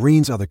them.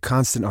 Marines are the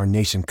constant our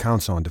nation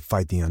counts on to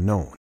fight the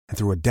unknown. And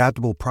through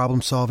adaptable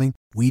problem solving,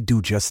 we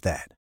do just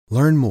that.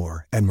 Learn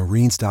more at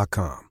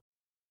marines.com.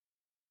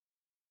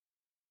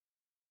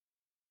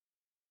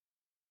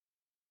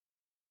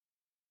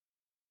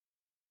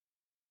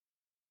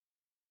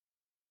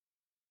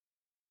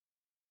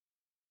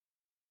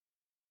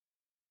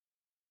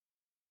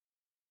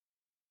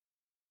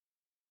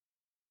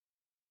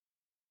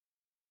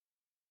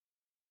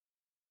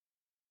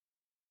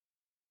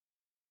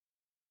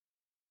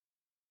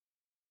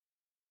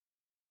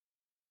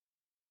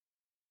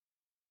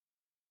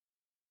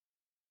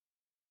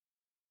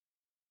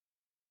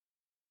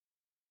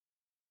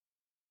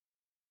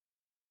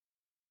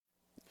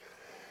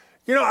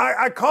 You know,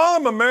 I call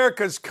him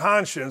America's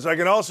conscience. I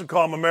can also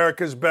call him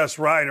America's best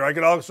writer. I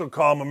could also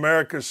call him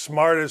America's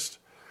smartest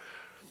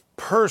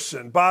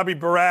person. Bobby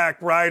Burack,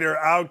 writer,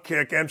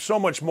 Outkick, and so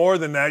much more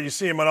than that. You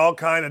see him on all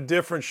kind of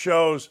different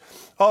shows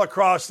all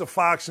across the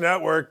Fox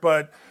network.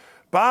 But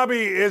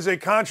Bobby is a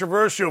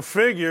controversial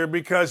figure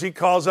because he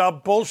calls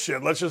out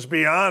bullshit. Let's just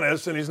be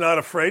honest, and he's not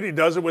afraid. He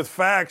does it with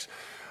facts.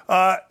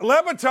 Le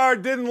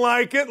Batard didn't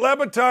like it. Le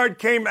Batard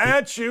came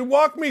at you.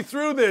 Walk me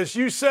through this.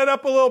 You set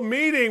up a little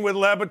meeting with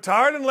Le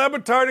Batard, and Le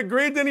Batard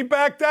agreed, then he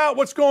backed out.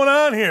 What's going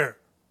on here?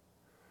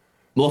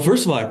 Well,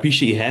 first of all, I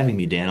appreciate you having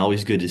me, Dan.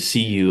 Always good to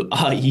see you.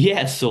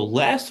 So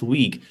last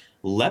week,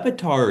 Le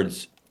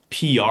Batard's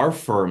PR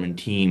firm and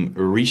team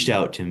reached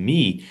out to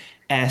me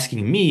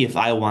asking me if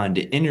I wanted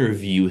to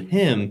interview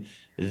him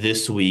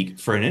this week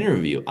for an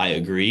interview. I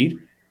agreed.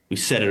 We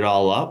set it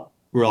all up.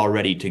 We're all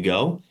ready to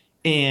go.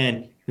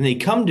 And they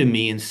come to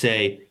me and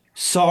say,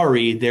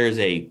 sorry, there's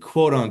a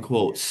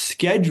quote-unquote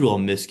schedule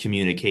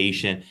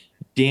miscommunication.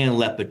 Dan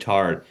Le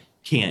Batard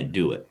can't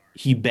do it.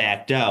 He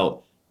backed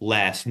out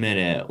last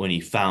minute when he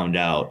found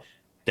out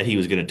that he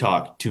was going to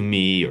talk to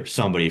me or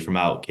somebody from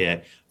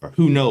Outkick, or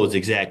who knows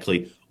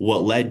exactly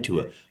what led to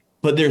it.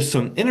 But there's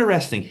some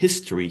interesting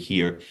history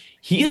here.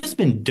 He has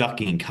been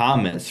ducking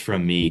comments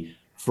from me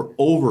for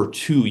over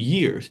 2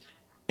 years.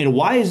 And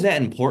why is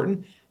that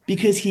important?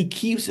 Because he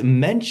keeps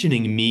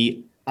mentioning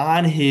me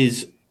on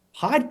his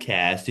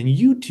podcast and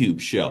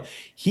YouTube show.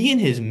 He and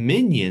his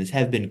minions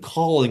have been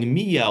calling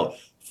me out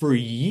for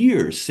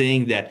years,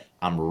 saying that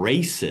I'm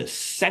racist,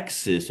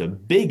 sexist, a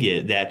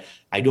bigot, that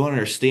I don't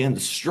understand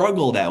the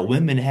struggle that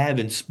women have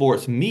in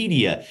sports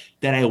media,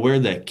 that I wear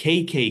the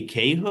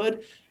KKK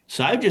hood.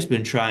 So I've just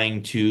been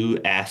trying to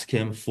ask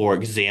him for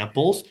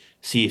examples,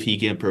 see if he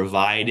can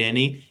provide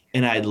any,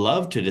 and I'd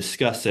love to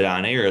discuss it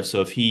on air.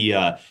 So if he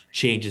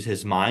changes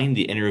his mind,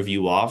 the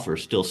interview offer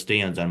still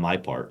stands on my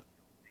part.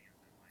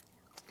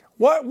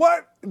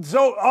 What?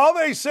 So all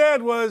they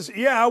said was,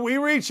 yeah, we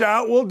reach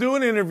out, we'll do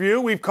an interview.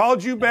 We've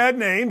called you bad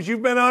names.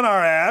 You've been on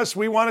our ass.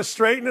 We want to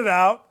straighten it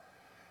out.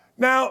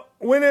 Now,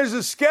 when there's a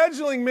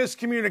scheduling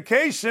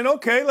miscommunication,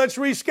 okay, let's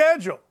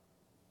reschedule.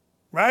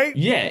 Right?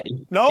 Yeah.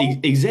 No?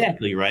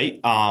 Exactly, right?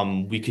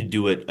 We could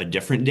do it a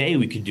different day.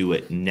 We could do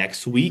it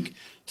next week.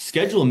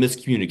 Schedule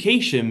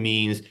miscommunication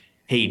means,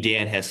 hey,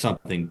 Dan has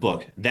something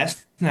booked.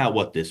 That's not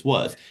what this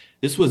was.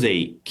 This was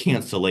a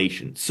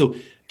cancellation. So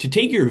to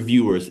take your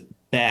viewers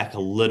back a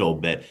little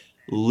bit,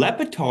 Le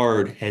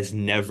Batard has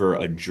never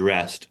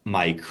addressed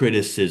my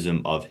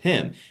criticism of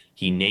him.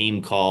 He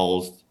name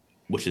calls,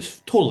 which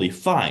is totally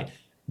fine.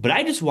 But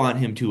I just want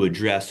him to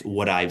address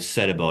what I've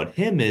said about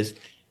him is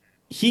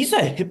he's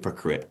a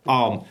hypocrite.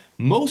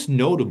 Most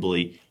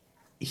notably,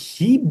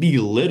 he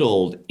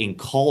belittled and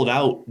called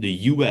out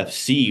the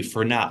UFC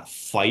for not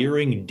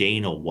firing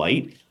Dana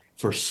White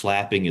for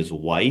slapping his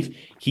wife.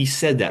 He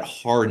said that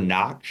Hard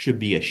Knocks should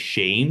be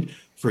ashamed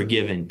for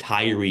giving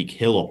Tyreek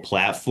Hill a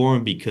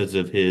platform because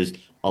of his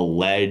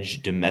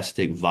alleged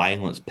domestic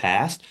violence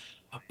past.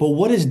 But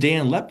what does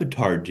Dan Le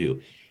Batard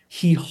do?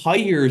 He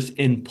hires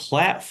and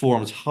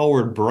platforms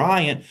Howard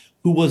Bryant,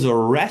 who was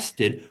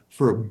arrested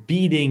for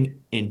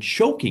beating and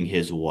choking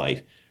his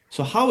wife.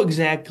 So how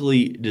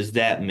exactly does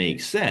that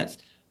make sense?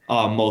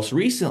 Most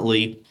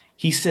recently,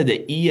 he said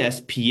that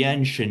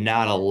ESPN should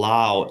not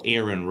allow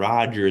Aaron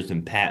Rodgers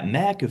and Pat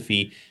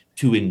McAfee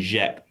to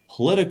inject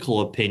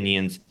political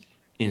opinions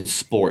in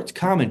sports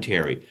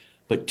commentary.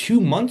 But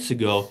 2 months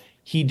ago,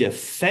 he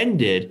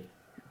defended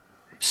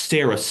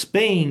Sarah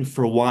Spain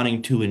for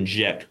wanting to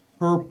inject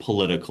her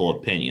political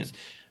opinions.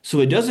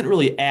 So it doesn't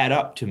really add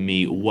up to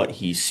me what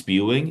he's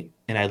spewing,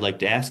 and I'd like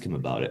to ask him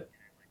about it.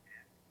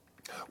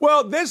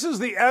 Well, this is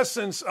the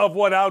essence of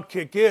what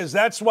Outkick is.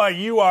 That's why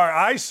you are,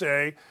 I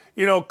say,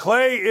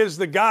 Clay is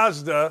the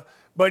Gazda,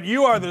 but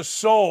you are the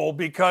soul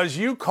because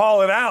you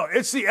call it out.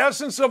 It's the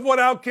essence of what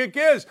Outkick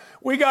is.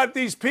 We got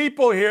these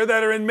people here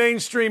that are in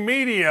mainstream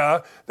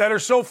media that are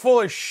so full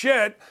of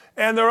shit,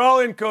 and they're all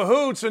in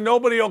cahoots, and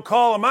nobody will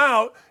call them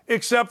out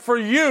except for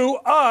you,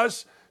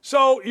 us.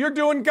 So you're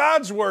doing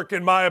God's work,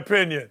 in my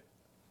opinion.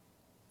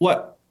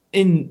 What?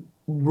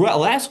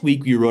 Last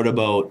week, we wrote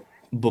about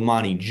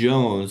Bomani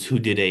Jones, who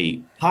did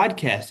a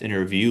podcast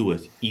interview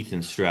with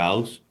Ethan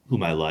Strauss,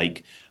 whom I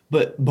like.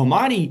 But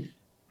Bomani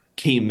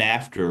came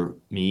after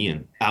me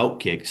and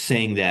Outkick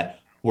saying that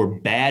we're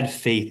bad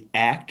faith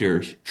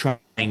actors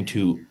trying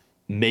to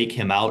make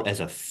him out as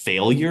a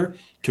failure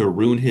to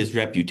ruin his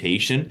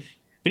reputation.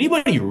 If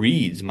anybody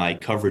reads my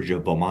coverage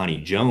of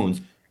Bomani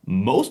Jones,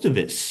 most of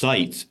it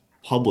cites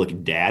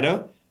public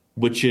data,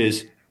 which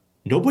is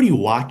nobody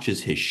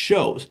watches his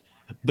shows.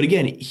 But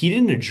again, he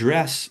didn't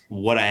address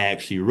what I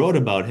actually wrote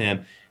about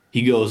him.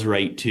 He goes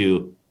right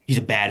to, he's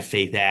a bad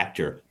faith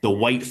actor. The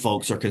white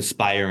folks are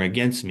conspiring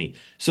against me.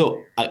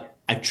 So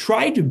I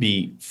tried to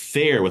be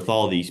fair with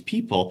all these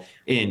people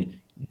and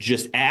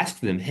just ask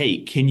them, hey,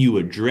 can you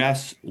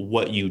address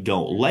what you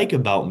don't like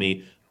about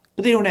me?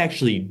 But they don't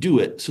actually do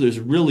it. So there's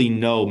really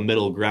no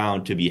middle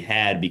ground to be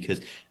had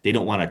because they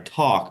don't want to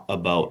talk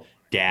about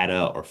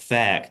data or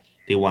fact.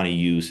 They want to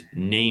use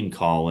name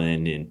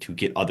calling and to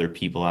get other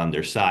people on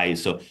their side.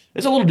 So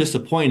it's a little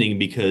disappointing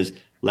because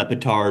Le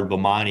Batard,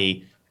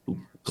 Bomani, who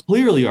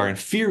clearly are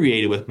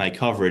infuriated with my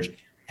coverage,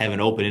 have an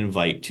open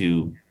invite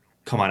to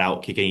come on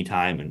Outkick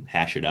anytime and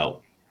hash it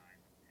out.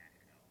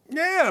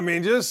 Yeah, I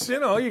mean, just,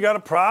 you got a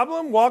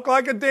problem? Walk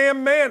like a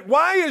damn man.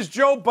 Why is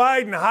Joe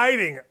Biden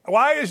hiding?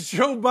 Why is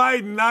Joe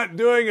Biden not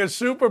doing a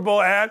Super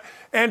Bowl ad?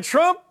 And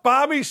Trump,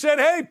 Bobby, said,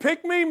 hey,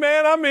 pick me,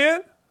 man, I'm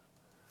in.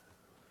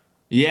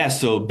 Yeah,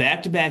 so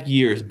back-to-back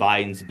years,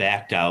 Biden's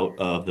backed out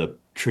of the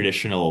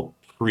traditional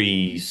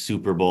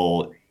pre-Super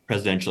Bowl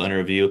presidential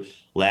interview.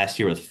 Last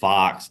year with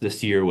Fox,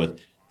 this year with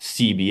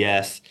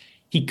CBS.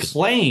 He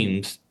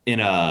claims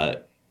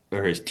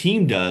or his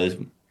team does,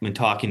 when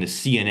talking to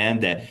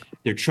CNN, that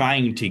they're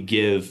trying to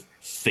give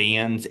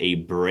fans a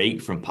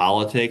break from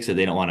politics, that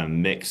they don't want to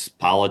mix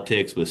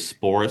politics with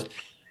sports.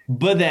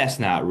 But that's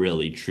not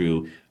really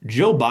true.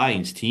 Joe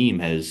Biden's team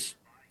has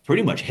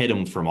pretty much hit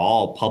him from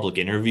all public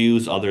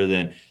interviews other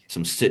than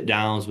some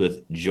sit-downs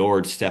with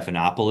George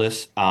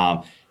Stephanopoulos.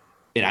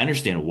 And I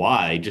understand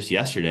why. Just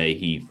yesterday,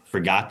 he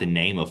forgot the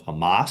name of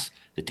Hamas,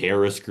 the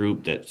terrorist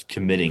group that's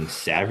committing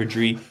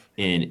savagery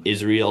in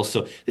Israel.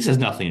 So this has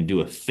nothing to do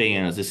with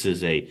fans. This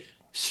is a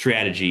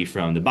strategy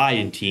from the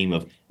Biden team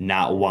of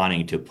not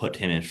wanting to put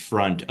him in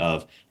front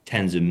of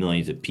tens of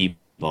millions of people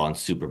on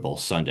Super Bowl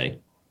Sunday.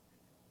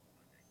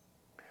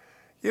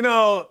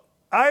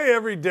 I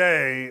every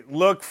day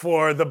look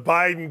for the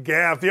Biden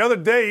gaffe. The other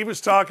day, he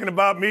was talking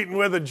about meeting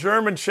with a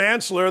German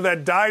chancellor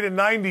that died in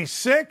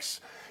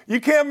 96. You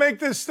can't make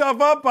this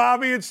stuff up,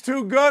 Bobby. It's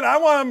too good. I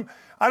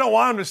don't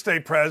want him to stay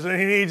president.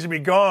 He needs to be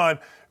gone.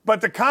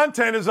 But the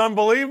content is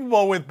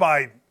unbelievable with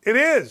Biden. It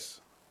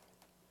is.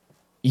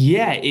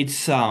 Yeah,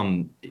 it's,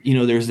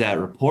 there's that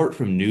report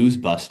from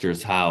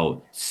Newsbusters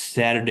how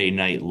Saturday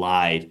Night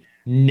Live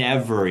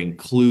never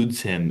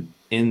includes him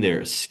in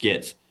their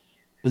skits.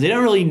 But they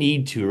don't really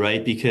need to,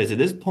 right? Because at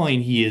this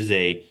point, he is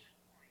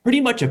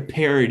pretty much a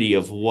parody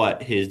of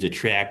what his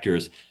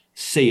detractors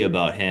say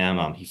about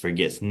him. He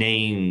forgets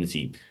names.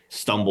 He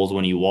stumbles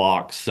when he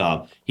walks.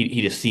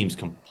 He just seems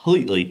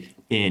completely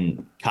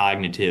in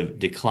cognitive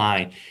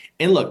decline.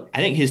 And look, I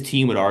think his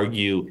team would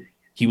argue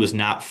he was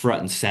not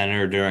front and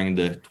center during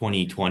the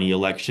 2020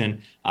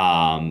 election.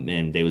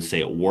 And they would say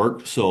it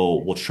worked.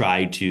 So we'll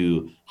try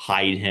to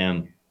hide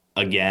him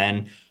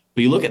again.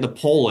 But you look at the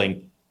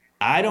polling,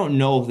 I don't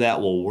know if that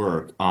will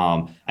work.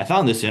 I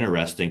found this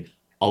interesting.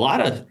 A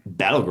lot of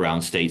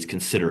battleground states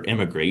consider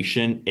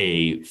immigration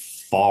a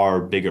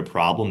far bigger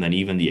problem than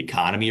even the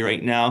economy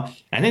right now.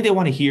 And I think they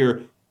want to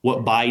hear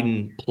what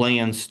Biden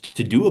plans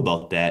to do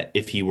about that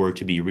if he were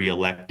to be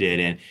reelected.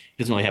 And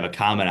he doesn't really have a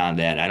comment on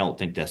that. I don't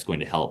think that's going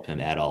to help him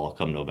at all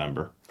come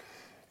November.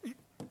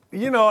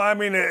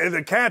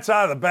 The cat's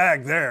out of the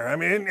bag there.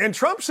 And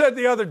Trump said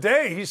the other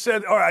day, he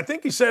said, or I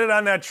think he said it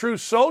on that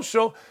Truth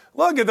Social,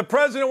 look, if the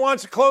president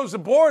wants to close the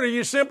border,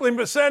 you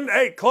simply send,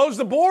 hey, close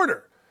the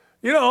border.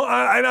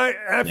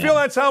 I feel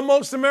that's how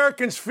most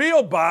Americans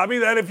feel, Bobby,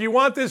 that if you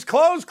want this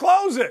closed,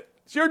 close it.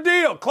 It's your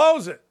deal.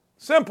 Close it.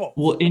 Simple.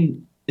 Well,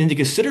 and to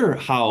consider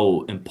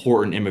how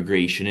important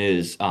immigration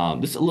is,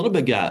 this a little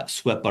bit got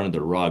swept under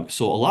the rug.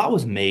 So a lot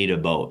was made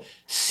about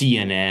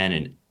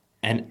CNN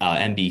and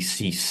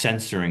NBC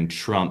censoring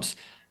Trump's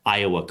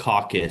Iowa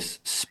caucus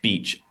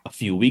speech a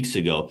few weeks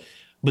ago.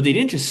 But they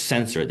didn't just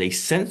censor it. They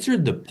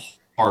censored the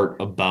part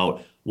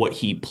about what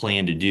he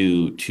planned to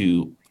do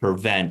to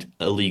prevent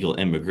illegal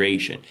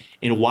immigration.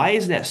 And why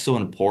is that so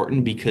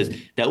important? Because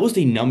that was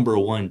the number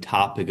one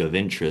topic of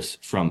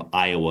interest from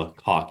Iowa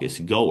caucus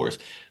goers.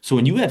 So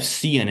when you have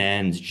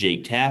CNN's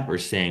Jake Tapper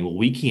saying, well,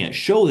 we can't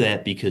show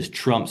that because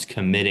Trump's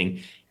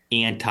committing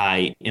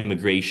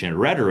anti-immigration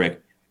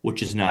rhetoric,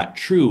 which is not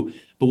true.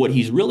 But what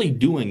he's really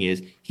doing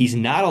is he's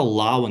not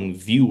allowing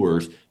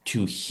viewers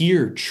to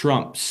hear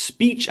Trump's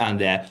speech on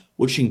that,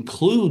 which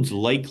includes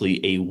likely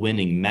a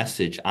winning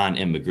message on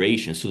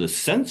immigration. So the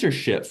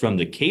censorship from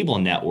the cable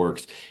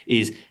networks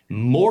is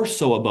more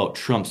so about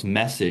Trump's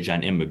message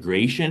on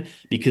immigration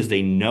because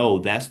they know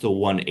that's the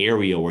one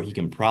area where he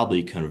can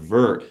probably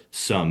convert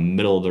some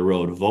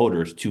middle-of-the-road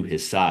voters to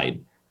his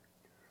side.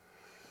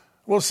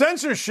 Well,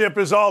 censorship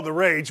is all the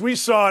rage. We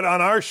saw it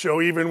on our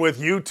show, even with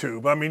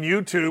YouTube.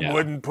 YouTube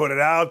wouldn't put it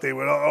out. They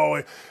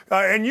would,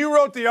 and you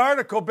wrote the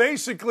article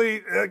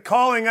basically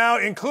calling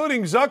out,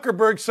 including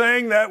Zuckerberg,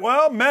 saying that,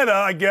 Meta,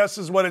 I guess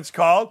is what it's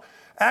called,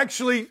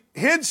 actually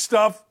hid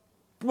stuff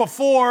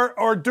before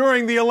or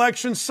during the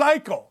election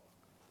cycle.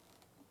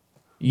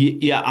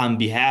 Yeah, on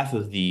behalf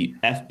of the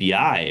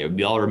FBI,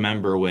 we all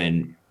remember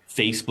when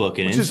Facebook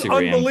and Instagram... Which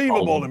is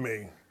unbelievable to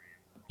me.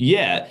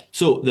 Yeah.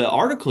 So the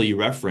article you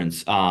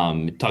reference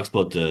talks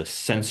about the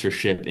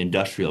censorship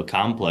industrial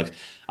complex.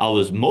 I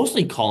was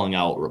mostly calling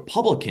out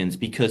Republicans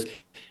because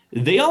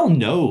they all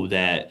know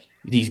that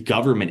these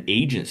government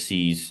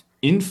agencies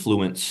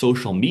influence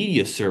social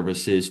media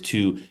services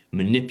to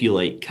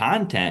manipulate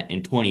content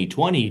in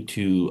 2020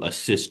 to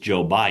assist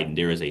Joe Biden.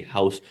 There is a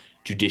House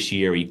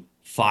Judiciary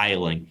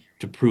filing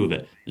to prove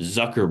it.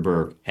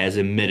 Zuckerberg has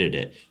admitted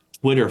it.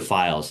 Twitter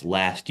files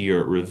last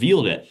year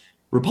revealed it.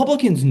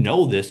 Republicans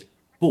know this.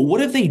 But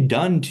what have they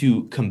done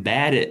to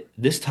combat it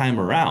this time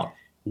around?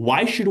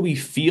 Why should we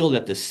feel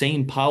that the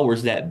same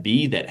powers that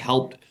be that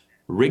helped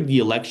rig the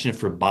election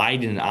for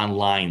Biden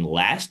online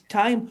last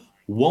time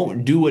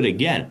won't do it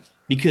again?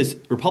 because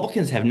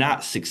Republicans have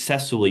not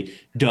successfully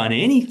done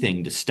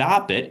anything to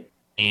stop it.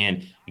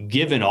 And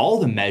given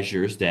all the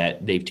measures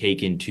that they've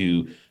taken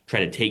to try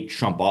to take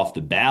Trump off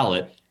the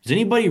ballot, does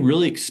anybody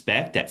really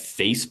expect that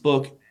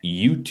Facebook,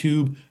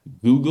 YouTube,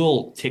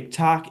 Google,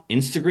 TikTok,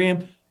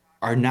 Instagram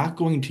are not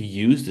going to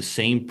use the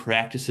same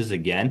practices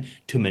again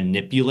to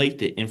manipulate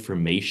the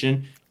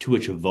information to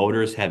which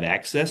voters have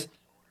access?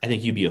 I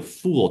think you'd be a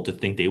fool to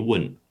think they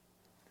wouldn't.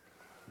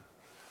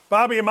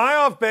 Bobby, am I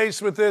off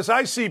base with this?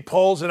 I see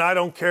polls and I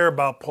don't care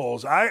about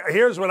polls.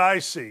 Here's what I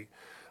see.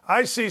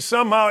 I see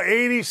somehow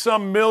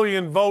 80-some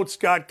million votes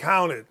got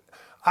counted.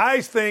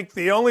 I think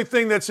the only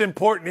thing that's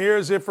important here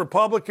is if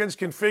Republicans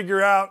can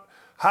figure out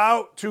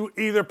how to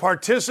either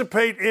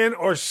participate in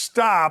or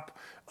stop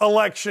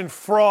election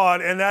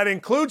fraud, and that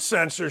includes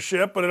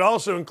censorship, but it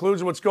also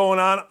includes what's going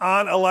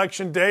on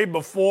election day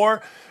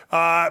before,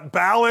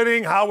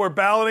 balloting, how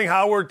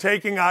we're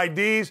taking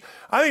IDs.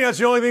 I think that's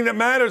the only thing that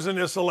matters in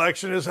this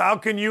election is how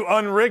can you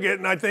unrig it,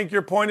 and I think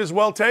your point is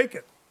well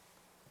taken.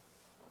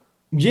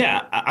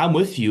 Yeah, I'm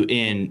with you.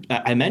 And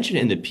I mentioned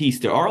in the piece,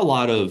 there are a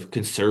lot of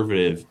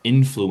conservative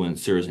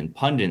influencers and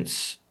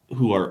pundits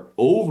who are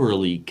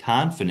overly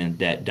confident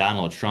that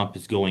Donald Trump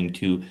is going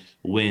to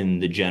win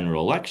the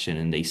general election.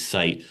 And they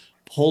cite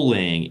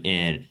polling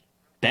and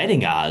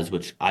betting odds,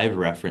 which I've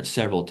referenced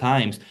several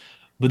times.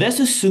 But that's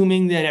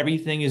assuming that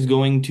everything is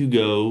going to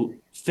go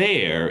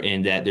fair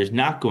and that there's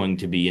not going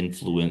to be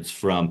influence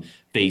from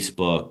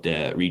Facebook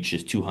that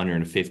reaches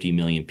 250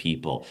 million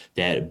people,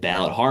 that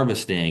ballot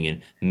harvesting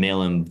and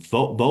mail-in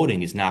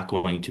voting is not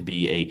going to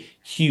be a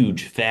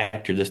huge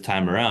factor this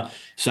time around.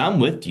 So I'm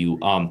with you.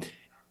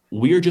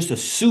 We are just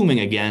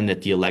assuming, again,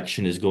 that the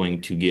election is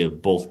going to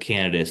give both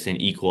candidates an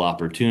equal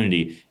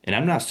opportunity. And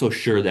I'm not so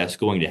sure that's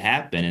going to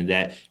happen. And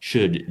that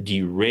should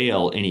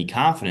derail any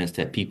confidence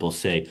that people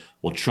say,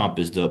 well, Trump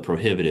is the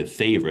prohibitive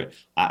favorite.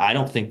 I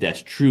don't think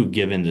that's true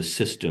given the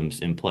systems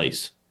in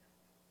place.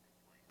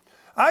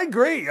 I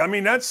agree. I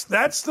mean, that's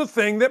the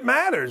thing that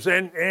matters.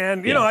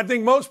 And you know, I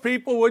think most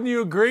people, wouldn't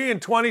you agree,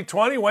 in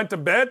 2020 went to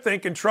bed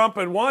thinking Trump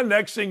had won.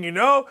 Next thing you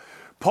know,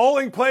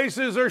 polling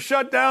places are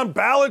shut down,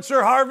 ballots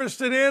are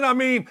harvested in. I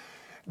mean,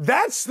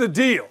 that's the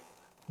deal.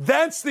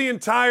 That's the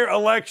entire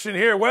election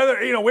here.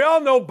 Whether, you know, we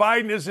all know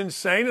Biden is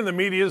insane and the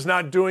media is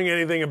not doing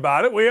anything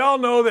about it. We all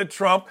know that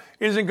Trump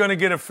isn't going to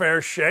get a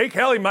fair shake.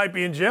 Hell, he might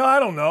be in jail. I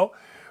don't know.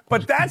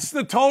 But that's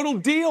the total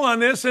deal on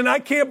this. And I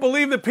can't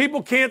believe that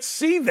people can't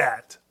see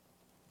that.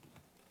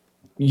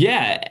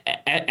 Yeah,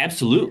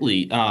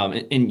 absolutely.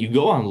 And you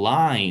go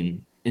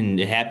online, and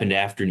it happened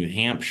after New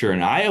Hampshire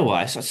and Iowa.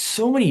 I saw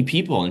so many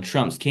people in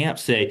Trump's camp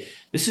say,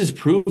 this is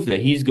proof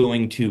that he's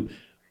going to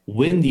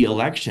win the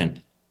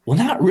election. Well,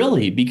 not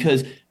really,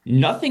 because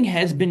nothing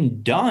has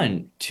been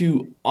done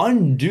to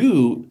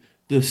undo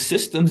the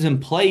systems in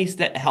place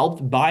that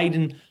helped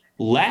Biden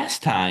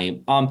last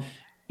time.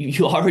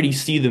 You already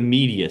see the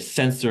media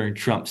censoring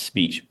Trump's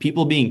speech,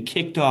 people being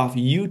kicked off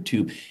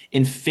YouTube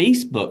and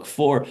Facebook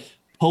for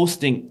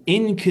posting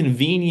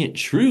inconvenient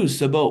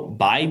truths about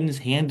Biden's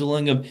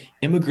handling of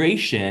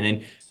immigration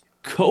and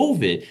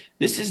COVID.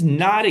 This is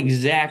not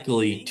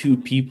exactly two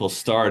people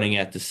starting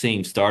at the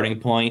same starting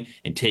point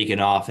and taking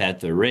off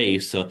at the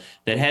race. So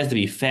that has to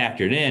be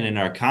factored in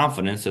our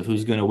confidence of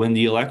who's going to win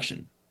the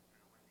election.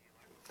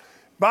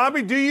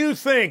 Bobby, do you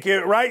think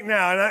right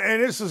now,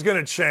 and this is going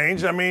to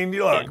change, I mean,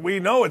 look, we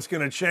know it's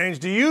going to change.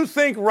 Do you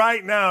think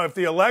right now, if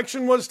the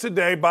election was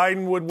today,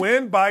 Biden would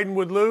win, Biden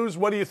would lose?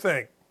 What do you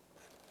think?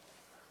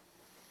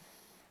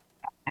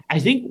 I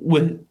think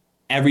with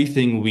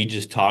everything we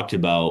just talked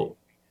about,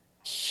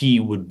 he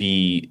would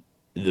be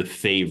the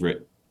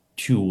favorite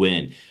to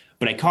win.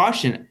 But I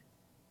caution,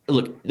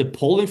 look, the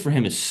polling for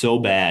him is so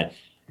bad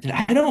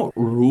that I don't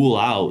rule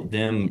out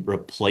them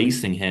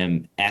replacing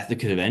him at the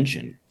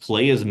convention.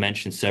 Clay has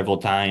mentioned several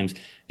times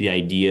the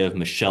idea of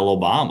Michelle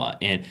Obama,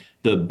 and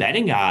the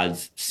betting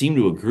odds seem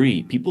to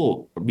agree.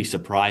 People would be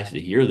surprised to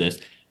hear this.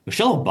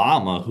 Michelle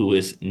Obama, who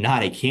is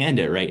not a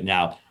candidate right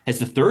now, has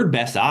the third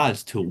best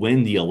odds to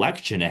win the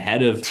election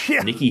ahead of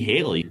Nikki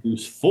Haley,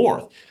 who's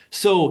fourth.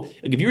 So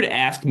if you were to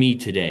ask me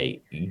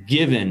today,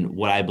 given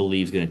what I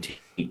believe is going to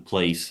take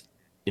place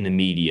in the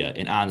media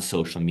and on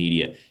social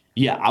media,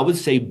 yeah, I would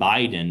say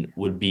Biden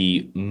would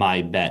be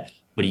my bet.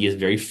 But he is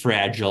very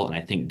fragile, and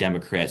I think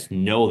Democrats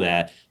know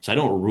that. So I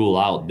don't rule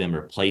out them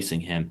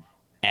replacing him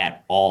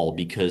at all,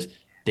 because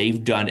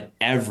they've done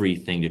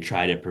everything to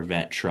try to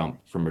prevent Trump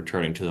from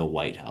returning to the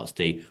White House.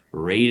 They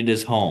raided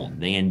his home.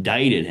 They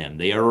indicted him.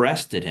 They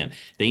arrested him.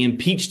 They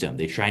impeached him.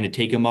 They're trying to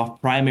take him off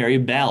primary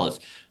ballots.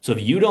 So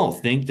if you don't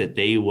think that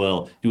they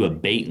will do a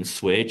bait and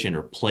switch and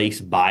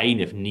replace Biden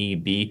if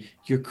need be,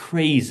 you're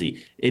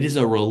crazy. It is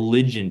a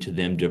religion to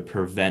them to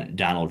prevent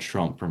Donald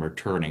Trump from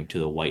returning to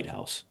the White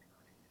House.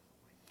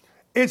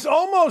 It's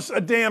almost a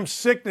damn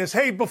sickness.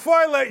 Hey, before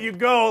I let you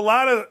go, a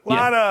lot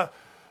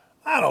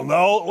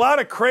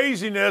of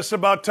craziness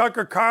about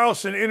Tucker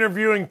Carlson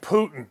interviewing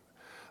Putin.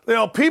 You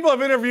know, people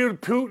have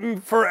interviewed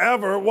Putin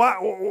forever.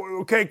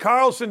 Okay,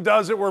 Carlson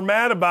does it. We're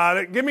mad about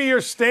it. Give me your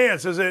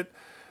stance. Is it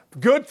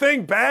Good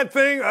thing, bad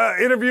thing,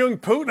 interviewing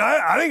Putin?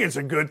 I think it's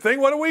a good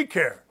thing. What do we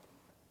care?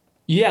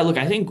 Yeah, look,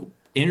 I think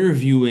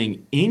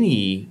interviewing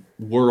any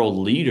world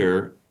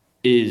leader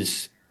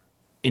is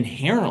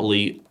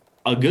inherently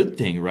a good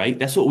thing, right?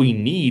 That's what we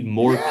need,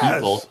 more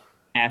people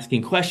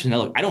asking questions. Now,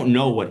 look, I don't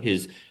know what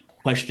his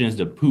questions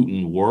to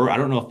Putin were. I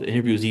don't know if the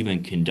interview was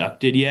even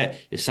conducted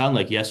yet. It sounded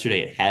like yesterday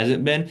it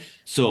hasn't been.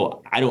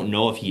 So I don't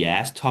know if he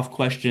asked tough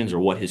questions or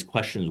what his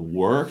questions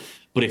were.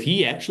 But if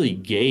he actually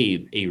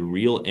gave a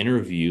real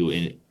interview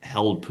and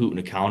held Putin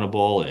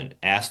accountable and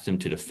asked him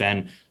to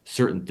defend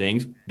certain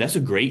things, that's a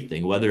great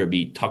thing, whether it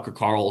be Tucker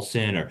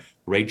Carlson or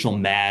Rachel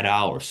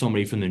Maddow or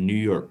somebody from the New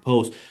York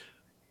Post.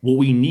 What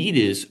we need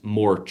is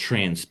more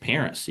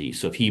transparency.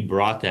 So if he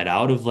brought that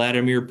out of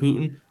Vladimir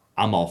Putin,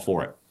 I'm all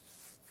for it.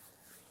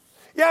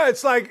 Yeah,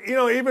 it's like,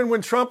 even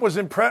when Trump was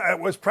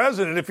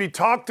president, if he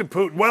talked to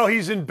Putin, well,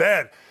 he's in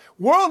bed.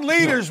 World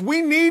leaders,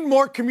 we need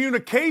more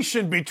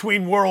communication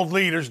between world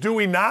leaders, do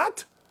we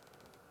not?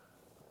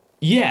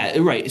 Yeah,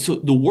 right. So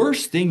the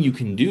worst thing you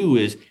can do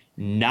is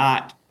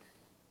not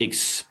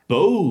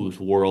expose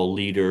world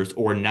leaders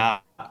or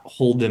not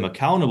hold them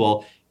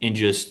accountable and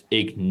just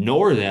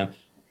ignore them,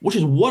 which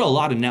is what a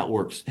lot of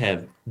networks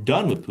have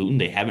done with Putin.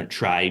 They haven't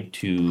tried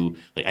to,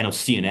 I know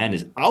CNN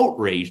is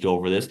outraged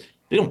over this.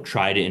 They don't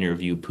try to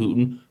interview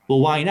Putin.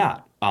 Well, why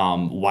not?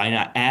 Why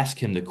not ask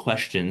him the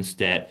questions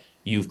that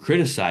you've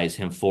criticized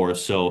him for?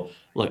 So,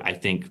 look, I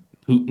think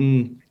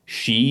Putin,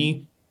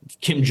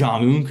 Kim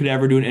Jong-un could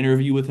ever do an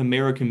interview with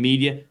American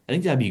media. I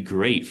think that'd be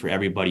great for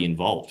everybody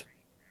involved.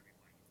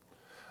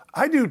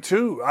 I do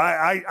too.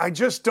 I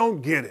just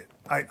don't get it.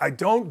 I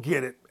don't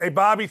get it. Hey,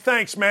 Bobby,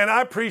 thanks, man.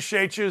 I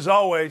appreciate you as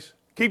always.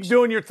 Keep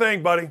doing your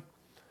thing, buddy.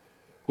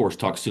 Of course,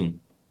 talk soon.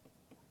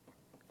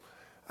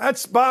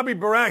 That's Bobby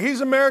Burack.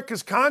 He's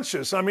America's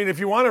conscience. I mean, if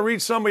you want to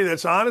read somebody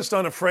that's honest,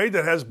 unafraid,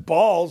 that has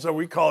balls, or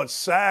we call it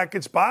sack,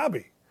 it's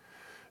Bobby.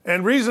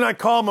 And the reason I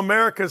call him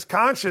America's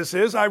conscience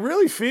is I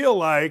really feel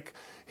like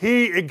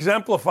he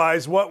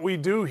exemplifies what we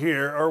do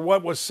here, or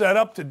what was set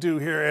up to do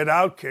here at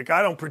Outkick.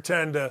 I don't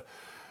pretend to,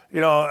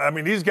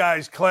 these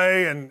guys,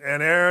 Clay and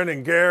Aaron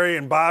and Gary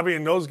and Bobby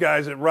and those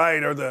guys at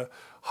Wright are the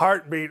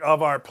heartbeat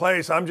of our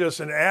place. I'm just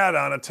an ad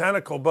on a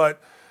tentacle,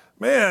 but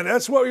man,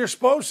 that's what you're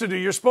supposed to do.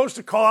 You're supposed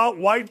to call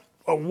out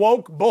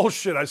woke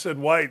bullshit. I said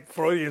white,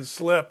 Freudian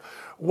slip.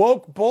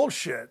 Woke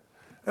bullshit.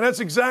 And that's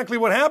exactly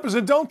what happens.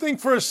 And don't think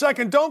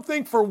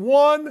for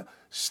one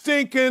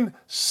stinking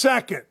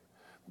second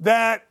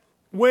that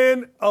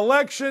when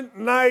election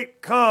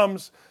night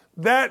comes,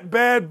 that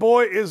bad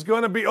boy is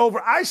going to be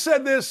over. I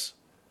said this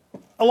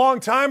a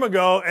long time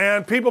ago,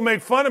 and people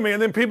made fun of me,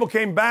 and then people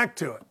came back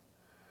to it.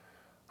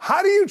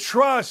 How do you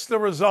trust the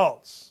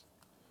results?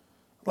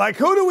 Like,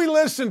 who do we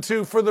listen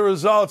to for the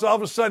results? All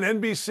of a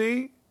sudden,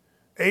 NBC,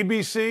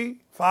 ABC,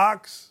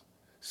 Fox,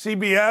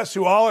 CBS,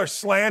 who all are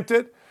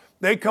slanted,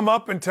 they come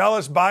up and tell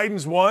us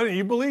Biden's won, and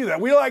you believe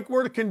that.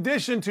 We're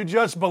conditioned to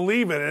just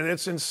believe it, and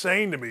it's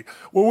insane to me.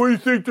 Well, what do you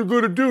think they're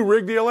going to do,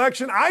 rig the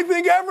election? I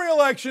think every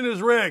election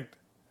is rigged.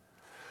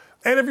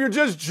 And if you're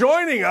just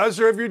joining us,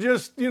 or if you're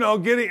just,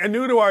 getting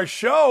new to our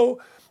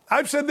show,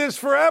 I've said this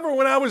forever.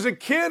 When I was a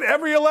kid,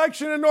 every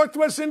election in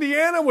Northwest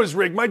Indiana was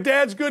rigged. My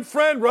dad's good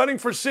friend running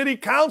for city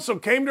council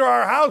came to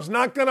our house,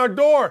 knocked on our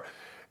door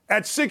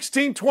at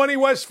 1620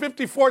 West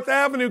 54th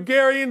Avenue,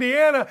 Gary,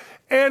 Indiana,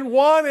 and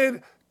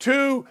wanted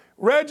to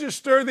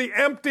register the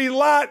empty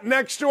lot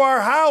next to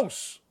our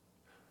house.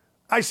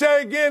 I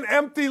say again,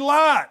 empty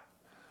lot.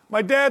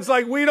 My dad's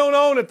like, we don't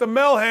own it. The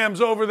Melhams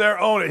over there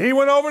own it. He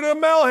went over to the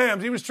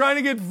Melhams. He was trying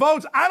to get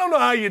votes. I don't know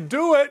how you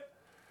do it.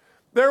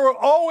 There were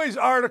always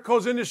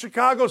articles in the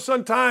Chicago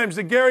Sun-Times,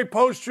 the Gary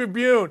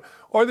Post-Tribune,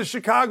 or the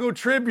Chicago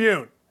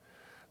Tribune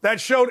that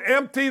showed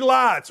empty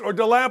lots or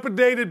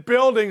dilapidated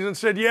buildings and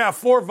said,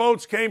 4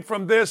 votes came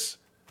from this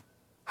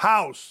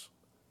house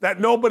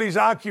that nobody's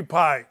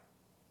occupied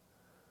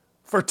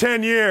for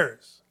 10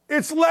 years.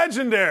 It's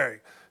legendary.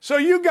 So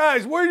you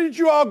guys, where did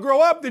you all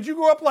grow up? Did you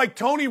grow up like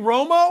Tony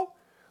Romo?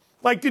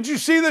 Like, did you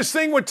see this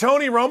thing with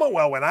Tony Romo?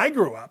 Well, when I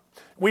grew up,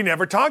 we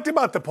never talked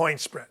about the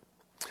point spread.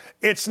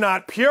 It's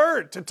not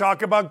pure to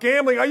talk about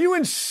gambling. Are you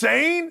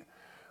insane?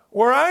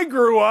 Where I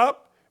grew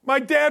up, my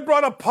dad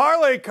brought a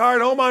parlay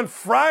card home on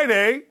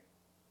Friday,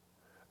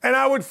 and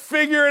I would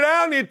figure it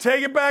out, and he'd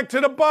take it back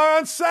to the bar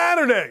on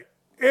Saturday.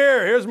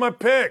 Here's my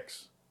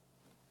picks.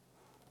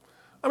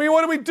 I mean,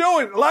 what are we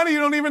doing? A lot of you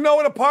don't even know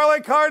what a parlay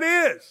card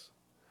is.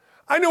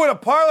 I knew what a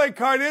parlay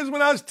card is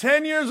when I was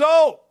 10 years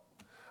old.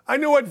 I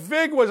knew what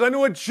vig was. I knew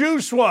what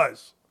juice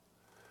was.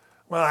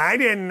 Well, I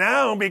didn't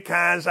know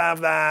because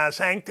of the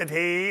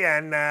sanctity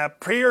and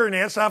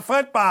pureness of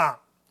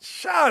football.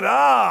 Shut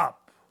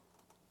up.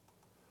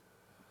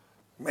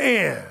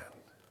 Man.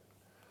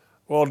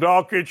 Well,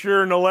 Dawkins,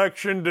 you're an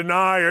election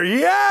denier.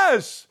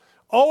 Yes,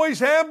 always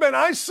have been.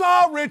 I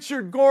saw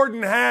Richard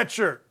Gordon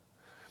Hatcher,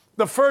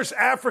 the first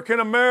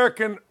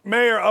African-American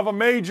mayor of a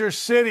major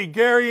city,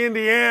 Gary,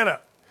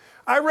 Indiana.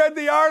 I read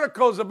the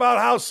articles about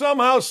how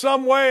somehow,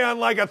 some way, on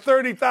like a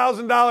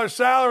 $30,000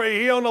 salary,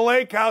 he owned the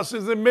lake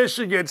houses in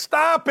Michigan.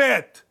 Stop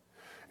it.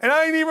 And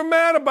I ain't even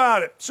mad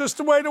about it. It's just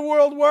the way the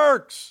world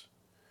works.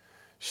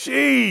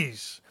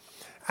 Jeez.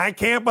 I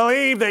can't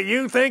believe that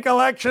you think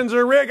elections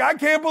are rigged. I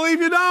can't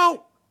believe you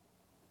don't.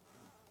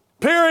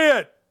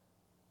 Period.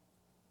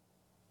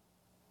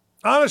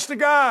 Honest to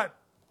God.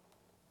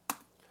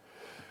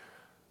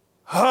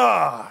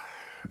 All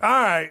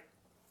right.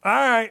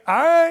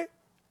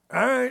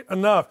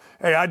 Enough.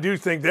 Hey, I do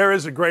think there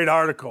is a great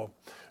article.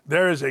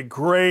 There is a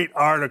great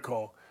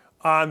article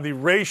on the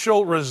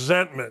racial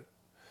resentment.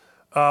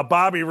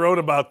 Bobby wrote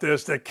about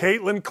this, that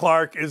Caitlin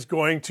Clark is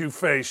going to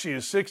face. She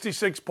is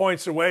 66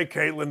 points away,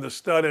 Caitlin, the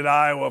stud at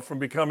Iowa, from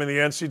becoming the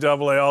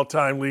NCAA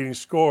all-time leading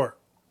scorer.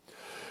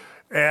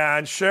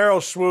 And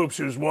Cheryl Swoops,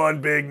 who's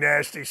one big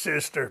nasty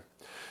sister,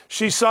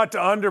 she sought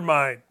to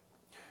undermine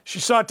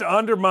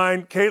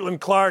Caitlin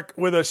Clark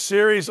with a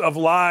series of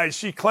lies.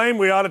 She claimed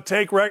we ought to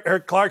take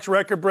Clark's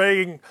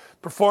record-breaking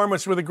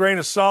performance with a grain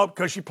of salt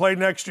because she played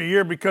an extra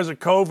year because of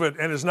COVID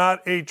and is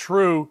not a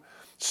true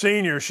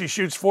senior. She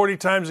shoots 40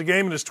 times a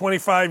game and is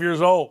 25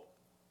 years old.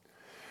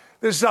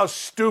 This is how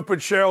stupid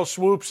Cheryl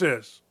Swoops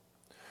is.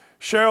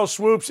 Cheryl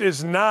Swoops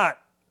is not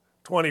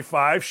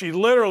 25. She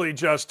literally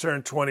just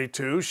turned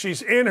 22.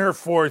 She's in her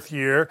fourth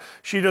year.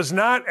 She does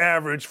not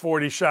average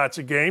 40 shots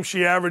a game.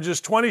 She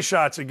averages 20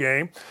 shots a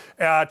game,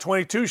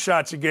 22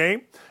 shots a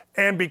game.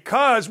 And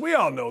because, we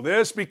all know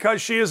this,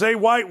 because she is a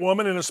white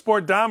woman in a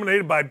sport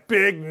dominated by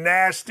big,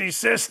 nasty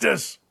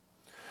sisters,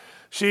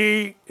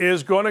 she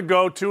is going to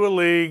go to a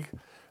league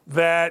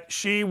that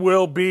she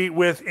will be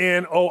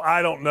within,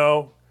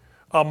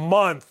 a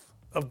month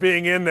of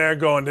being in there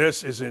going,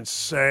 this is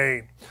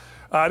insane.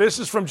 This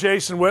is from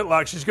Jason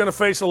Whitlock. She's going to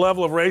face a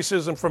level of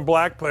racism from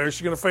black players.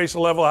 She's going to face a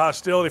level of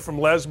hostility from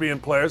lesbian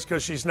players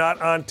because she's not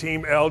on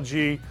team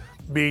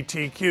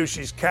LGBTQ.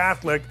 She's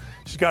Catholic.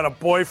 She's got a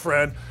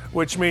boyfriend,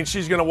 which means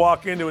she's going to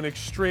walk into an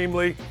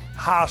extremely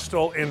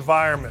hostile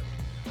environment.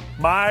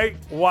 My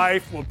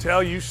wife will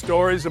tell you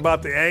stories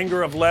about the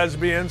anger of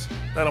lesbians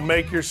that'll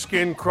make your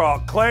skin crawl.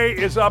 Clay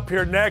is up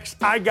here next.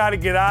 I got to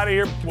get out of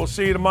here. We'll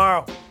see you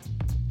tomorrow.